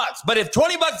 $20, but if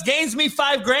 $20 gains me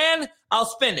 $5,000, I'll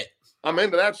spend it. I'm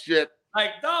into that shit.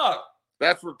 Like, dog.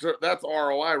 That's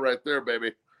ROI right there,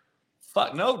 baby.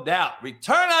 Fuck, no doubt.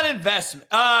 Return on investment.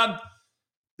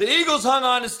 The Eagles hung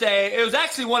on to stay. It was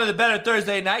actually one of the better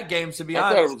Thursday night games, to be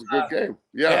honest. I thought it was a good game.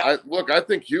 Yeah. I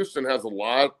think Houston has a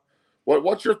lot.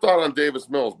 What's your thought on Davis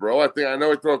Mills, bro? I know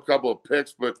he threw a couple of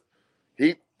picks, but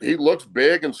he looks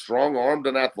big and strong-armed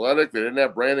and athletic. They didn't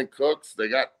have Brandon Cooks.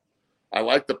 I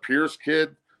like the Pierce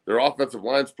kid. Their offensive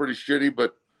line's pretty shitty,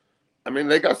 but I mean,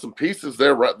 they got some pieces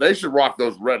there. They should rock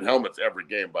those red helmets every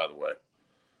game, by the way.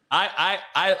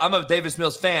 I'm a Davis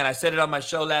Mills fan. I said it on my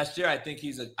show last year. I think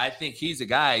he's a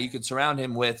guy you can surround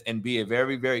him with and be a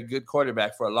very, very good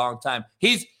quarterback for a long time.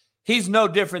 He's no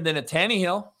different than a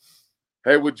Tannehill.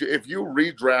 Hey, if you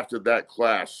redrafted that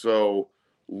class, so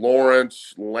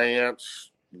Lawrence, Lance,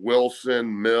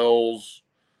 Wilson, Mills,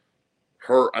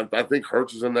 I think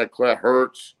Hurts is in that class.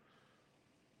 Hurts.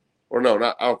 Or no,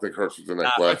 I don't think Hurts was in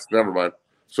that class. Never mind.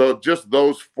 So just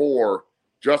those four.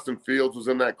 Justin Fields was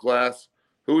in that class.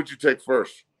 Who would you take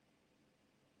first?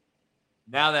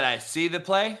 Now that I see the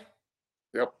play?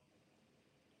 Yep.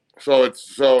 So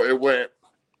it went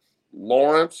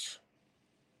Lawrence,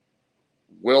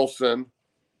 Wilson,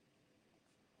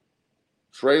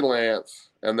 Trey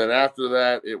Lance, and then after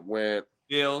that it went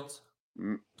Fields,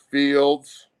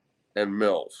 and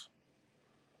Mills.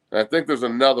 And I think there's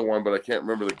another one, but I can't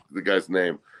remember the guy's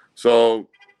name. So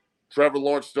Trevor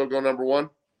Lawrence still go number one?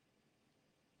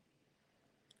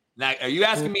 Now, are you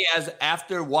asking me as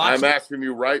after watching? I'm asking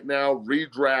you right now,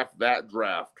 redraft that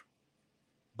draft.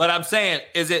 But I'm saying,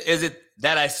 is it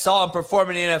that I saw him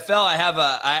perform in the NFL?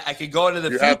 I could go into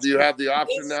the future. You have the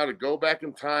option now to go back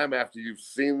in time after you've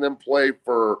seen them play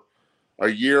for a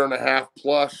year and a half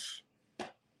plus.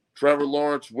 Trevor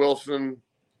Lawrence, Wilson.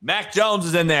 Mac Jones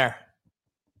is in there.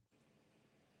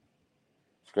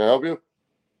 Can I help you?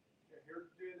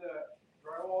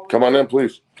 Come on in,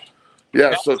 please.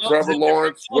 Yeah, so Trevor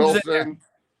Lawrence, Wilson,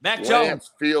 Mac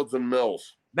Lance, Fields, and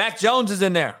Mills. Mac Jones is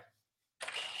in there.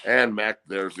 And Mac,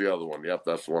 there's the other one. Yep,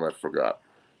 that's the one I forgot.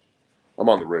 I'm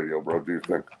on the radio, bro. Do you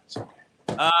think?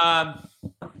 I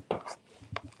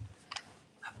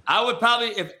would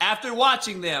probably, if after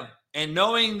watching them and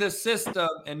knowing the system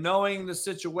and knowing the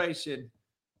situation,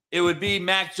 it would be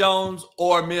Mac Jones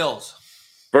or Mills.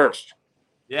 First.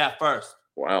 Yeah, first.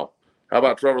 Wow. How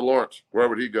about Trevor Lawrence? Where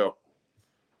would he go?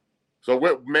 So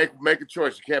make a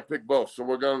choice. You can't pick both. So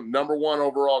we're going number one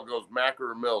overall goes Mac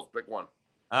or Mills. Pick one.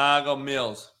 I'll go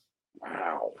Mills.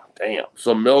 Wow. Damn.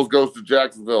 So Mills goes to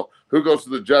Jacksonville. Who goes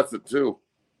to the Jets at 2?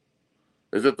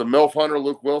 Is it the MILF hunter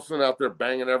Luke Wilson out there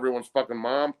banging everyone's fucking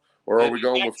mom? Or are we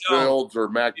going with Fields or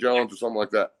Mac Jones or something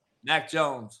like that? Mac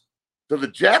Jones. To the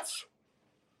Jets?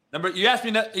 You asked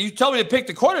me. You told me to pick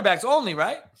the quarterbacks only,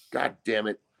 right? God damn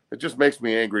it. It just makes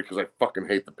me angry because I fucking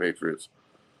hate the Patriots.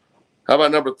 How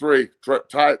about number 3?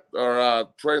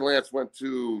 Trey Lance went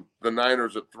to the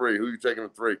Niners at 3. Who are you taking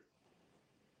at 3? We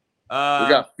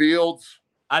got Fields.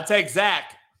 I take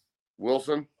Zach.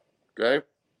 Wilson. Okay.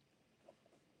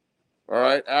 All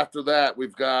right. After that,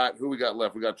 we've got who we got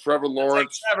left? We got Trevor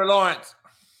Lawrence. Trevor Lawrence.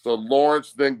 So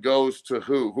Lawrence then goes to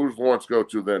who? Who does Lawrence go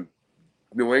to then?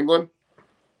 New England?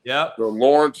 Yep. So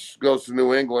Lawrence goes to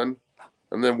New England.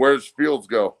 And then where does Fields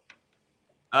go?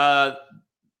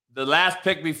 The last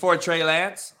pick before Trey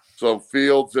Lance. So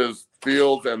Fields is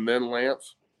Fields and then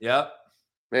Lance? Yep.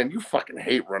 Man, you fucking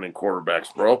hate running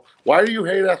quarterbacks, bro. Why do you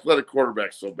hate athletic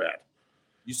quarterbacks so bad?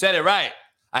 You said it right.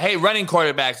 I hate running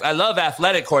quarterbacks. I love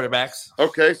athletic quarterbacks.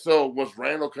 Okay, so was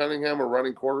Randall Cunningham a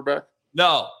running quarterback?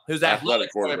 No, he was an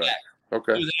athletic quarterback.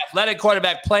 Okay. He was an athletic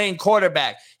quarterback playing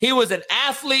quarterback. He was an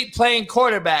athlete playing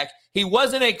quarterback. He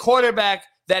wasn't a quarterback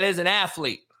that is an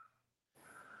athlete.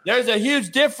 There's a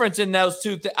huge difference in those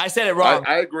two things. I said it wrong.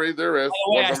 I agree. There is. By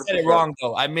the way, I said it wrong,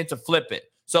 though. I meant to flip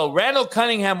it. So Randall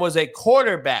Cunningham was a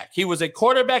quarterback. He was a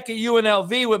quarterback at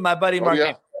UNLV with my buddy Mark.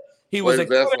 Yeah. He was a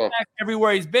quarterback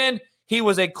everywhere he's been. He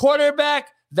was a quarterback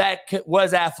that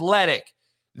was athletic.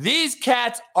 These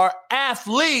cats are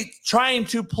athletes trying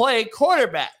to play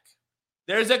quarterback.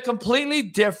 There's a completely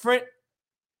different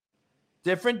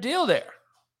deal there.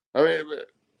 I mean,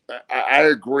 I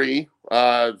agree.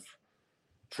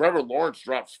 Trevor Lawrence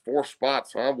drops 4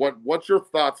 spots, huh? What's your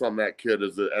thoughts on that kid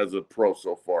as a pro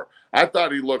so far? I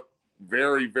thought he looked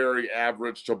very, very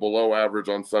average to below average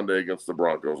on Sunday against the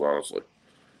Broncos, honestly.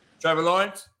 Trevor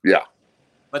Lawrence? Yeah.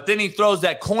 But then he throws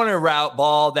that corner route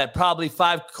ball that probably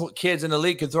 5 kids in the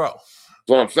league could throw. That's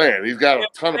what I'm saying. He's got a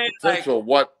ton of potential.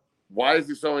 Why is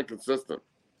he so inconsistent?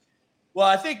 Well,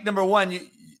 I think number one,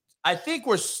 I think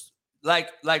we're like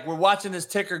we're watching this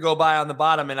ticker go by on the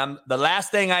bottom, and the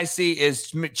last thing I see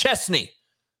is McChesney.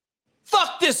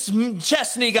 Fuck this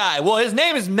Chesney guy. Well, his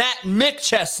name is Matt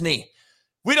McChesney.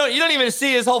 You don't even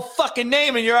see his whole fucking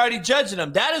name, and you're already judging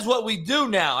him. That is what we do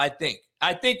now. I think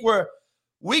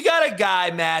we got a guy,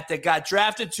 Matt, that got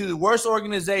drafted to the worst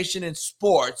organization in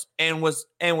sports and was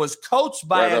coached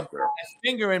by a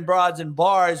finger in broads and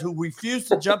bars who refused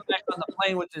to jump back on the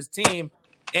plane with his team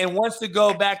and wants to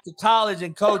go back to college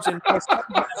and coach and on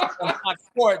Fox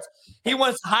Sports. He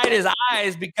wants to hide his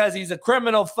eyes because he's a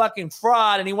criminal fucking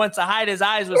fraud, and he wants to hide his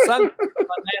eyes with sunglasses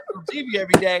on national TV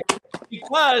every day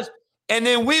and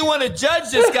then we want to judge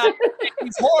this guy.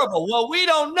 He's horrible. Well, we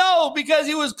don't know because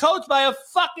he was coached by a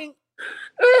fucking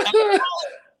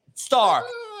star.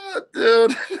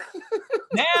 Dude.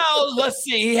 Now, let's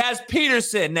see. He has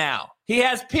Peterson now. He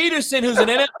has Peterson, who's an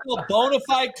NFL bona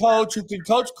fide coach who can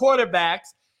coach quarterbacks.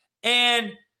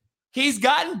 And he's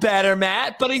gotten better,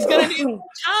 Matt, but he's going to need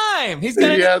time. He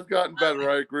has gotten better.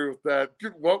 I agree with that.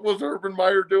 What was Urban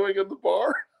Meyer doing in the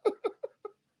bar?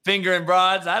 Finger and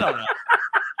broads? I don't know.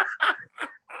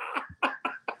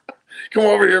 Come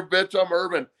over here, bitch. I'm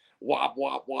Urban. Wop,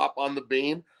 wop, wop on the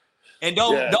bean. And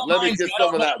don't let me get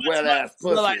some of that wet ass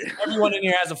pussy. Like everyone in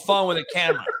here has a phone with a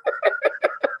camera.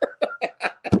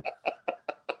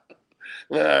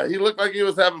 He looked like he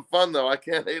was having fun, though. I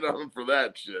can't hate on him for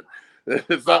that shit.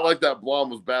 It's not like that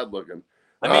blonde was bad looking.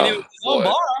 I mean, it was his own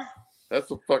bar. That's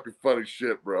some fucking funny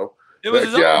shit, bro. It was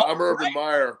his own bar, I'm Urban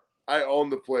Meyer. I own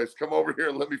the place. Come over here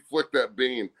and let me flick that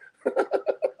bean.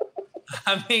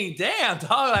 I mean, damn,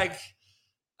 dog.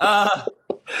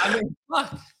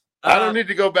 Fuck. I don't need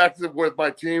to go back with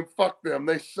my team. Fuck them.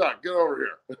 They suck. Get over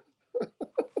here.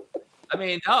 I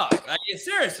mean, dog.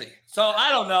 Seriously. So I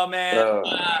don't know, man.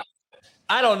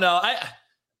 I don't know.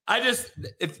 I just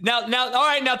now. All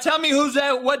right, now tell me who's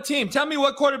at what team. Tell me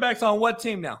what quarterback's on what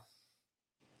team now.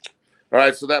 All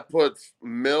right, so that puts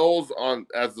Mills on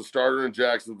as the starter in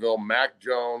Jacksonville. Mac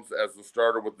Jones as the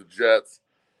starter with the Jets.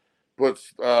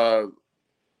 Puts the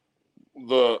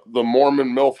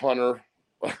Mormon MILF hunter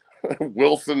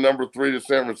Wilson number 3 to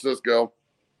San Francisco.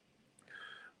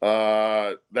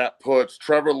 That puts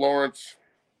Trevor Lawrence.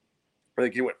 I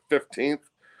think he went 15th.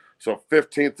 So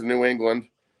 15th to New England.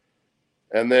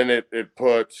 And then it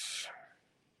puts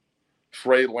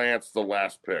Trey Lance the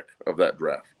last pick of that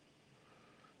draft.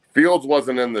 Fields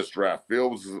wasn't in this draft.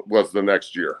 Fields was the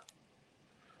next year.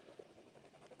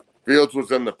 Fields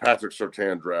was in the Patrick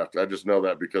Surtain draft. I just know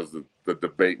that because the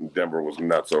debate in Denver was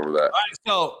nuts over that.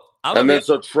 All right,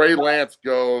 so Trey Lance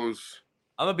goes.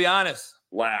 I'm gonna be honest.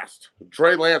 Last.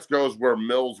 Trey Lance goes where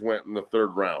Mills went in the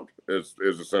 3rd round. Is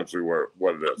essentially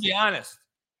what it is. Be honest.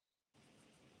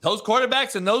 Those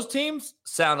quarterbacks and those teams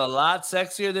sound a lot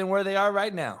sexier than where they are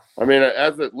right now. I mean,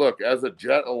 as a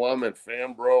Jet alum and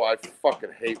fan, bro, I fucking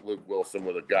hate Luke Wilson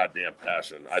with a goddamn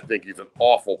passion. I think he's an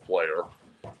awful player.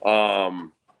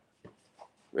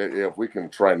 If we can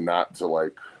try not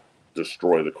to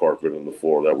destroy the carpet and the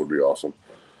floor, that would be awesome.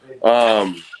 Let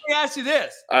me ask you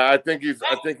this. I think he's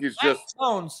just.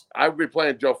 Jones. I would be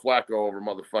playing Joe Flacco over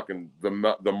motherfucking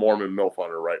the Mormon MILF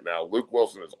hunter right now. Luke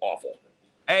Wilson is awful.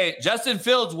 Hey, Justin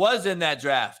Fields was in that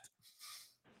draft.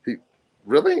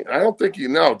 Really? I don't think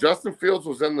no. Justin Fields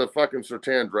was in the fucking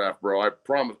Surtain draft, bro. I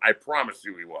promise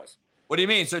you he was. What do you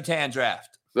mean Surtain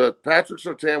draft? The Patrick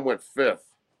Surtain went 5th.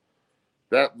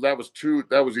 That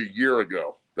was a year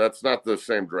ago. That's not the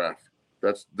same draft.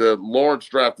 That's the Lawrence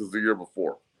draft is the year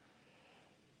before.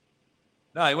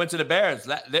 No, he went to the Bears.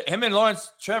 Him and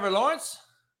Trevor Lawrence?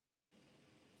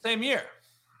 Same year.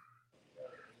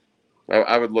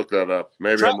 I would look that up.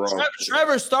 Maybe I'm wrong.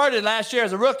 Trevor started last year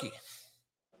as a rookie.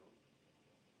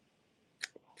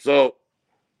 So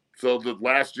the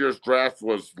last year's draft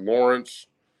was Lawrence.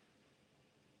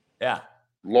 Yeah.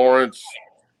 Lawrence.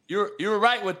 You were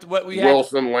right with what we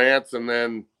Wilson, Lance, and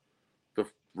then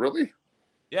really?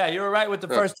 Yeah, you were right with the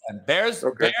first time. Bears,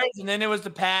 and then it was the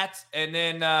Pats, and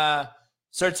then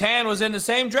Surtain was in the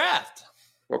same draft.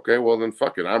 Okay, well then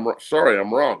fuck it. I'm sorry,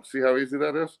 I'm wrong. See how easy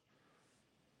that is?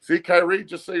 See, Kyrie,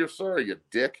 just say you're sorry, you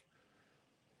dick.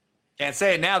 Can't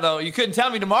say it now, though. You couldn't tell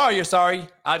me tomorrow you're sorry.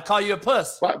 I'd call you a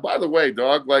puss. By the way,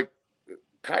 dog, like,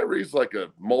 Kyrie's like a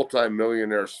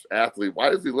multi-millionaire athlete. Why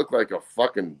does he look like a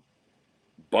fucking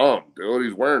bum, dude?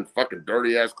 He's wearing fucking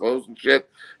dirty-ass clothes and shit.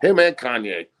 Him and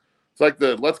Kanye. It's like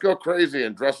let's go crazy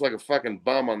and dress like a fucking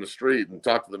bum on the street and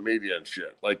talk to the media and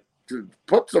shit. Like, dude,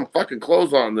 put some fucking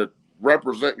clothes on that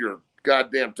represent your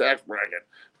goddamn tax bracket.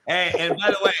 Hey, and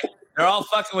by the way, they're all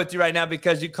fucking with you right now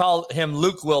because you called him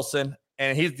Luke Wilson,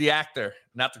 and he's the actor,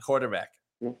 not the quarterback.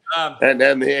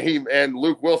 And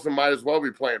Luke Wilson might as well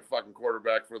be playing fucking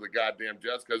quarterback for the goddamn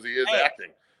Jets because he is acting.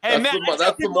 Hey,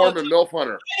 that's the Mormon MILF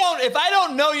hunter. If I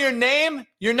don't know your name,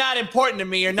 you're not important to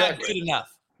me. You're not good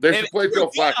enough. They should play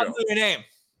Joe Flacco. Your name.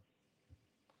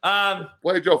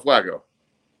 Play Joe Flacco.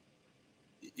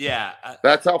 Yeah.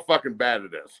 That's how fucking bad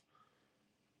it is.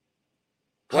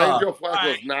 Playing Joe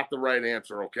Flacco is not the right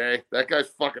answer, okay? That guy's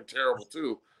fucking terrible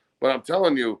too. But I'm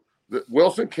telling you, that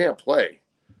Wilson can't play.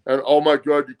 And oh my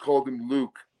God, you called him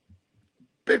Luke.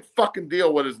 Big fucking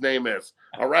deal what his name is,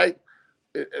 all right?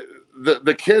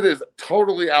 The kid is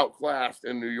totally outclassed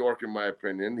in New York, in my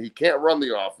opinion. He can't run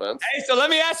the offense. Hey, so let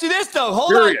me ask you this, though.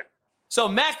 Hold on. So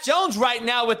Mac Jones right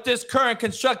now with this current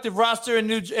constructive roster in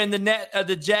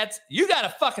the Jets, you got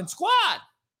a fucking squad.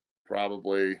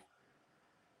 Probably.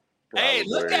 Hey,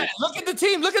 look at it. Look at the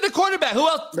team. Look at the quarterback. Who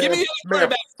else? Give me the other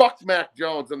quarterback. Fuck Mac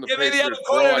Jones and the Patriots. Me the other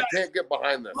quarterback. I can't get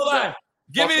behind this. Hold on.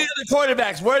 Give me the other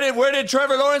quarterbacks. Where did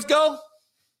Trevor Lawrence go?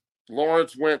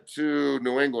 Lawrence went to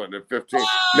New England at 15.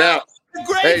 Now,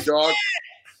 hey, dog,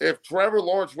 if Trevor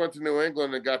Lawrence went to New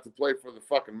England and got to play for the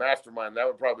fucking mastermind, that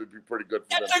would probably be pretty good for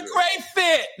them. That's a great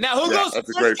fit. Now, who goes to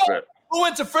Frisco? That's a great fit. Who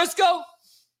went to Frisco?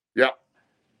 Yeah.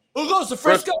 Who goes to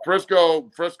Frisco?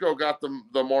 Frisco got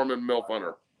the Mormon MILF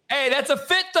hunter. Hey, that's a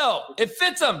fit, though. It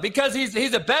fits him because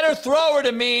he's a better thrower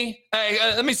to me. Hey,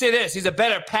 let me say this. He's a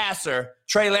better passer.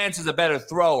 Trey Lance is a better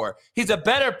thrower. He's a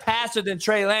better passer than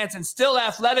Trey Lance and still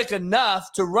athletic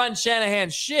enough to run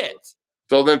Shanahan's shit.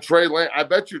 So then Trey Lance, I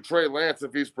bet you Trey Lance,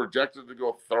 if he's projected to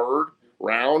go third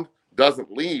round, doesn't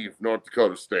leave North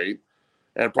Dakota State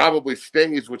and probably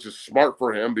stays, which is smart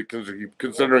for him because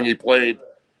considering he played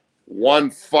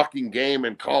one fucking game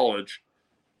in college.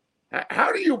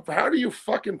 How do you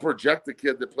fucking project a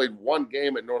kid that played one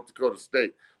game at North Dakota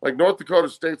State? Like, North Dakota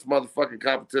State's motherfucking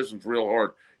competition's real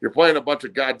hard. You're playing a bunch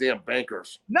of goddamn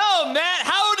bankers. No, Matt,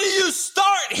 how do you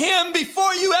start him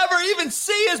before you ever even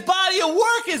see his body of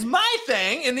work is my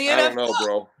thing in the NFL. I don't know,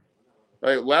 bro.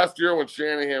 Like, last year when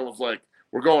Shanahan was like,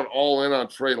 we're going all in on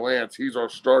Trey Lance. He's our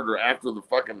starter after the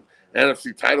fucking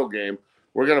NFC title game.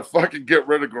 We're going to fucking get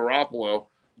rid of Garoppolo.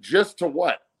 Just to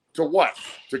what? To what?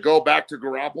 To go back to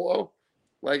Garoppolo?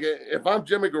 Like, if I'm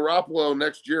Jimmy Garoppolo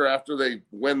next year after they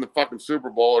win the fucking Super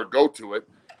Bowl or go to it,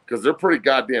 because they're pretty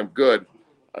goddamn good,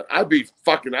 I'd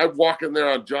walk in there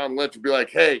on John Lynch and be like,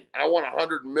 hey, I want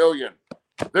 $100 million.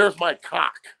 There's my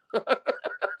cock.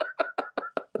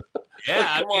 Yeah.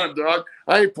 Like, come on, dog.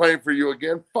 I ain't playing for you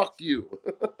again. Fuck you.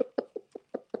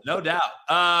 No doubt.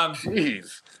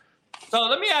 Jeez. So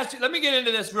let me get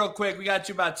into this real quick. We got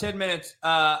you about 10 minutes.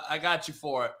 I got you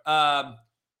for it.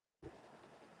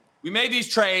 We made these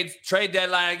trade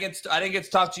deadline. I didn't get to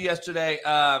talk to you yesterday.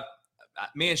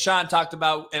 Me and Sean talked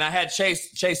about, and I had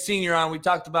Chase Sr. on. We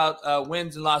talked about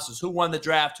wins and losses. Who won the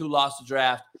draft? Who lost the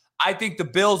draft? I think the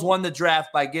Bills won the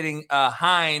draft by getting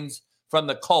Hines from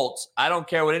the Colts. I don't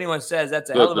care what anyone says. That's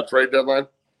a hell of a trade deadline.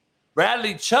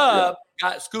 Bradley Chubb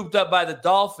got scooped up by the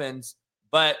Dolphins,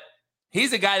 but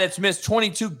he's a guy that's missed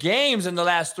 22 games in the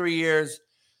last 3 years.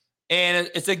 And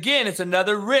it's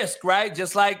another risk, right?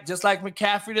 Just like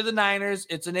McCaffrey to the Niners.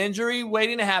 It's an injury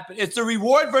waiting to happen. It's the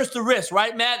reward versus the risk,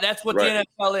 right, Matt? That's what the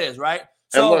NFL is, right?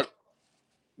 So and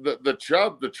look, the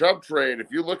Chubb trade,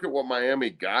 if you look at what Miami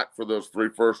got for those 3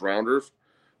 first-rounders,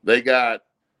 they got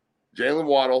Jalen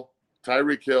Waddle,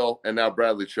 Tyreek Hill, and now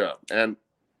Bradley Chubb. And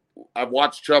I've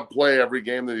watched Chubb play every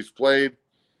game that he's played.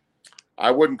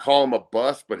 I wouldn't call him a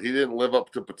bust, but he didn't live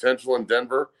up to potential in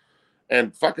Denver.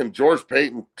 And fucking George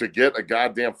Payton to get a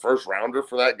goddamn first rounder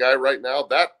for that guy right now,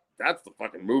 that's the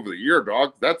fucking move of the year,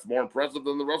 dog. That's more impressive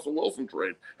than the Russell Wilson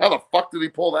trade. How the fuck did he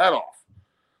pull that off?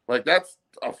 Like, that's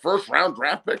a first-round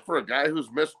draft pick for a guy who's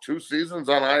missed 2 seasons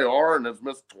on IR and has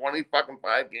missed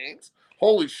 5 games?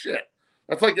 Holy shit.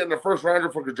 That's like getting a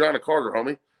first-rounder for Kajana Carter,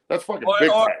 homie. That's fucking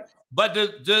big time. But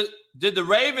did the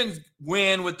Ravens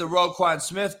win with the Roquan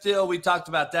Smith deal? We talked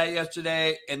about that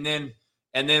yesterday. And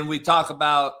then we talk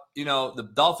about, the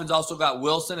Dolphins also got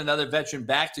Wilson, another veteran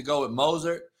back to go with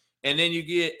Mozart. And then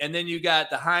you got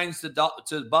the Hines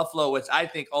to Buffalo, which I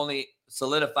think only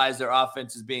solidifies their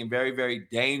offense as being very, very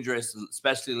dangerous,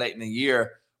 especially late in the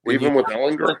year. Even with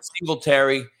Ellinger?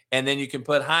 Singletary, and then you can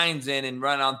put Hines in and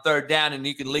run on third down, and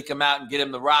you can leak him out and get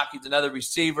him the rock. He's another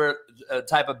receiver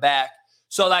type of back.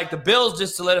 So, like, the Bills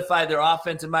just solidified their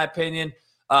offense, in my opinion.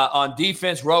 On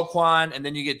defense, Roquan, and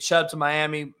then you get Chubb to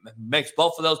Miami, makes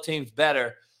both of those teams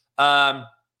better.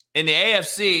 In the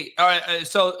AFC, all right,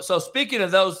 so speaking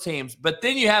of those teams, but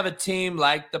then you have a team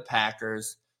like the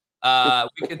Packers.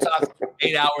 We can talk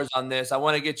 8 hours on this. I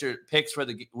want to get your picks for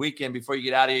the weekend before you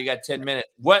get out of here. You got 10 minutes.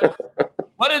 What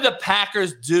did the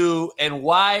Packers do, and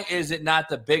why is it not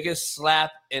the biggest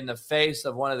slap in the face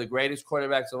of one of the greatest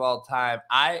quarterbacks of all time?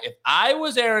 If I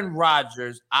was Aaron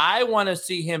Rodgers, I want to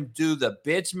see him do the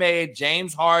bitch-made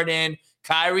James Harden,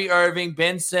 Kyrie Irving,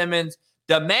 Ben Simmons,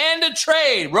 demand a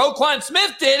trade. Roquan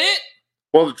Smith did it.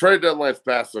 Well, the trade deadline's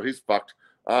passed, so he's fucked.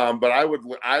 But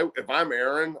if I'm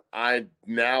Aaron,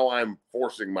 I'm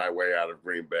forcing my way out of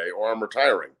Green Bay, or I'm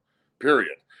retiring.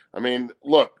 Period. I mean,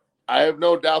 look, I have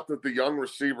no doubt that the young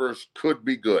receivers could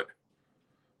be good,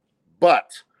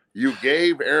 but you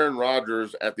gave Aaron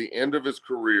Rodgers at the end of his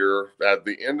career, at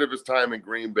the end of his time in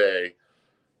Green Bay,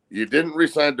 you didn't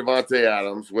re-sign Davante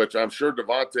Adams, which I'm sure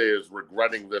Davante is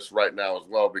regretting this right now as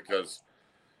well because.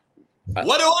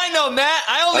 What do I know, Matt?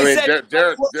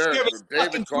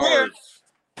 David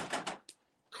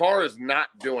Carr is not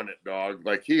doing it, dog.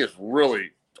 Like, he is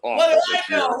really awful. What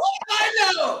do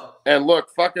I know? And look,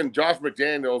 fucking Josh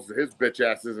McDaniels, his bitch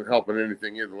ass isn't helping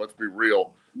anything either. Let's be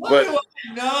real. What do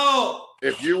I know?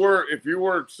 If you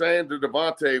were saying to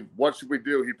Davante, what should we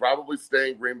do? He'd probably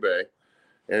stay in Green Bay.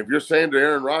 And if you're saying to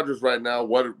Aaron Rodgers right now,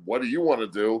 what do you want to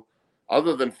do?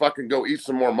 Other than fucking go eat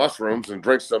some more mushrooms and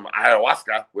drink some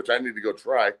ayahuasca, which I need to go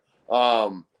try.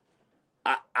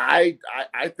 I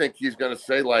think he's going to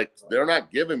say, like, they're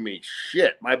not giving me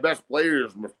shit. My best player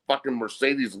is fucking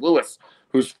Mercedes Lewis,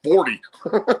 who's 40.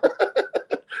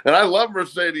 And I love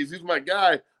Mercedes. He's my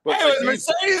guy. But hey, was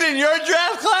Mercedes in your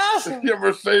draft class? Yeah,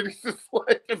 Mercedes is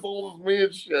like as old as me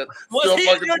and shit. Was he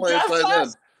in your draft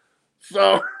class?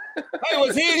 So. Hey,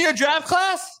 was he in your draft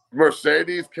class?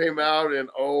 Mercedes came out in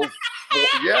 04.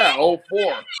 Yeah, 04.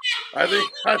 I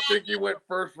think he went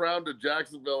first round to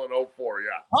Jacksonville in 04, yeah.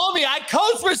 Homie, I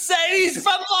coached Mercedes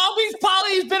from Long Beach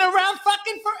Poly. He's been around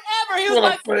fucking forever. He was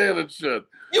what I'm saying and shit.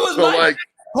 He was my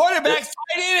quarterback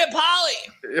fighting at Poly.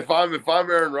 If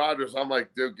I'm Aaron Rodgers, I'm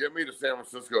like, dude, get me to San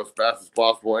Francisco as fast as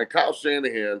possible. And Kyle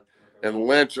Shanahan and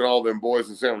Lynch and all them boys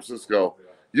in San Francisco,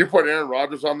 you put Aaron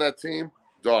Rodgers on that team,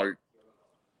 dog,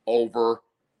 over.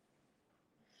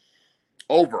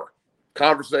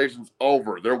 Conversations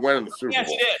over. They're winning the Super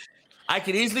Bowl. I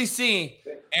could easily see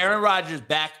Aaron Rodgers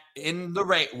back in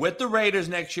with the Raiders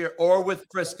next year or with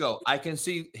Frisco. I can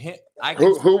see him.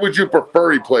 Who would you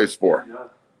prefer he plays for?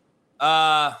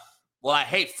 Well, I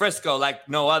hate Frisco like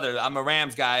no other. I'm a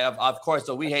Rams guy, of course.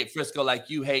 So we hate Frisco like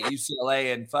you hate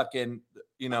UCLA and fucking,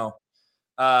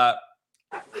 I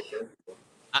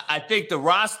think the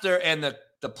roster and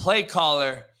the play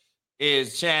caller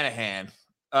is Shanahan.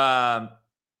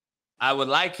 I would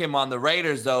like him on the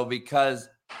Raiders, though, because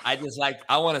I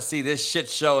want to see this shit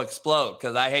show explode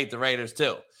because I hate the Raiders,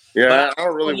 too. Yeah, but I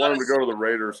don't really want him to go to the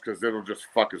Raiders because it'll just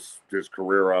fuck his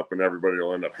career up and everybody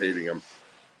will end up hating him.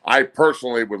 I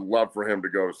personally would love for him to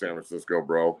go to San Francisco,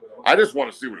 bro. I just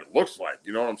want to see what it looks like.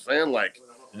 You know what I'm saying? Like,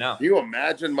 no. Can you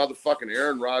imagine motherfucking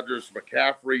Aaron Rodgers,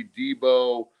 McCaffrey,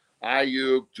 Debo,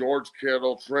 Ayuk, George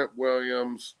Kittle, Trent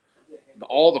Williams,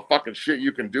 all the fucking shit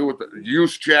you can do with the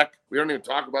use check. We don't even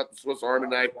talk about the Swiss Army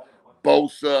knife.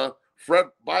 Bosa. Fred,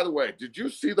 by the way, did you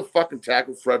see the fucking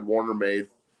tackle Fred Warner made?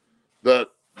 The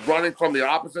running from the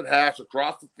opposite hash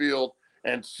across the field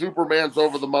and Superman's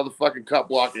over the motherfucking cut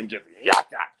block and just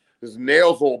his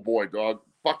nails, old boy, dog.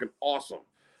 Fucking awesome.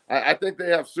 I think they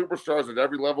have superstars at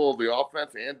every level of the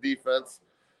offense and defense.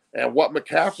 And what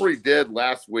McCaffrey did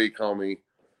last week, homie,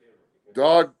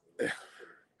 dog,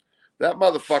 that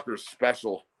motherfucker is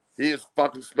special. He is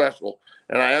fucking special.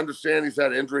 And I understand he's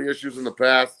had injury issues in the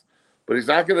past, but he's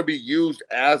not going to be used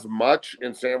as much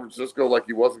in San Francisco like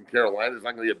he was in Carolina. He's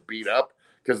not going to get beat up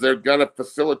because they're going to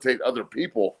facilitate other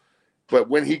people. But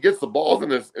when he gets the ball in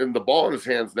his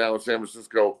hands now in San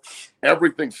Francisco,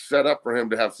 everything's set up for him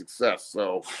to have success.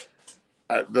 So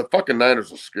the fucking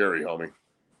Niners are scary, homie.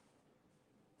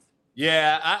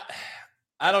 Yeah,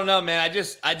 I don't know, man. I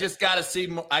just gotta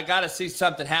see. I gotta see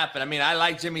something happen. I mean, I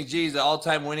like Jimmy G. He's an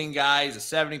all-time winning guy. He's a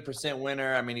 70%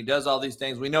 winner. I mean, he does all these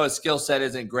things. We know his skill set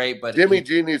isn't great, but Jimmy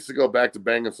G needs to go back to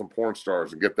banging some porn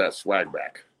stars and get that swag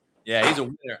back. Yeah, he's a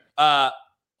winner.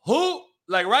 Who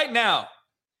like right now?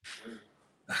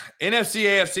 NFC,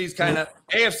 AFC's kind of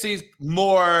AFC's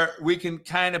more. We can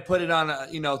kind of put it on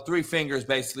three fingers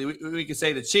basically. We can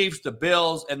say the Chiefs, the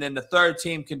Bills, and then the third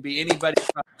team can be anybody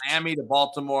from Miami to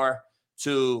Baltimore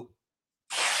to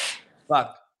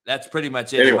fuck. That's pretty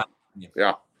much it. Anyway,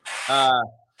 yeah.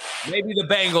 Maybe the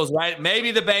Bengals, right? Maybe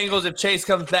the Bengals if Chase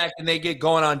comes back and they get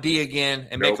going on D again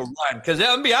and make a run. Because I'm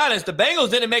gonna be honest, the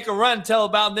Bengals didn't make a run until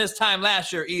about this time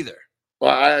last year either.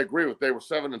 Well, I agree with. They were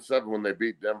 7-7 when they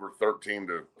beat Denver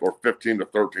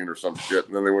 15-13 or some shit,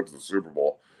 and then they went to the Super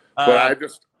Bowl. But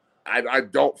I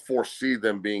don't foresee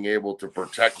them being able to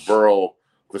protect Burrow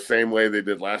the same way they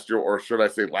did last year, or should I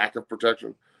say, lack of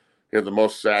protection. He had the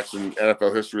most sacks in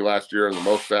NFL history last year, and the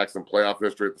most sacks in playoff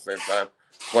history at the same time,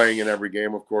 playing in every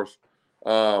game, of course.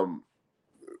 Monday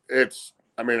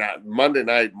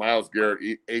night, Myles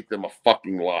Garrett ate them a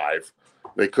fucking live.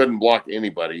 They couldn't block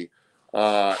anybody.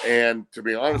 And to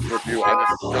be honest with you, I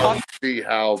just don't see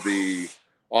how the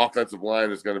offensive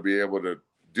line is going to be able to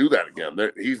do that again.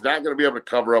 He's not going to be able to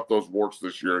cover up those warts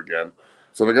this year again.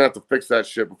 So they're going to have to fix that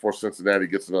shit before Cincinnati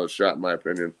gets another shot, in my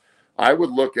opinion. I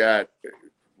would look at,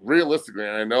 realistically,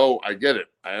 and I get it.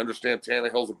 I understand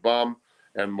Tannehill's a bum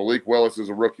and Malik Willis is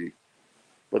a rookie.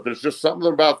 But there's just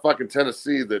something about fucking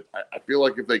Tennessee that I feel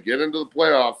like if they get into the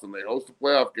playoffs and they host a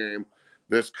playoff game,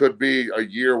 this could be a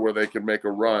year where they can make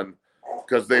a run.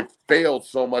 Because they've failed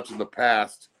so much in the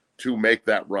past to make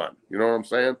that run. You know what I'm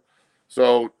saying?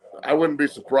 So I wouldn't be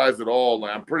surprised at all.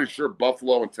 I'm pretty sure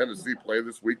Buffalo and Tennessee play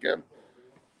this weekend.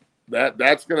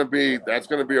 That's gonna be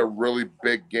a really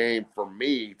big game for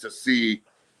me to see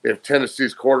if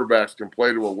Tennessee's quarterbacks can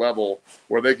play to a level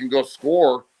where they can go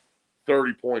score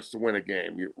 30 points to win a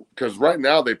game. Because right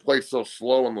now they play so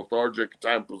slow and lethargic,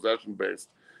 time possession based.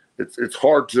 It's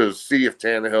hard to see if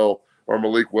Tannehill or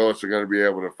Malik Willis are going to be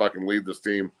able to fucking lead this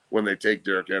team when they take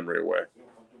Derrick Henry away.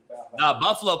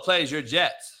 Buffalo plays your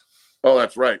Jets. Oh,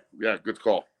 that's right. Yeah, good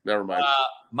call. Never mind.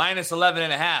 Minus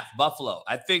 11.5, Buffalo.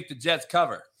 I think the Jets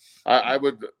cover. I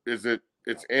would. It's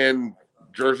in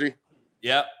Jersey?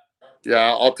 Yep.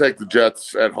 Yeah, I'll take the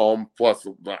Jets at home plus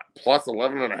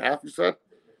 11.5, you said?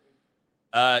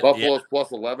 Buffalo's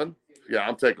plus 11? Yeah,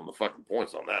 I'm taking the fucking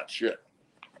points on that shit.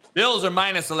 Bills are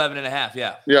minus 11.5,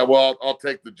 yeah. Yeah, well, I'll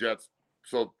take the Jets.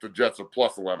 So the Jets are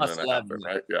plus 11.5,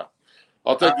 right? Yeah.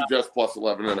 I'll take the Jets plus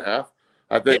 11.5.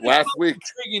 I think last week.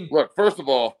 Look, first of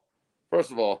all,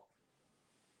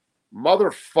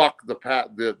 motherfuck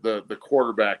the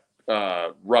quarterback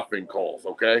roughing calls,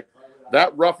 okay?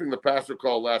 That roughing the passer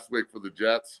call last week for the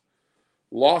Jets,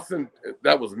 Lawson,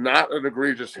 that was not an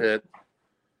egregious hit.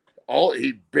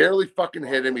 He barely fucking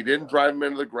hit him. He didn't drive him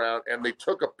into the ground, and they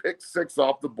took a pick six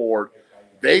off the board.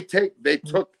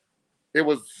 It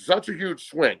was such a huge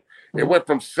swing. It went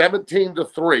from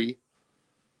 17-3.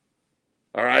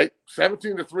 All right,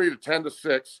 17-3 to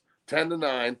 10-6,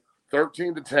 10-9,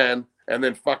 13-10, and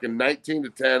then fucking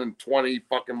 19-10 and 20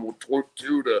 fucking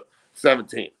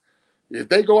 2-17. If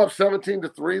they go up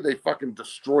 17-3, they fucking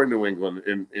destroy New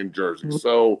England in Jersey.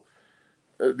 So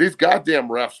these goddamn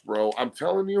refs, bro, I'm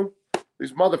telling you,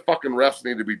 these motherfucking refs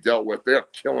need to be dealt with. They're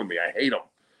killing me. I hate them.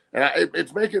 And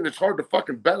it's hard to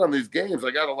fucking bet on these games.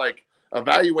 I got to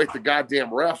evaluate the goddamn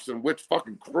refs and which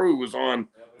fucking crew is on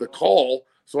the call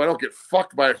so I don't get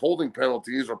fucked by holding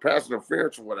penalties or pass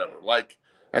interference or whatever.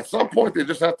 At some point, they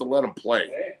just have to let them play.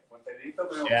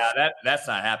 Yeah, that's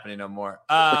not happening no more.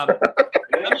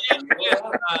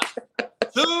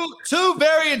 Two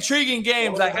very intriguing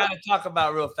games I got to talk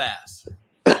about real fast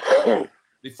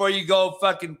before you go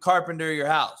fucking carpenter your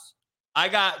house. I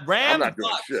got Rams. I'm not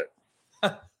doing shit.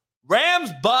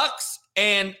 Rams, Bucks,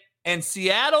 and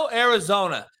Seattle,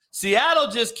 Arizona. Seattle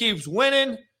just keeps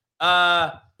winning.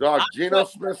 Geno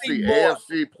Smith's the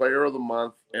AFC Player of the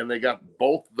Month, and they got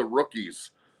both the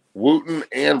rookies, Wooten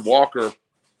and Walker,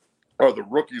 are the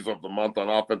rookies of the month on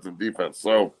offense and defense.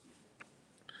 So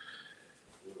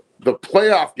the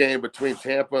playoff game between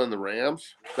Tampa and the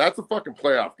Rams, that's a fucking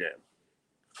playoff game.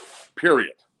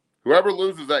 Period. Whoever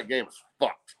loses that game is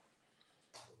fucked.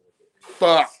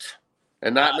 Fucked.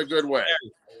 And not in a good way.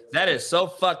 That is so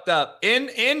fucked up.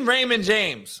 In Raymond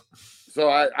James. So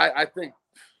I think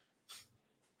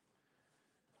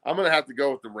I'm going to have to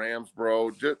go with the Rams,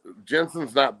 bro.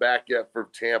 Jensen's not back yet for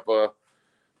Tampa.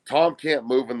 Tom can't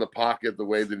move in the pocket the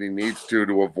way that he needs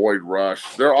to avoid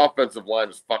rush. Their offensive line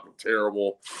is fucking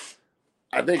terrible.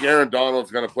 I think Aaron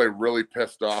Donald's going to play really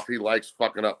pissed off. He likes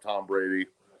fucking up Tom Brady.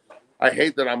 I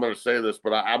hate that I'm going to say this,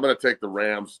 but I'm going to take the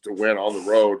Rams to win on the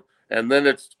road. And then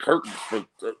it's curtains for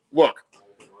look.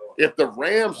 If the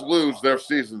Rams lose, their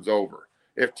season's over.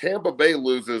 If Tampa Bay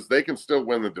loses, they can still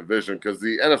win the division because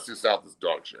the NFC South is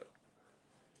dog shit.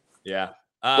 Yeah.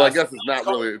 So I guess it's not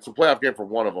really – it's a playoff game for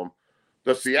one of them.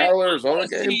 The Seattle-Arizona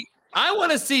game? I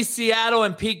want to see Seattle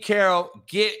and Pete Carroll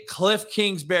get Cliff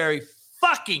Kingsbury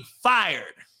fucking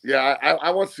fired. Yeah, I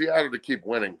want Seattle to keep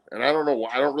winning. And I don't know why.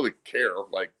 I don't really care.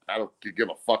 Like, I don't give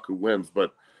a fuck who wins.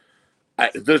 But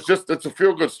it's a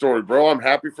feel-good story, bro. I'm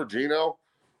happy for Geno.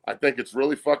 I think it's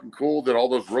really fucking cool that all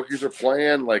those rookies are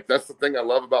playing. Like, that's the thing I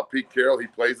love about Pete Carroll. He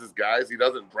plays his guys. He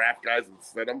doesn't draft guys and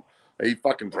sit them. He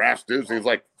fucking drafts dudes. And he's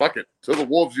like, fuck it. To the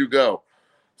Wolves you go.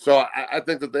 So I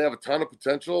think that they have a ton of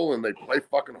potential and they play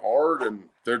fucking hard and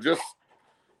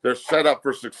they're set up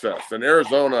for success. And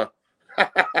Arizona,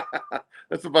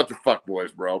 that's a bunch of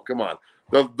fuckboys, bro. Come on.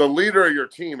 The leader of your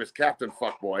team is Captain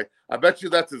Fuckboy. I bet you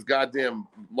that's his goddamn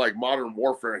like Modern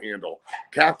Warfare handle.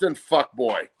 Captain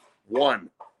Fuckboy 1.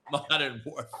 Modern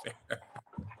Warfare.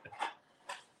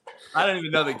 I don't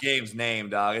even know the game's name,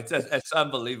 dog. It's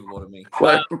unbelievable to me.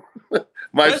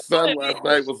 My son last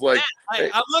night was like,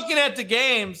 hey. I'm looking at the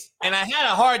games, and I had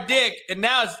a hard dick, and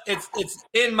now it's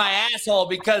in my asshole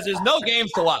because there's no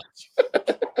games to watch.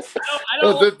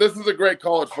 This is a great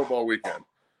college football weekend.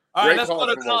 All right, let's go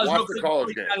to college. Watch the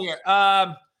college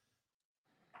game.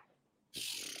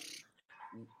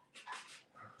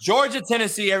 Georgia,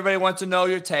 Tennessee. Everybody wants to know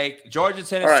your take. Georgia,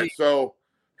 Tennessee. All right, so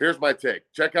here's my take.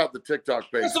 Check out the TikTok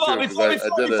page. First of all, before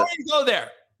you go there,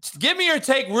 give me your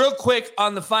take real quick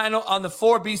on the 4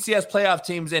 BCS playoff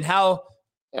teams and how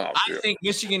I think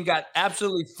Michigan got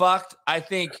absolutely fucked. I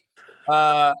think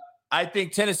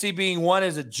Tennessee being 1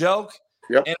 is a joke.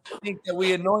 Yep. And I think that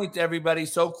we anoint everybody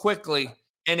so quickly.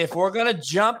 And if we're going to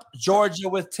jump Georgia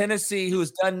with Tennessee, who's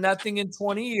done nothing in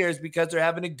 20 years because they're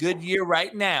having a good year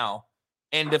right now,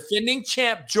 and defending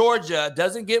champ Georgia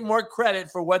doesn't get more credit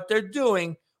for what they're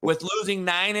doing with losing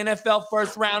 9 NFL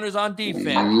first-rounders on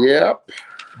defense. Yep.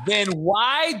 Then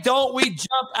why don't we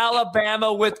jump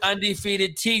Alabama with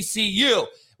undefeated TCU?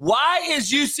 Why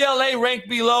is UCLA ranked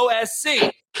below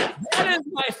SC? That is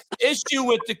my issue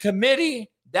with the committee.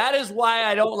 That is why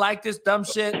I don't like this dumb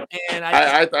shit. And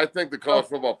I think the college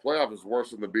football playoff is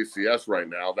worse than the BCS right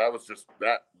now. That was just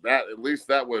that at least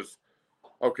that was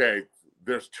okay.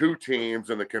 There's 2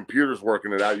 teams and the computer's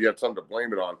working it out. You have something to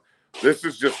blame it on. This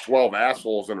is just 12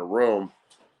 assholes in a room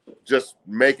just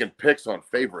making picks on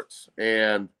favorites.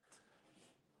 And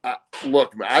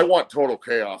look, I want total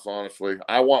chaos, honestly.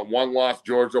 I want 1 loss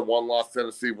Georgia, 1 loss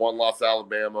Tennessee, 1 loss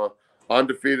Alabama,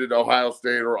 undefeated Ohio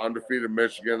State or undefeated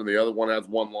Michigan, and the other one has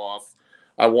 1 loss.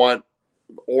 I want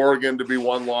Oregon to be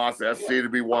 1 loss, SC to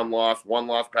be 1 loss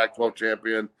Pac-12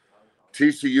 champion,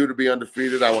 TCU to be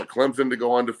undefeated. I want Clemson to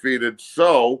go undefeated.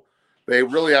 So they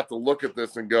really have to look at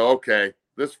this and go, okay,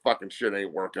 this fucking shit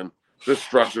ain't working. This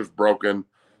structure's broken.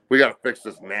 We got to fix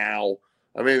this now.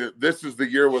 I mean, this is the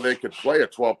year where they could play a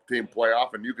 12-team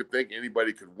playoff, and you could think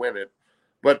anybody could win it.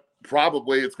 But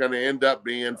probably it's going to end up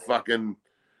being fucking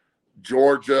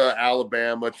Georgia,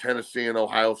 Alabama, Tennessee, and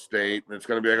Ohio State. And it's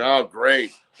going to be like, oh,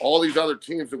 great. All these other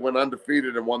teams that went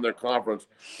undefeated and won their conference.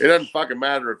 It doesn't fucking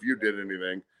matter if you did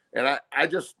anything. And I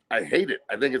hate it.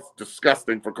 I think it's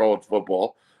disgusting for college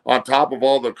football. On top of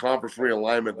all the conference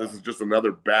realignment, this is just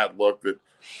another bad look that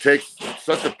takes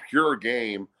such a pure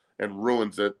game and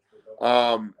ruins it.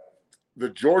 The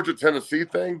Georgia-Tennessee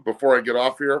thing, before I get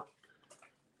off here,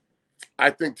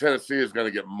 I think Tennessee is going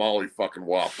to get molly fucking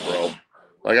whopped, bro.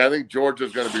 Like, I think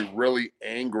Georgia's going to be really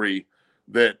angry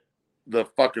that the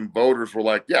fucking voters were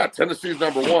like, yeah, Tennessee's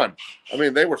number 1. I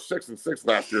mean, they were 6-6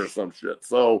 last year or some shit.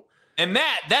 So, and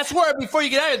Matt, that's where, before you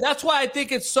get out of here, that's why I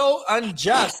think it's so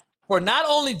unjust for not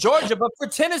only Georgia, but for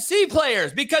Tennessee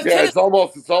players. Because it's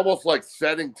almost like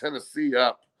setting Tennessee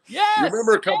up. Yes. You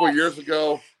remember a couple of years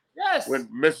ago Yes. when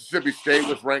Mississippi State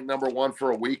was ranked number 1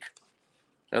 for a week,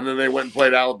 and then they went and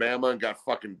played Alabama and got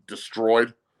fucking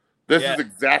destroyed? This is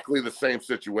exactly the same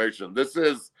situation. This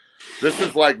is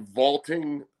like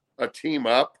vaulting a team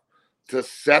up to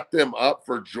set them up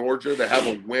for Georgia to have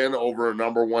a win over a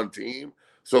number 1 team.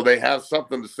 So they have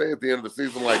something to say at the end of the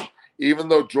season. Like, even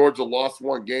though Georgia lost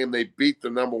 1 game, they beat the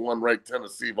number 1 ranked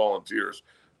Tennessee Volunteers.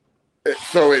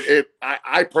 So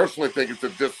I personally think it's a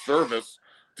disservice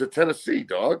to Tennessee,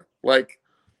 dog. Like,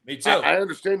 Me too. I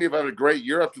understand you've had a great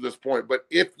year up to this point, but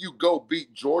if you go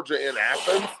beat Georgia in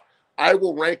Athens, I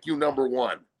will rank you number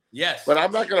one. Yes. But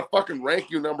I'm not going to fucking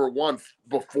rank you number one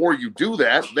before you do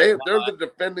that. They're the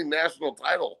defending national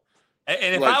title.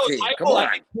 And if I was hypo,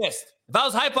 I'd be pissed. If I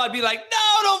was hypo, I'd be like,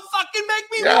 no, don't fucking make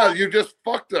me win. You just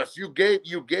fucked us. You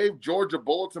gave Georgia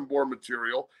bulletin board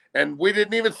material, and we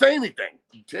didn't even say anything.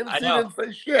 Tennessee didn't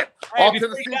say shit. Hey, all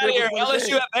Tennessee did here,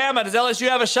 LSU at Bama. Does LSU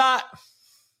have a shot?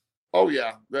 Oh,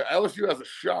 yeah. The LSU has a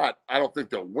shot. I don't think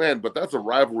they'll win, but that's a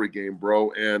rivalry game,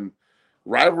 bro. And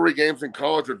rivalry games in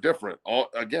college are different.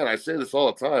 Again, I say this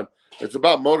all the time. It's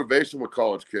about motivation with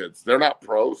college kids. They're not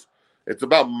pros. It's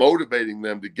about motivating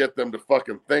them to get them to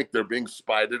fucking think they're being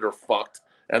spited or fucked,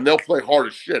 and they'll play hard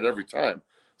as shit every time.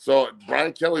 So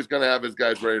Brian Kelly's going to have his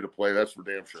guys ready to play. That's for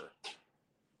damn sure.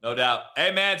 No doubt.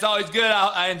 Hey, man, it's always good.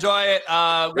 I enjoy it.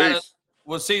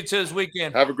 We'll see you this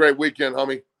weekend. Have a great weekend,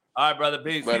 homie. All right, brother.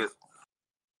 Peace. Later.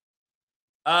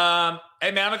 Hey, man,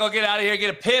 I'm going to go get out of here, get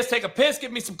a piss, take a piss,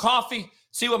 get me some coffee,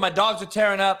 see what my dogs are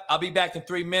tearing up. I'll be back in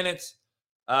 3 minutes.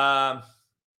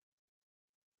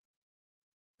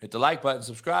 Hit the like button,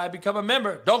 subscribe, become a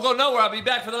member. Don't go nowhere. I'll be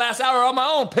back for the last hour on my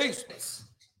own. Peace.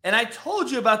 And I told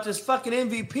you about this fucking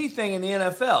MVP thing in the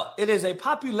NFL. It is a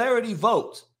popularity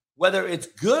vote, whether it's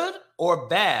good or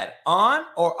bad, on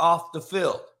or off the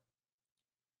field.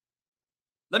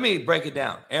 Let me break it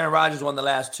down. Aaron Rodgers won the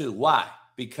last 2. Why?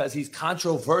 Because he's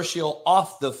controversial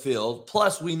off the field.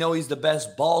 Plus, we know he's the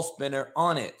best ball spinner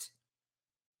on it.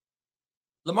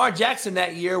 Lamar Jackson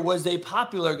that year was a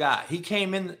popular guy. He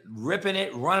came in ripping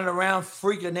it, running around,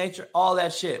 freak of nature, all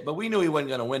that shit. But we knew he wasn't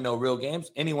going to win no real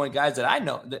games. Guys that I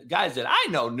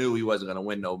know knew he wasn't going to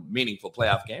win no meaningful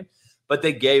playoff game. But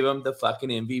they gave him the fucking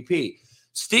MVP.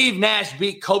 Steve Nash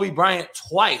beat Kobe Bryant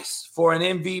twice for an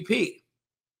MVP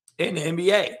in the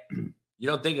NBA. You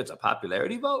don't think it's a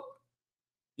popularity vote?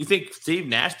 You think Steve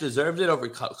Nash deserves it over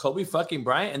Kobe fucking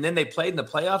Bryant? And then they played in the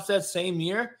playoffs that same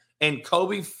year, and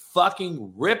Kobe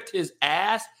fucking ripped his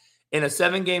ass in a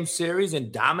 7-game series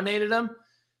and dominated him.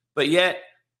 But yet,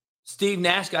 Steve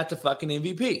Nash got the fucking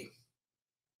MVP.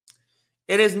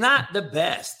 It is not the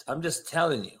best. I'm just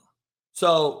telling you.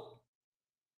 So,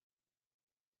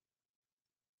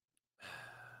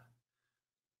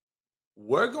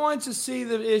 we're going to see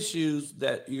the issues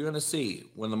that you're going to see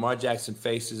when Lamar Jackson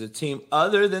faces a team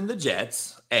other than the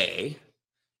Jets, A,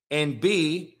 and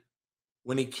B,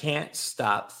 when he can't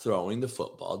stop throwing the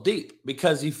football deep.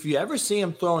 Because if you ever see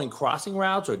him throwing crossing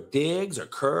routes or digs or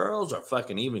curls or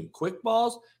fucking even quick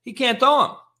balls, he can't throw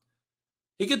them.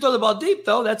 He can throw the ball deep,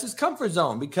 though. That's his comfort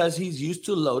zone because he's used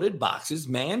to loaded boxes,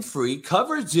 man free,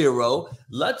 cover zero.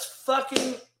 Let's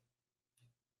fucking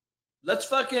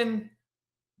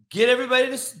get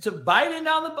everybody to bite in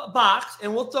down the box,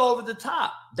 and we'll throw over the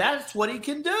top. That's what he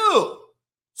can do.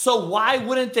 So why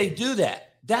wouldn't they do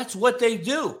that? That's what they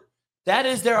do. That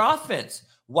is their offense.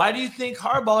 Why do you think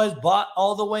Harbaugh has bought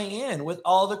all the way in with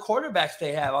all the quarterbacks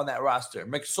they have on that roster?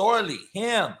 McSorley,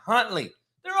 him, Huntley.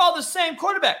 They're all the same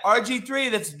quarterback.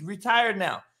 RG3 that's retired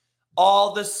now.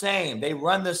 All the same. They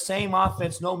run the same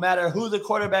offense no matter who the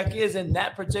quarterback is in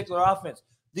that particular offense.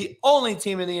 The only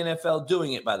team in the NFL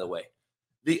doing it, by the way.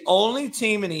 The only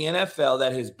team in the NFL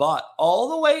that has bought all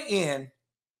the way in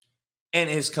and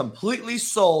is completely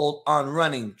sold on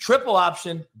running triple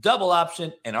option, double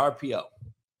option, and RPO.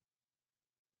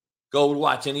 Go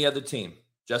watch any other team.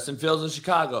 Justin Fields in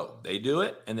Chicago, they do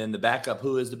it. And then the backup,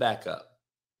 who is the backup?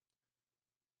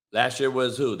 Last year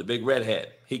was who? The big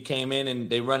redhead. He came in and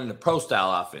they run in a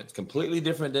pro-style offense, completely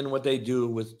different than what they do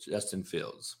with Justin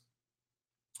Fields.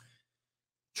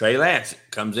 Trey Lance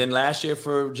comes in last year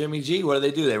for Jimmy G. What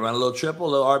do? They run a little triple,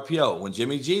 a little RPO. When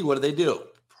Jimmy G, what do?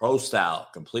 Pro style,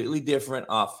 completely different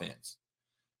offense.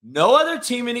 No other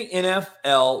team in the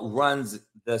NFL runs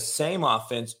the same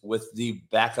offense with the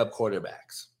backup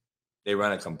quarterbacks. They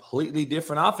run a completely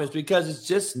different offense because it's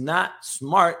just not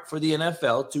smart for the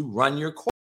NFL to run your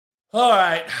quarterback. All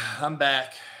right, I'm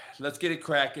back. Let's get it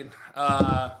cracking.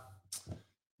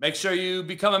 Make sure you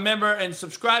become a member and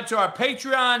subscribe to our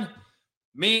Patreon.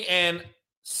 Me and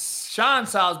Sean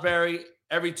Salisbury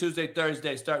every Tuesday,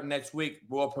 Thursday, starting next week,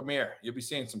 world premiere. You'll be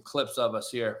seeing some clips of us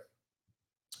here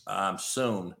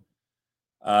soon.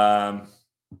 No,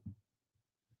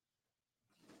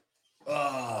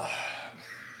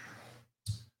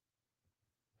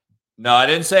 I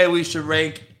didn't say we should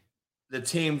rank the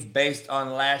teams based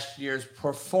on last year's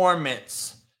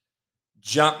performance.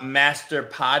 Jump Master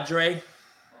Padre.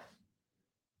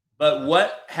 But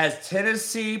what has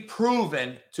Tennessee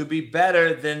proven to be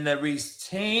better than the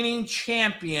retaining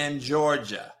champion,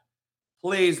 Georgia?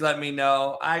 Please let me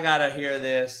know. I got to hear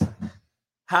this.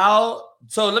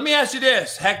 So let me ask you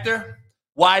this, Hector,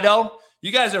 Wido.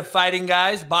 You guys are fighting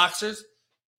guys, boxers.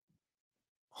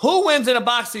 Who wins in a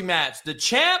boxing match? The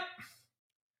champ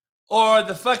or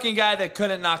the fucking guy that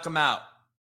couldn't knock him out?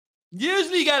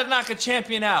 Usually you got to knock a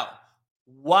champion out.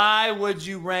 Why would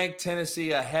you rank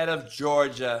Tennessee ahead of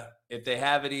Georgia if they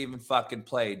haven't even fucking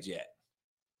played yet?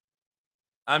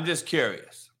 I'm just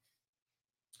curious.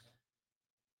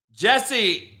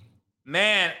 Jesse,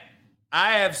 man,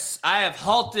 I have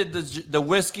halted the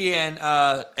whiskey and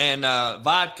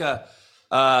vodka.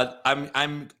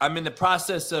 I'm in the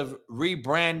process of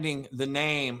rebranding the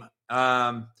name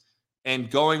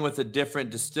and going with a different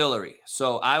distillery.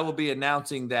 So I will be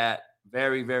announcing that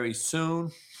very, very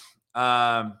soon.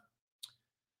 So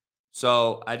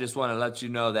I just want to let you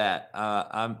know that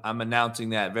I'm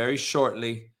announcing that very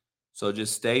shortly. So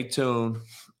just stay tuned.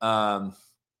 But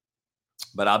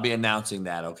I'll be announcing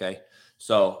that, okay?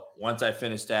 So once I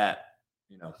finish that,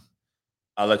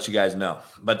 I'll let you guys know.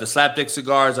 But the Slapdick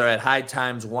cigars are at High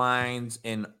Times Wines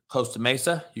in Costa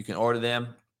Mesa. You can order them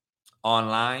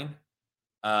online.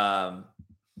 And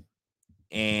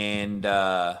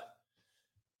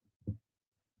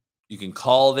you can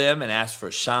call them and ask for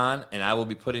Sean, and I will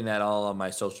be putting that all on my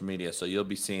social media. So you'll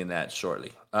be seeing that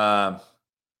shortly.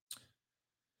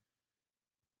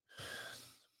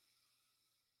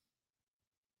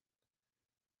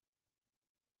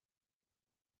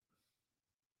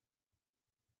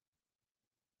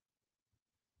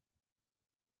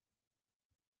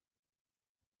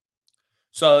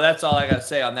 So that's all I got to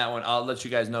say on that one. I'll let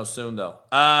you guys know soon, though.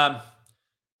 Yeah,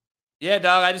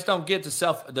 dog, I just don't get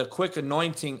the quick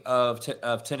anointing of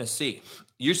Tennessee.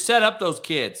 You set up those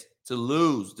kids to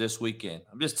lose this weekend.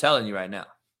 I'm just telling you right now.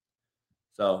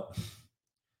 So,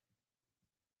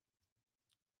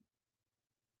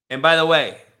 and by the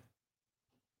way,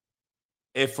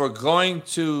 if we're going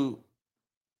to,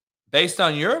 based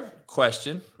on your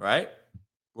question, right,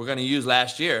 we're going to use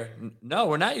last year. No,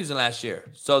 we're not using last year.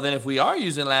 So then if we are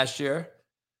using last year,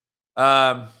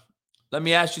 let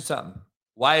me ask you something.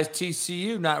 Why is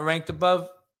TCU not ranked above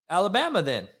Alabama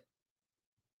then?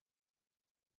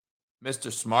 Mr.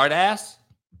 Smartass?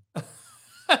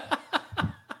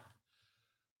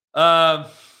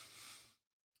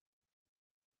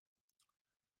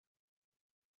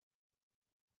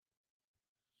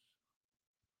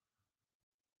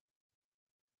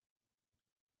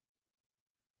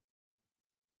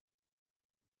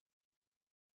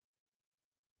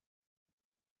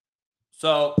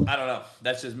 So I don't know.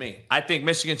 That's just me. I think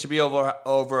Michigan should be over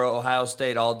Ohio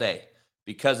State all day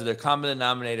because of their common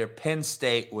denominator. Penn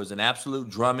State was an absolute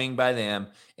drumming by them,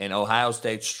 and Ohio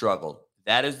State struggled.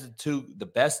 That is the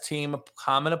best team,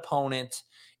 common opponent,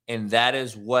 and that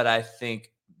is what I think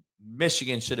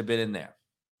Michigan should have been in there.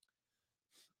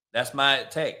 That's my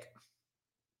take.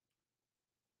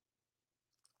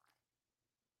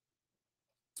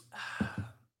 I'm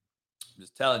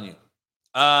just telling you.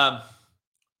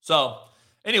 So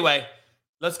anyway,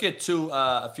 let's get to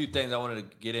a few things I wanted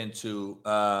to get into.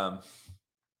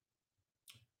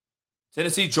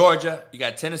 Tennessee, Georgia. You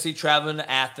got Tennessee traveling to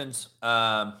Athens.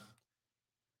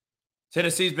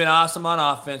 Tennessee's been awesome on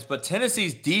offense, but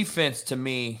Tennessee's defense to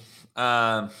me,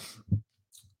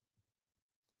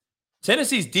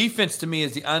 Tennessee's defense to me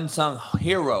is the unsung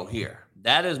hero here.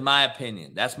 That is my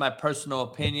opinion. That's my personal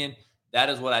opinion. That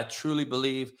is what I truly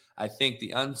believe. I think the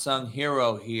unsung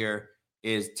hero here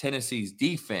is Tennessee's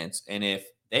defense. And if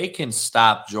they can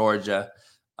stop Georgia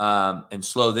and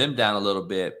slow them down a little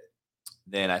bit,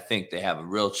 then I think they have a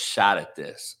real shot at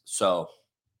this. So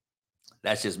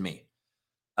that's just me.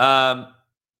 So I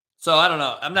don't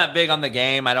know. I'm not big on the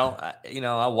game. I don't,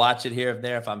 I'll watch it here and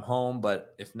there if I'm home,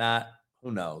 but if not,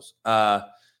 who knows?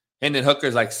 Hendon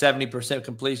Hooker's like 70%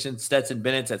 completion. Stetson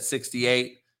Bennett's at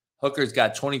 68. Hooker's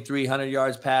got 2,300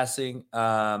 yards passing.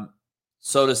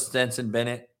 So does Stetson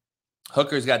Bennett.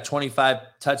 Hooker's got 25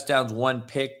 touchdowns, 1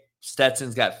 pick.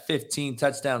 Stetson's got 15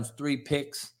 touchdowns, 3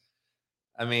 picks.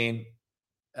 I mean,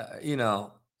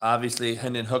 obviously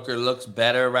Hendon Hooker looks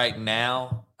better right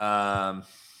now.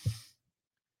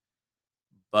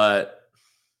 But,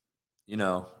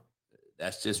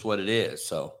 that's just what it is.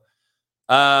 So,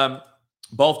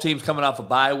 both teams coming off a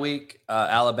bye week,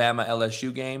 Alabama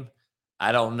LSU game.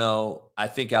 I don't know. I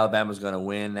think Alabama's going to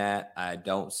win that. I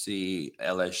don't see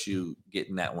LSU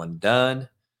getting that one done.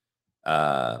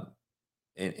 And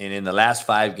in the last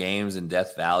 5 games in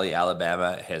Death Valley,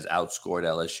 Alabama has outscored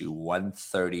LSU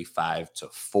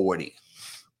 135-40.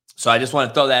 So I just want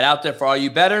to throw that out there for all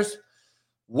you bettors.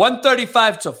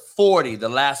 135-40, the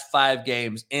last 5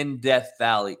 games in Death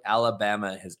Valley.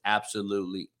 Alabama has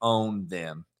absolutely owned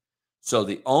them. So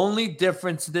the only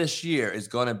difference this year is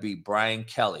going to be Brian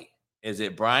Kelly. Is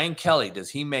it Brian Kelly? Does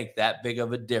he make that big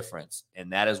of a difference?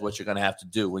 And that is what you're going to have to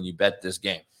do when you bet this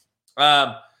game.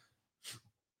 Does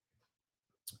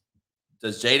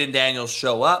Jaden Daniels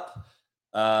show up?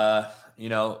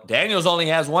 Daniels only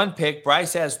has 1 pick.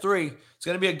 Bryce has 3. It's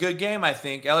going to be a good game, I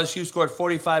think. LSU scored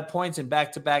 45 points in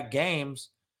back-to-back games.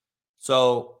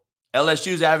 So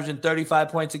LSU's averaging 35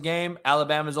 points a game.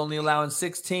 Alabama's only allowing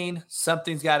 16.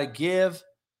 Something's got to give.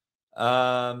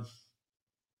 We'll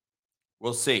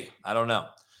see. I don't know.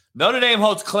 Notre Dame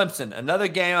holds Clemson. Another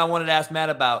game I wanted to ask Matt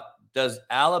about. Does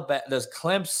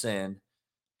Clemson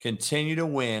continue to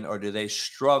win, or do they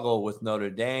struggle with Notre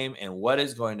Dame? And what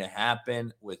is going to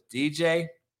happen with DJ?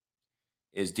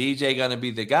 Is DJ going to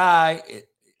be the guy?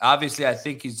 Obviously, I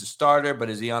think he's the starter, but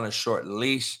is he on a short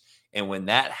leash? And when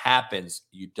that happens,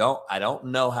 I don't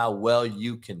know how well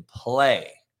you can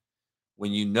play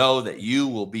when you know that you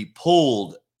will be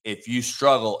pulled if you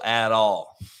struggle at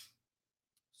all.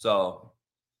 So,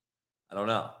 I don't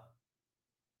know.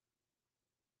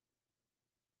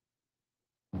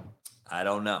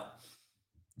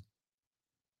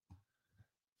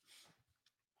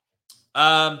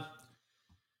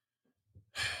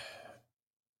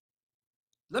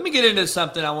 Let me get into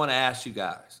something I want to ask you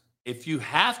guys. If you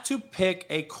have to pick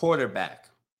a quarterback,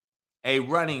 a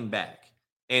running back,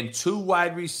 and 2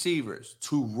 wide receivers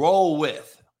to roll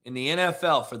with in the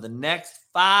NFL for the next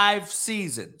 5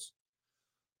 seasons,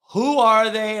 who are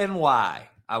they and why?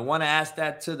 I want to ask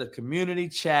that to the community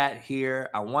chat here.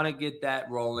 I want to get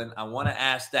that rolling. I want to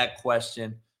ask that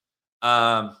question.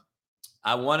 I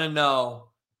want to know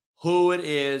who it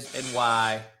is and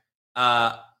why.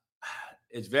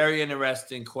 It's a very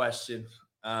interesting question.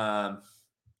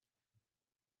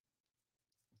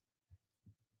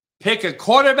 Pick a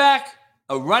quarterback,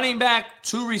 a running back,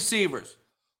 2 receivers.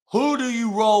 Who do you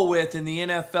roll with in the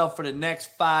NFL for the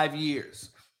next 5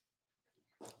 years?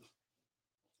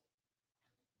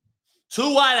 2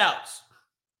 wideouts.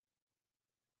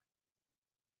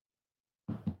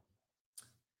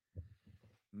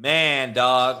 Man,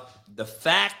 dog, the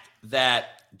fact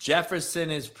that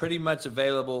Jefferson is pretty much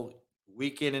available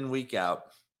week in and week out,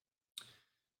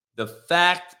 the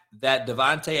fact that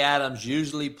Davante Adams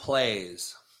usually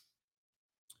plays,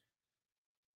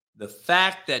 the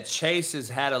fact that Chase has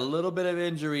had a little bit of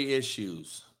injury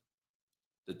issues,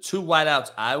 the 2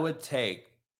 wideouts I would take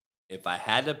if I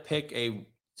had to pick a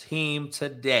team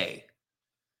today,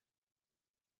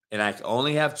 and I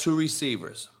only have 2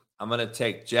 receivers, I'm going to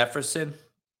take Jefferson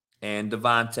and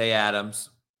Davante Adams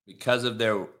because of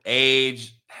their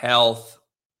age, health,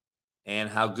 and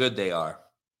how good they are.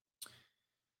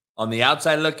 On the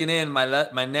outside looking in,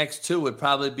 my next 2 would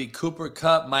probably be Cooper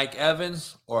Kupp, Mike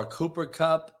Evans, or Cooper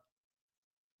Kupp,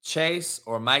 Chase,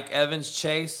 or Mike Evans,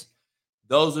 Chase.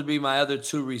 Those would be my other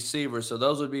 2 receivers. So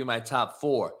those would be my top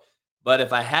 4. But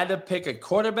if I had to pick a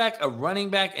quarterback, a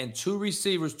running back, and 2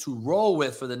 receivers to roll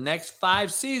with for the next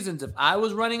 5 seasons, if I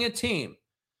was running a team,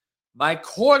 my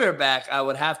quarterback I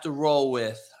would have to roll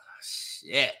with,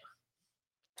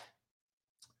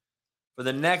 for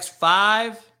the next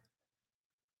 5,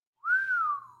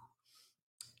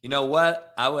 you know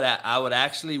what? I would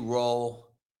actually roll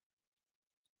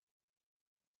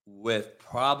with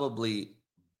probably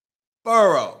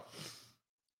Burrow.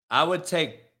 I would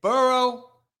take Burrow,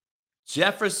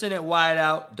 Jefferson at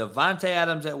wideout, Davante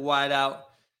Adams at wideout,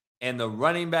 and the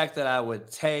running back that I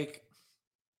would take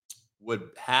would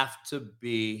have to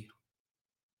be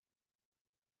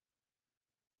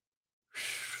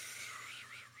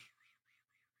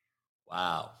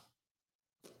wow.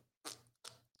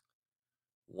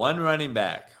 1 running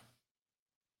back.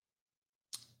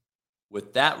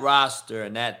 With that roster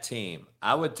and that team,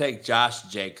 I would take Josh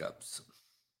Jacobs.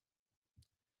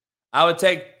 I would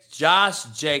take Josh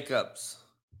Jacobs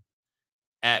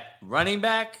at running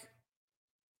back.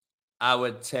 I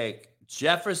would take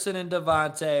Jefferson and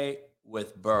Davante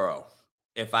with Burrow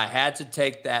if I had to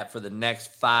take that for the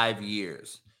next 5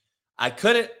 years.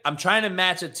 I'm trying to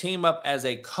match a team up as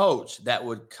a coach that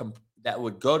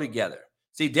would go together.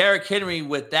 See, Derrick Henry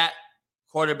with that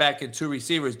quarterback and 2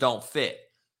 receivers don't fit.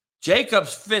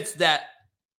 Jacobs fits that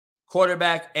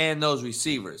quarterback and those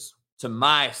receivers to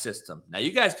my system. Now,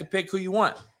 you guys can pick who you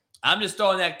want. I'm just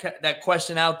throwing that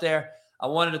question out there. I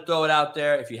wanted to throw it out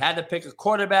there. If you had to pick a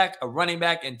quarterback, a running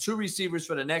back, and 2 receivers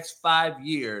for the next 5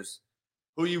 years,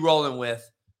 who are you rolling with?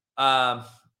 And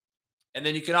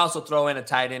then you can also throw in a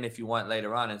tight end if you want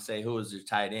later on and say, who is your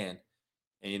tight end?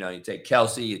 And, you take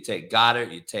Kelsey, you take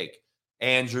Goddard, you take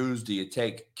Andrews, do you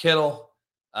take Kittle?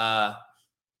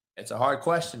 It's a hard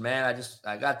question, man.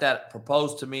 I got that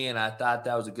proposed to me, and I thought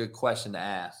that was a good question to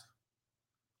ask.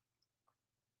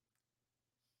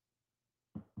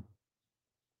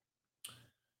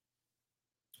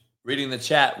 Reading the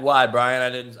chat. Why,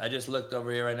 Brian? I just looked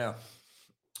over here right now.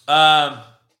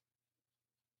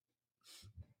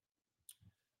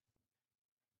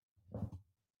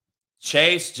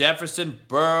 Chase, Jefferson,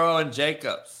 Burrow, and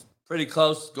Jacobs. Pretty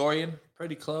close, Gorian.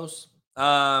 Pretty close.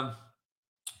 Yeah,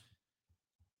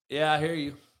 I hear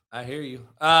you.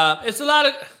 It's a lot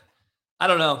of, I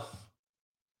don't know.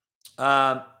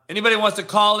 Anybody wants to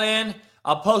call in?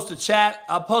 I'll post the chat.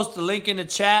 I'll post the link in the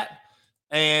chat.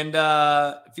 And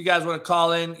if you guys want to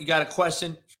call in, you got a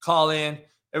question, call in.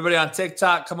 Everybody on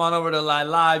TikTok, come on over to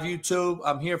live YouTube.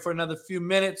 I'm here for another few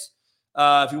minutes.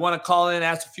 If you want to call in,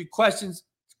 ask a few questions,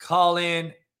 call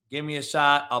in, give me a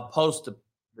shot. I'll post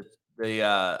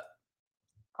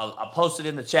I'll post it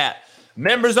in the chat.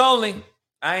 Members only.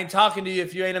 I ain't talking to you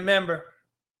if you ain't a member.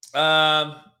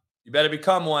 You better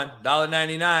become one.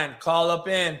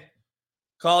 $1.99.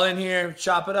 Call in here,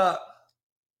 chop it up.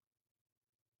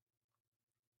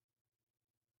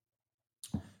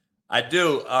 I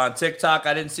do on TikTok.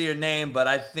 I didn't see your name, but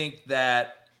I think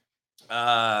that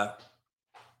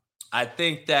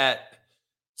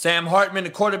Sam Hartman, the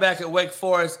quarterback at Wake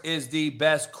Forest, is the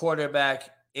best quarterback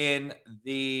in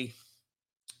the.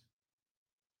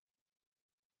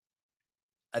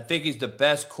 I think he's the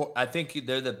best. I think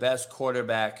they're the best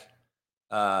quarterback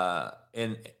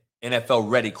in NFL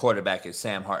ready quarterback is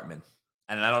Sam Hartman,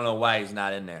 and I don't know why he's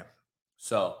not in there.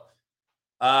 So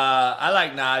I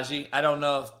like Najee. I don't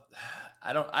know if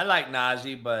I like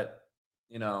Najee, but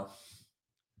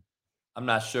I'm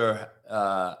not sure.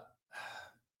 I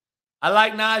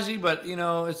like Najee, but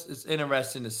it's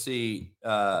interesting to see.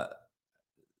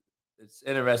 It's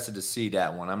interesting to see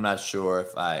that one. I'm not sure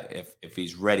if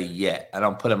he's ready yet. I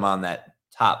don't put him on that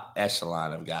top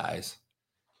echelon of guys.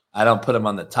 I don't put him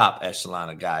on the top echelon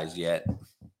of guys yet.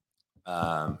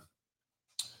 But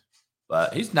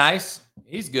he's nice.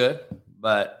 He's good.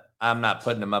 But I'm not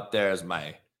putting him up there as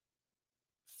my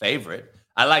favorite.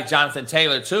 I like Jonathan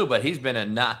Taylor too, but he's been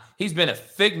a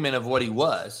figment of what he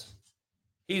was.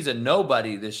 He's a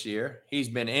nobody this year. He's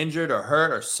been injured or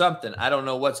hurt or something. I don't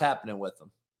know what's happening with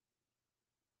him.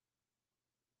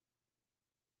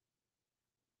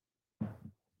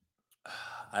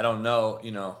 I don't know,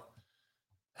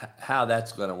 how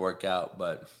that's going to work out,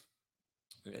 but,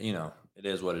 it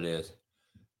is what it is.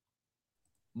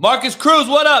 Marcus Cruz,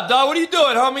 what up, dog? What are you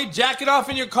doing, homie? Jacking off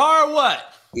in your car or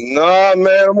what? Nah,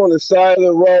 man, I'm on the side of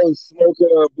the road smoking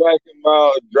a Black and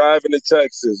Mild, driving to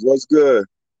Texas. What's good?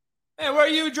 Man, where are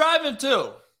you driving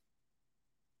to?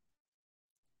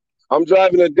 I'm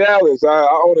driving to Dallas. I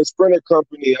own a Sprinter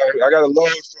company. I got a load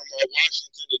from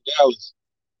Washington to Dallas.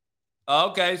 Oh,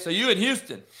 okay, so you in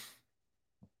Houston.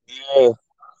 Yeah.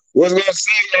 Was going to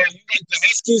say, you like the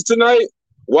Huskies tonight?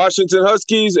 Washington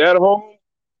Huskies at home.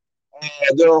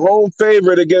 They're a home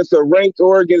favorite against a ranked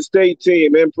Oregon State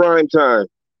team in prime time.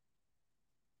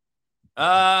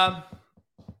 Man,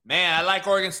 I like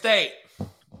Oregon State.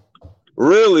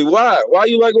 Really? Why? Why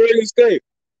you like Oregon State?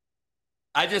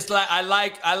 I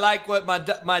like what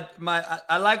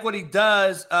I like what he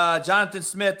does. Jonathan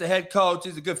Smith, the head coach,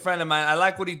 he's a good friend of mine. I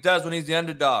like what he does when he's the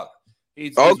underdog.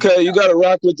 He's you got to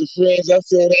rock with the friends. I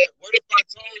feel that. What if I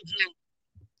told you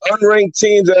unranked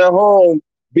teams at home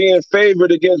being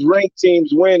favored against ranked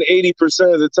teams win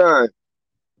 80% of the time?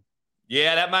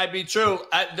 Yeah, that might be true.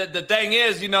 The thing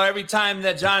is, every time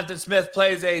that Jonathan Smith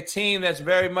plays a team that's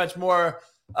very much more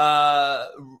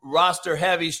roster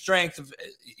heavy strength of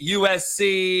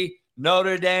USC,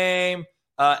 Notre Dame,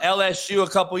 LSU a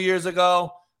couple years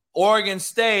ago, Oregon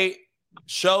State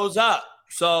shows up.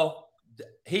 So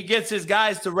he gets his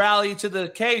guys to rally to the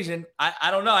occasion.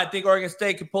 I don't know. I think Oregon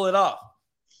State can pull it off.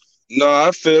 No,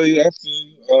 I feel you.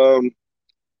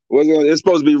 It's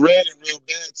supposed to be raining real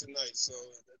bad tonight, so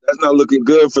that's not looking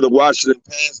good for the Washington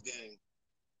pass game.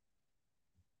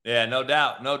 Yeah, no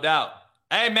doubt.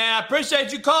 Hey, man, I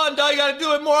appreciate you calling, dog. You got to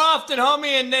do it more often,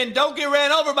 homie, and then don't get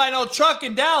ran over by no truck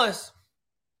in Dallas.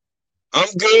 I'm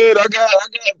good. I got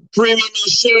premium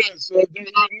insurance, so if they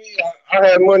hurt me, I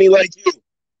have money like you.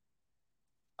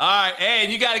 All right. Hey,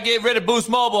 and you got to get rid of Boost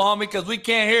Mobile, homie, because we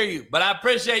can't hear you. But I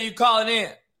appreciate you calling in.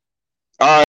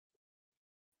 All right.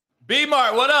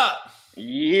 B-Mart, what up?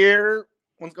 Yeah.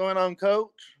 What's going on, Coach?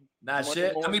 Nah,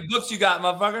 shit. How many books you got,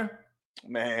 motherfucker?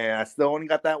 Man, I still only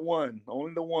got that one.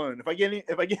 Only the one. If I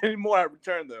get any more, I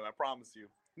return them. I promise you.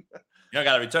 You don't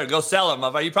got to return. Go sell them,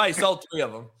 motherfucker. You probably sold 3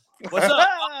 of them. What's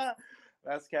up?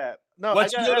 That's cap. No, why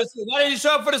did you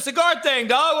show up for the cigar thing,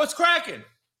 dog? What's cracking?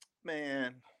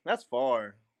 Man, that's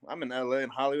far. I'm in LA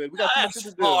and Hollywood. We got too much to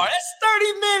do. That's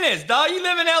 30 minutes, dog. You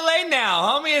live in LA now,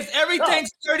 homie.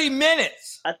 Everything's 30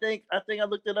 minutes. I think I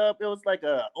looked it up. It was like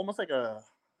almost like a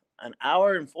an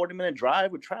hour and 40-minute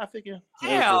drive with traffic.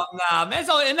 Hell nah, man. It's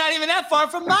not even that far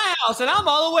from my house, and I'm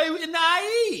all the way in the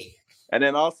IE. And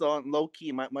then also on low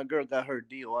key, my girl got her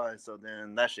DUI, so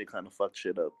then that shit kind of fucked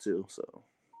shit up too. So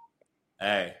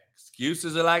hey,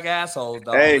 excuses are like assholes,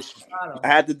 dog. Hey, I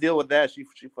had to deal with that. She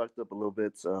fucked up a little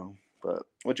bit. So, but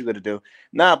what you gonna do?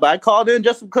 Nah, but I called in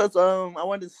just because I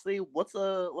wanted to see what's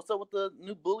up with the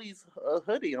new Bullies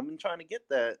hoodie. I've been trying to get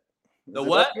that. The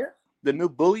what? The new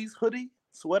Bullies hoodie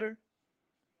sweater.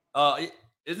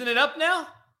 Isn't it up now?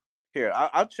 Here,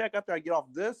 I'll check after I get off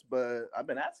this. But I've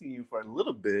been asking you for a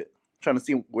little bit, trying to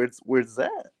see where's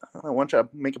that. I want you to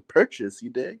make a purchase. You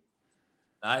dig?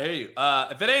 I hear you.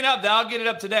 If it ain't up, then I'll get it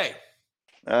up today.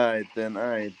 All right then.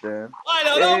 I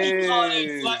know. Don't be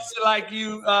calling flexing like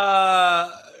you. Look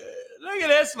at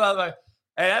this motherfucker.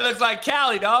 Hey, that looks like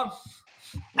Cali, dog.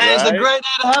 Hey, it's a great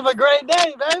day to have a great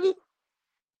day, baby.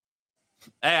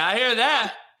 Hey, I hear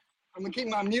that. I'm gonna keep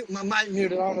my mic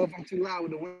muted. I don't know if I'm too loud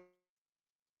with the wind.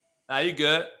 Nah, you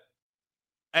good.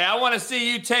 Hey, I want to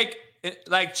see you take,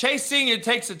 like Chase Senior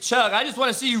takes a chug. I just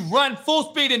want to see you run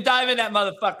full speed and dive in that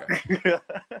motherfucker.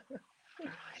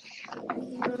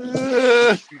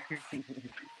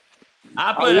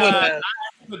 I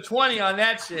put 20 on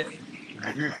that shit.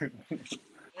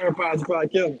 AirPods probably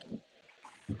kill me.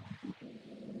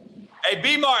 Hey,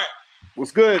 B-Mart.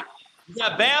 What's good? You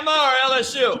got Bama or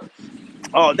LSU?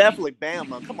 Oh, definitely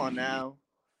Bama. Come on now.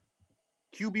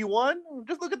 QB1?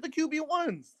 Just look at the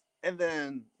QB1s. And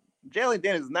then Jalen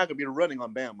Daniels is not going to be running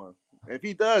on Bama. If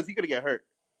he does, he's going to get hurt.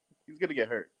 He's going to get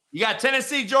hurt. You got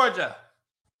Tennessee, Georgia.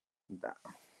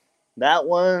 That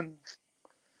one.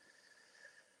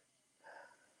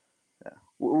 Yeah.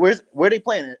 Where are they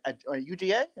playing? At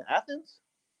UGA? Athens?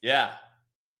 Yeah.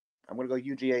 I'm going to go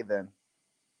UGA then.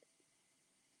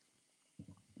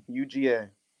 UGA.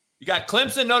 You got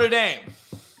Clemson, Notre Dame.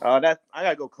 I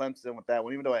gotta go Clemson with that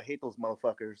one, even though I hate those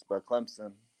motherfuckers. But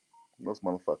Clemson, those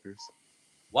motherfuckers.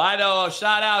 Why though?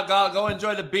 Shout out, go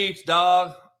enjoy the beach,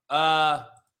 dog.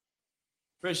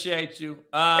 Appreciate you.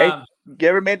 Hey, you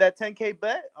ever made that 10K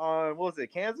bet on what was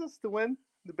it, Kansas to win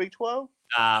the Big 12?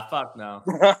 Fuck no.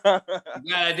 I'm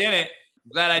glad I didn't.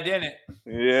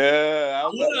 Yeah, I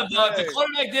would have though. If the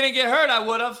quarterback didn't get hurt, I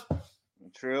would have.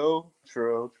 True.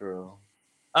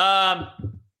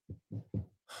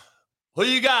 Who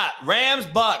you got? Rams,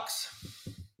 Bucks.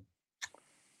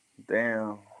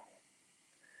 Damn.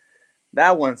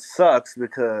 That one sucks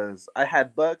because I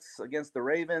had Bucks against the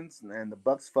Ravens and the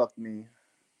Bucks fucked me.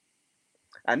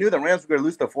 I knew the Rams were going to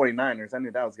lose to 49ers. I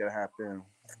knew that was going to happen.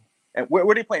 And where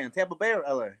are they playing? Tampa Bay or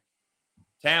LA?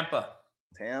 Tampa.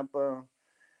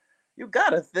 You got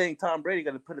to think Tom Brady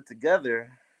got to put it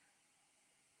together.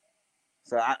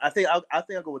 So I think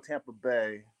I'll go with Tampa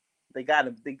Bay. They got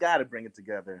to bring it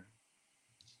together.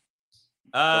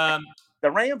 The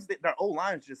Rams, their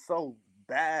O-line is just so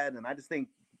bad, and I just think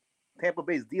Tampa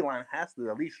Bay's D-line has to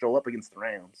at least show up against the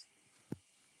Rams.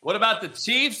 What about the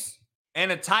Chiefs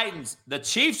and the Titans? The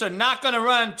Chiefs are not going to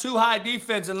run too high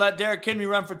defense and let Derrick Henry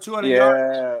run for 200 yards.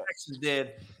 The Texans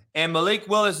did. And Malik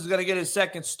Willis is going to get his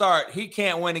second start. He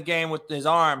can't win a game with his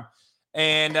arm.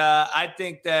 And I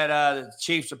think that the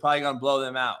Chiefs are probably going to blow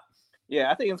them out. Yeah,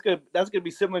 I think that's going to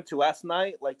be similar to last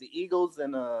night, like the Eagles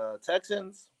and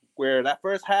Texans, where that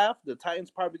first half, the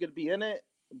Titans probably going to be in it.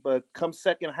 But come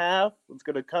second half, it's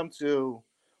going to come to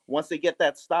once they get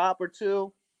that stop or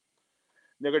two,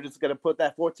 they're just going to put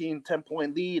that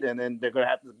 10-point lead, and then they're going to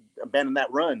have to abandon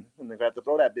that run, and they're going to have to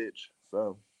throw that bitch.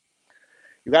 So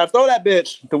you got to throw that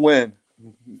bitch to win.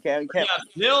 You can't. Yeah,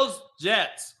 Bills,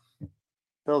 Jets.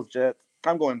 Bills, Jets.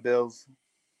 I'm going Bills.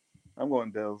 I'm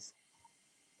going to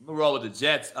roll with the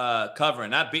Jets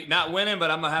covering. Not winning,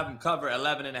 but I'm going to have them cover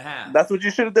 11.5. That's what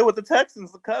you should have done with the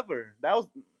Texans to cover. That was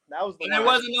and there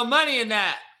wasn't no money in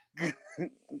that.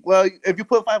 Well, if you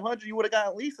put 500, you would have got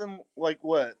at least in like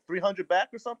what, 300 back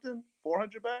or something,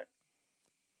 400 back.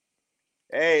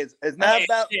 Hey, it's not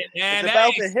about shit, man. It's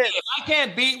about the hit. If I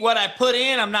can't beat what I put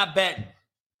in, I'm not betting.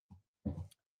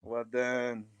 Well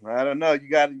then, I don't know.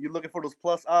 You're looking for those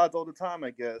plus odds all the time,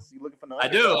 I guess. You're looking for I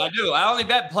do. I only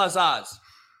bet plus odds.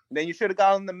 Then you should have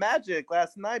gotten the Magic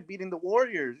last night, beating the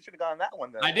Warriors. You should have gotten that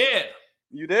one then. I did.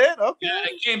 You did? Okay. Yeah,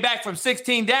 I came back from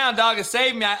 16 down, dog. It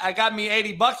saved me. I got me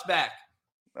 $80 back.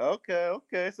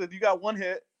 Okay. So you got one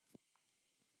hit.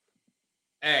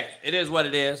 Hey, it is what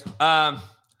it is. All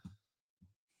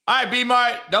right,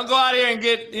 B-Mart, don't go out here and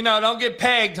don't get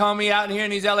pegged, homie, out here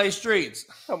in these LA streets.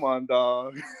 Come on,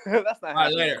 dog. That's not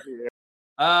happening.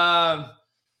 Later.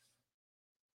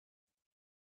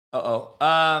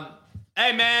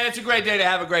 Hey, man, it's a great day to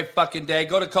have a great fucking day.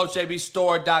 Go to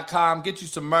CoachJBStore.com. Get you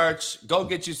some merch. Go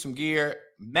get you some gear.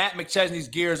 Matt McChesney's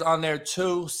gear is on there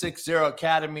too, 60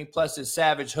 Academy, plus his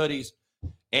Savage hoodies.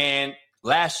 And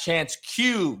Last Chance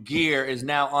Q gear is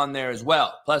now on there as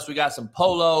well. Plus, we got some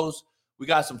polos. We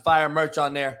got some fire merch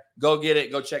on there. Go get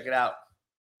it. Go check it out.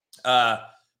 Man,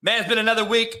 it's been another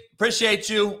week. Appreciate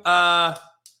you. I'll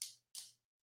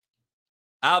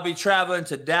be traveling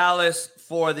to Dallas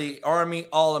for the Army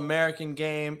All-American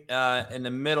game in the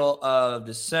middle of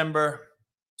December,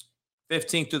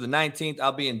 15th through the 19th.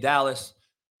 I'll be in Dallas.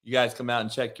 You guys come out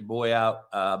and check your boy out.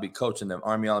 I'll be coaching the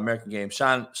Army All-American game.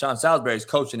 Sean Salisbury's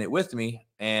coaching it with me,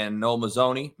 and Noel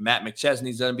Mazzoni. Matt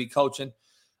McChesney's going to be coaching.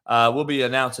 We'll be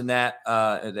announcing that.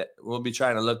 We'll be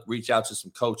trying to reach out to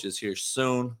some coaches here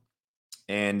soon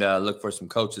and look for some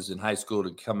coaches in high school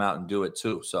to come out and do it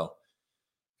too. So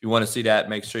if you want to see that,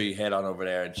 make sure you head on over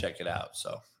there and check it out.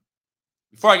 So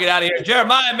before I get out of here,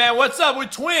 Jeremiah, man, what's up? We're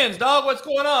twins, dog. What's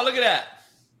going on? Look at that.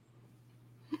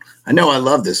 I know. I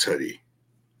love this hoodie.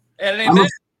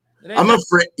 I'm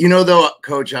afraid, though,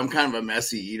 Coach, I'm kind of a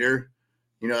messy eater.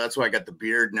 That's why I got the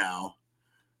beard now.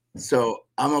 So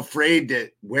I'm afraid to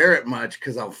wear it much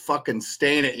because I'll fucking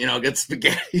stain it, get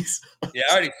spaghettis. Yeah,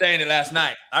 I already stained it last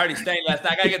night. I got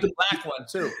to get the black one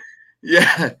too.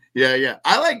 Yeah.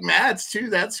 I like Matt's too.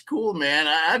 That's cool, man.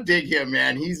 I dig him,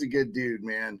 man. He's a good dude,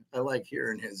 man. I like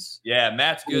hearing his. Yeah,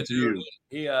 Matt's good dude.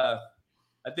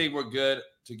 I think we're good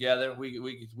together. We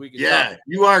can. Yeah,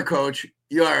 you are, Coach.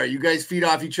 You are. You guys feed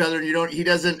off each other. He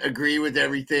doesn't agree with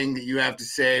everything that you have to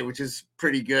say, which is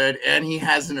pretty good. And he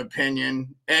has an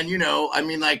opinion. And,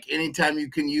 anytime you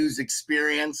can use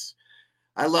experience,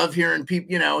 I love hearing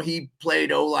people, he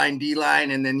played O-line,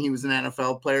 D-line, and then he was an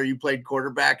NFL player. You played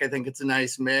quarterback. I think it's a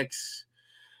nice mix.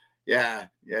 Yeah.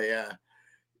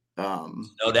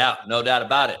 No doubt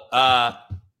about it.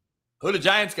 Who the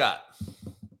Giants got?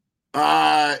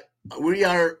 We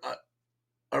are.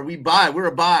 Are we bye? We're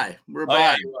a bye. We're a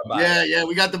bye. Yeah.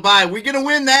 We got the bye. We're gonna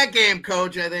win that game,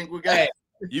 Coach. I think we got. Hey,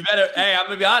 you better. Hey, I'm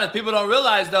gonna be honest. People don't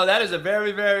realize though that is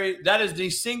that is the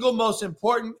single most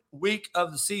important week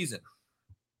of the season.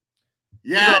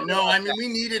 Yeah, no, we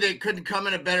needed it. Couldn't come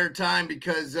at a better time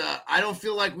because I don't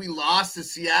feel like we lost to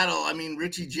Seattle.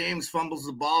 Richie James fumbles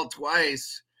the ball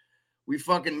twice. We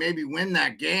fucking maybe win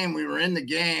that game. We were in the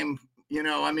game.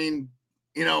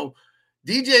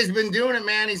 DJ's been doing it,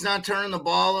 man. He's not turning the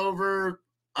ball over.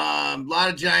 A lot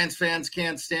of Giants fans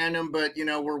can't stand him, but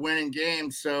we're winning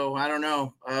games. So I don't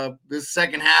know. This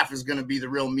second half is going to be the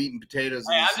real meat and potatoes.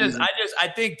 Hey, I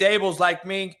think Dable's like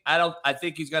me. I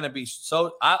think he's going to be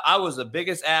so. I was the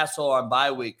biggest asshole on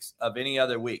bye weeks of any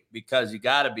other week because you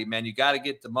got to be, man. You got to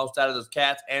get the most out of those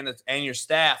cats and your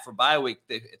staff for bye week.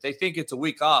 They think it's a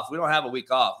week off. We don't have a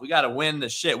week off. We got to win the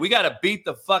shit. We got to beat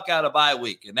the fuck out of bye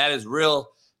week, and that is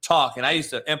real talk. And I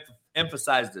used to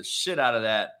emphasize the shit out of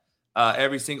that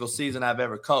every single season I've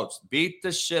ever coached. Beat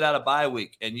the shit out of bye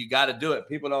week, and you got to do it.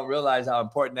 People don't realize how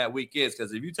important that week is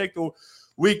because if you take the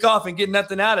week off and get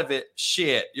nothing out of it,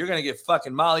 shit, you're going to get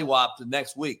fucking mollywopped the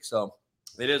next week. So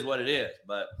it is what it is,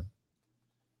 but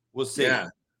we'll see. Yeah.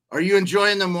 Are you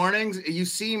enjoying the mornings? You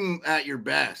seem at your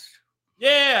best.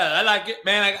 Yeah, I like it,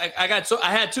 man. I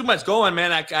had too much going,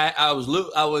 man.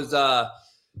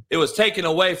 It was taken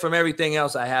away from everything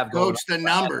else I have going. Coach, the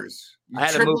numbers.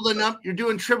 You're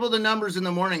doing triple the numbers in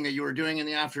the morning that you were doing in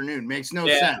the afternoon. Makes no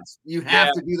sense. You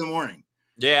have to do the morning.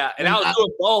 Yeah, and I was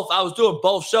doing both. I was doing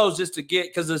both shows just to get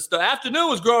because the afternoon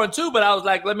was growing too. But I was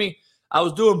like, I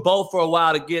was doing both for a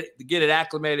while to get it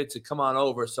acclimated to come on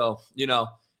over. So it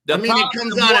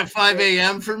comes on at 5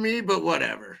 a.m. for me, but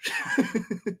whatever.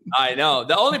 I know.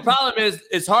 The only problem is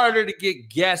it's harder to get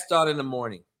guests on in the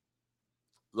morning.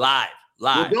 Live.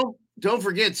 Well, don't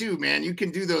forget too, man. You can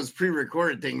do those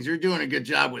pre-recorded things. You're doing a good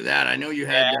job with that. I know you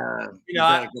had. We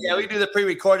do the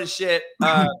pre-recorded shit,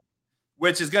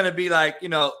 which is going to be like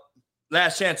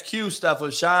Last Chance Q stuff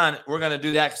with Sean. We're going to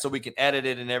do that so we can edit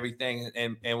it and everything,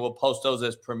 and we'll post those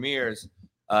as premieres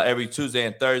every Tuesday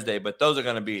and Thursday. But those are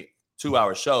going to be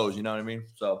 2-hour shows. You know what I mean?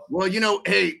 So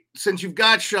hey, since you've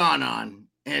got Sean on.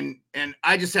 And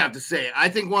I just have to say, I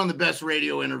think one of the best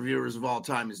radio interviewers of all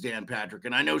time is Dan Patrick.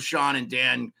 And I know Sean and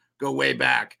Dan go way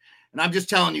back. And I'm just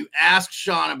telling you, ask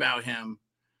Sean about him.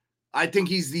 I think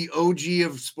he's the OG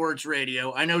of sports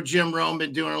radio. I know Jim Rome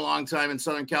been doing it a long time in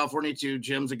Southern California too.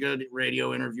 Jim's a good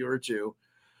radio interviewer too.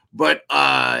 But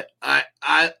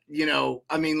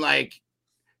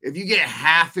if you get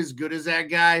half as good as that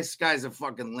guy, sky's a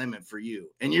fucking limit for you.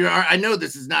 And I know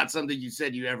this is not something you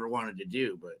said you ever wanted to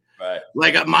do, but right.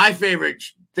 Like my favorite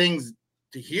things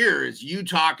to hear is you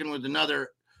talking with another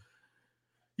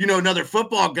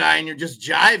football guy and you're just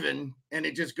jiving and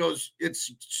it just goes,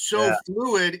 it's so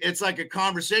fluid. It's like a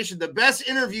conversation. The best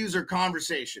interviews are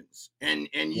conversations, and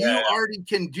you already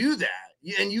can do that,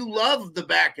 and you love the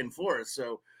back and forth.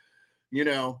 So,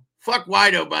 fuck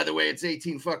Wido, by the way. It's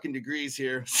 18 fucking degrees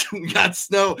here. So we got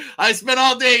snow. I spent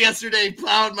all day yesterday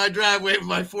plowing my driveway with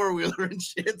my four-wheeler and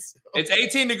shit. So. It's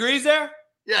 18 degrees there?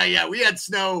 Yeah. We had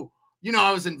snow.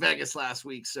 I was in Vegas last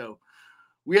week, so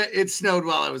it snowed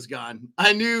while I was gone.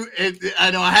 I knew it. I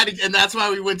know I had to, and that's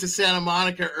why we went to Santa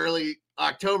Monica early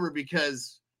October,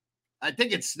 because I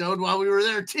think it snowed while we were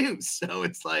there too. So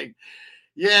it's like,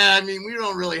 we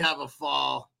don't really have a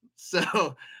fall.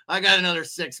 So I got another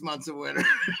 6 months of winter.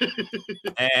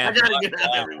 I gotta get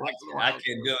out every once in a while. I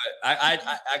can't do it.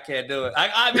 I can't do it.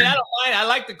 I mean, I don't mind. I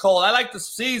like the cold. I like the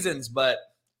seasons, but.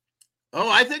 Oh,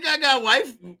 I think I got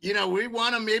wife. We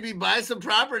want to maybe buy some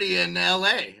property in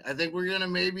LA. I think we're going to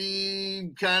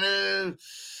maybe kind of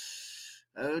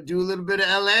do a little bit of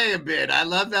LA a bit. I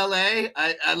love LA.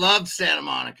 I loved Santa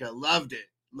Monica. Loved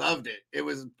it. It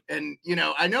was, and,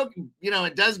 I know,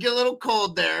 it does get a little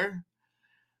cold there.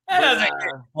 It doesn't get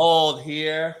cold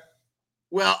here.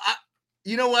 Well,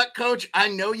 you know what, Coach? I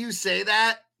know you say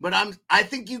that, but I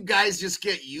think you guys just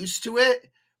get used to it.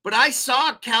 But I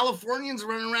saw Californians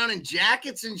running around in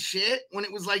jackets and shit when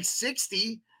it was like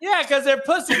 60. Yeah, because they're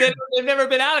pussy. They've never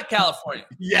been out of California.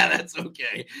 Yeah, that's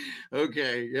okay.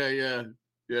 Okay.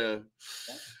 Yeah.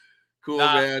 Cool,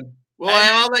 man. Well,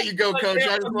 I'll let you go, Coach.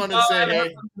 I just wanted to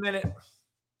say, hey.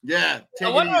 Yeah.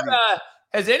 Take it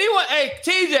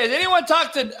easy. Has anyone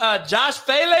talked to Josh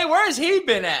Faley? Where has he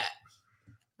been at?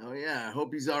 Oh, yeah. I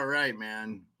hope he's all right,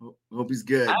 man. Hope he's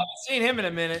good. I haven't seen him in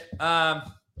a minute.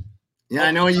 Yeah,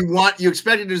 I know you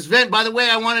expected his event. By the way,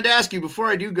 I wanted to ask you before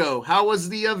I do go, how was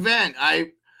the event? That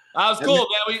was cool,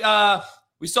 man.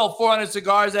 We sold 400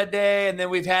 cigars that day, and then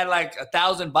we've had like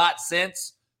 1,000 bought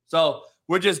since. So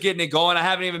we're just getting it going. I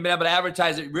haven't even been able to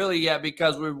advertise it really yet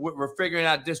because we're figuring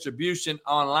out distribution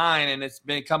online, and it's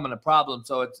been becoming a problem.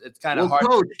 So it's kind of hard.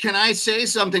 Coach, can I say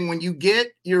something? When you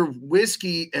get your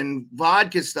whiskey and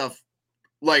vodka stuff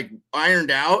like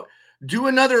ironed out, do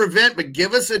another event, but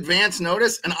give us advance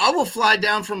notice, and I will fly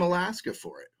down from Alaska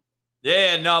for it.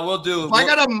 Yeah, no, we'll do. If I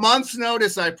got a month's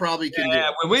notice, I probably can do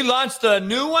it. When we launch the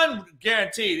new one,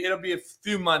 guaranteed, it'll be a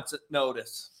few months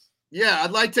notice. Yeah, I'd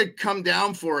like to come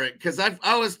down for it, because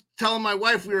I was telling my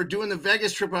wife we were doing the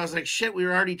Vegas trip. I was like, shit, we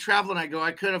were already traveling. I go,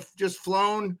 I could have just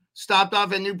flown, stopped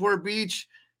off at Newport Beach,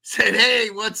 said, hey,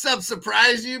 what's up?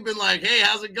 Surprise you? Been like, hey,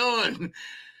 how's it going?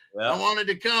 Well, I wanted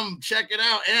to come check it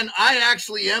out. And I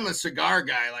actually am a cigar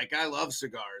guy. Like, I love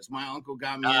cigars. My uncle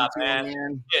got me into it,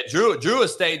 man. Yeah, Drew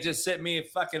Estate just sent me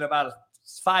fucking about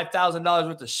 $5,000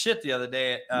 worth of shit the other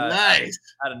day. Nice.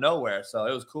 Out of nowhere. So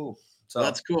it was cool. So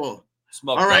that's cool.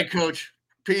 All right, Coach.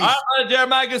 Peace. All right,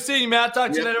 Jeremiah. Good seeing you, man. I'll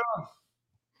talk to you later on.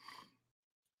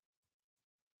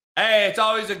 Hey, it's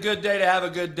always a good day to have a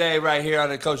good day right here on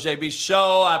the Coach JB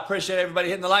Show. I appreciate everybody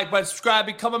hitting the like button, subscribe,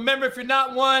 become a member if you're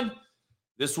not one.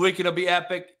 This week it'll be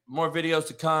epic. More videos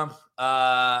to come.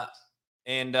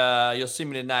 And you'll see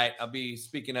me tonight. I'll be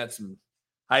speaking at some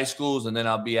high schools, and then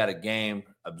I'll be at a game,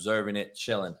 observing it,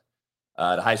 chilling.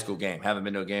 The high school game. Haven't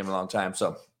been to a game in a long time.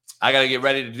 So I got to get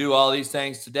ready to do all these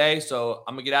things today. So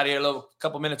I'm going to get out of here a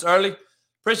couple minutes early.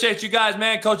 Appreciate you guys,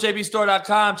 man.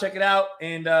 CoachJBStore.com. Check it out.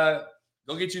 And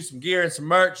go get you some gear and some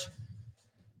merch.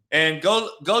 And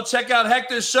go check out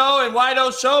Hector's show and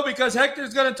Wido's show, because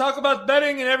Hector's going to talk about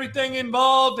betting and everything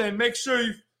involved. And make sure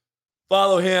you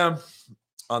follow him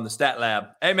on the Stat Lab.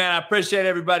 Hey, man, I appreciate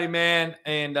everybody, man.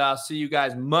 And I'll see you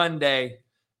guys Monday,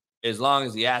 as long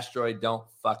as the asteroid don't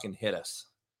fucking hit us.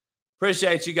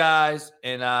 Appreciate you guys.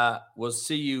 And we'll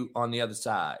see you on the other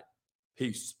side.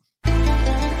 Peace.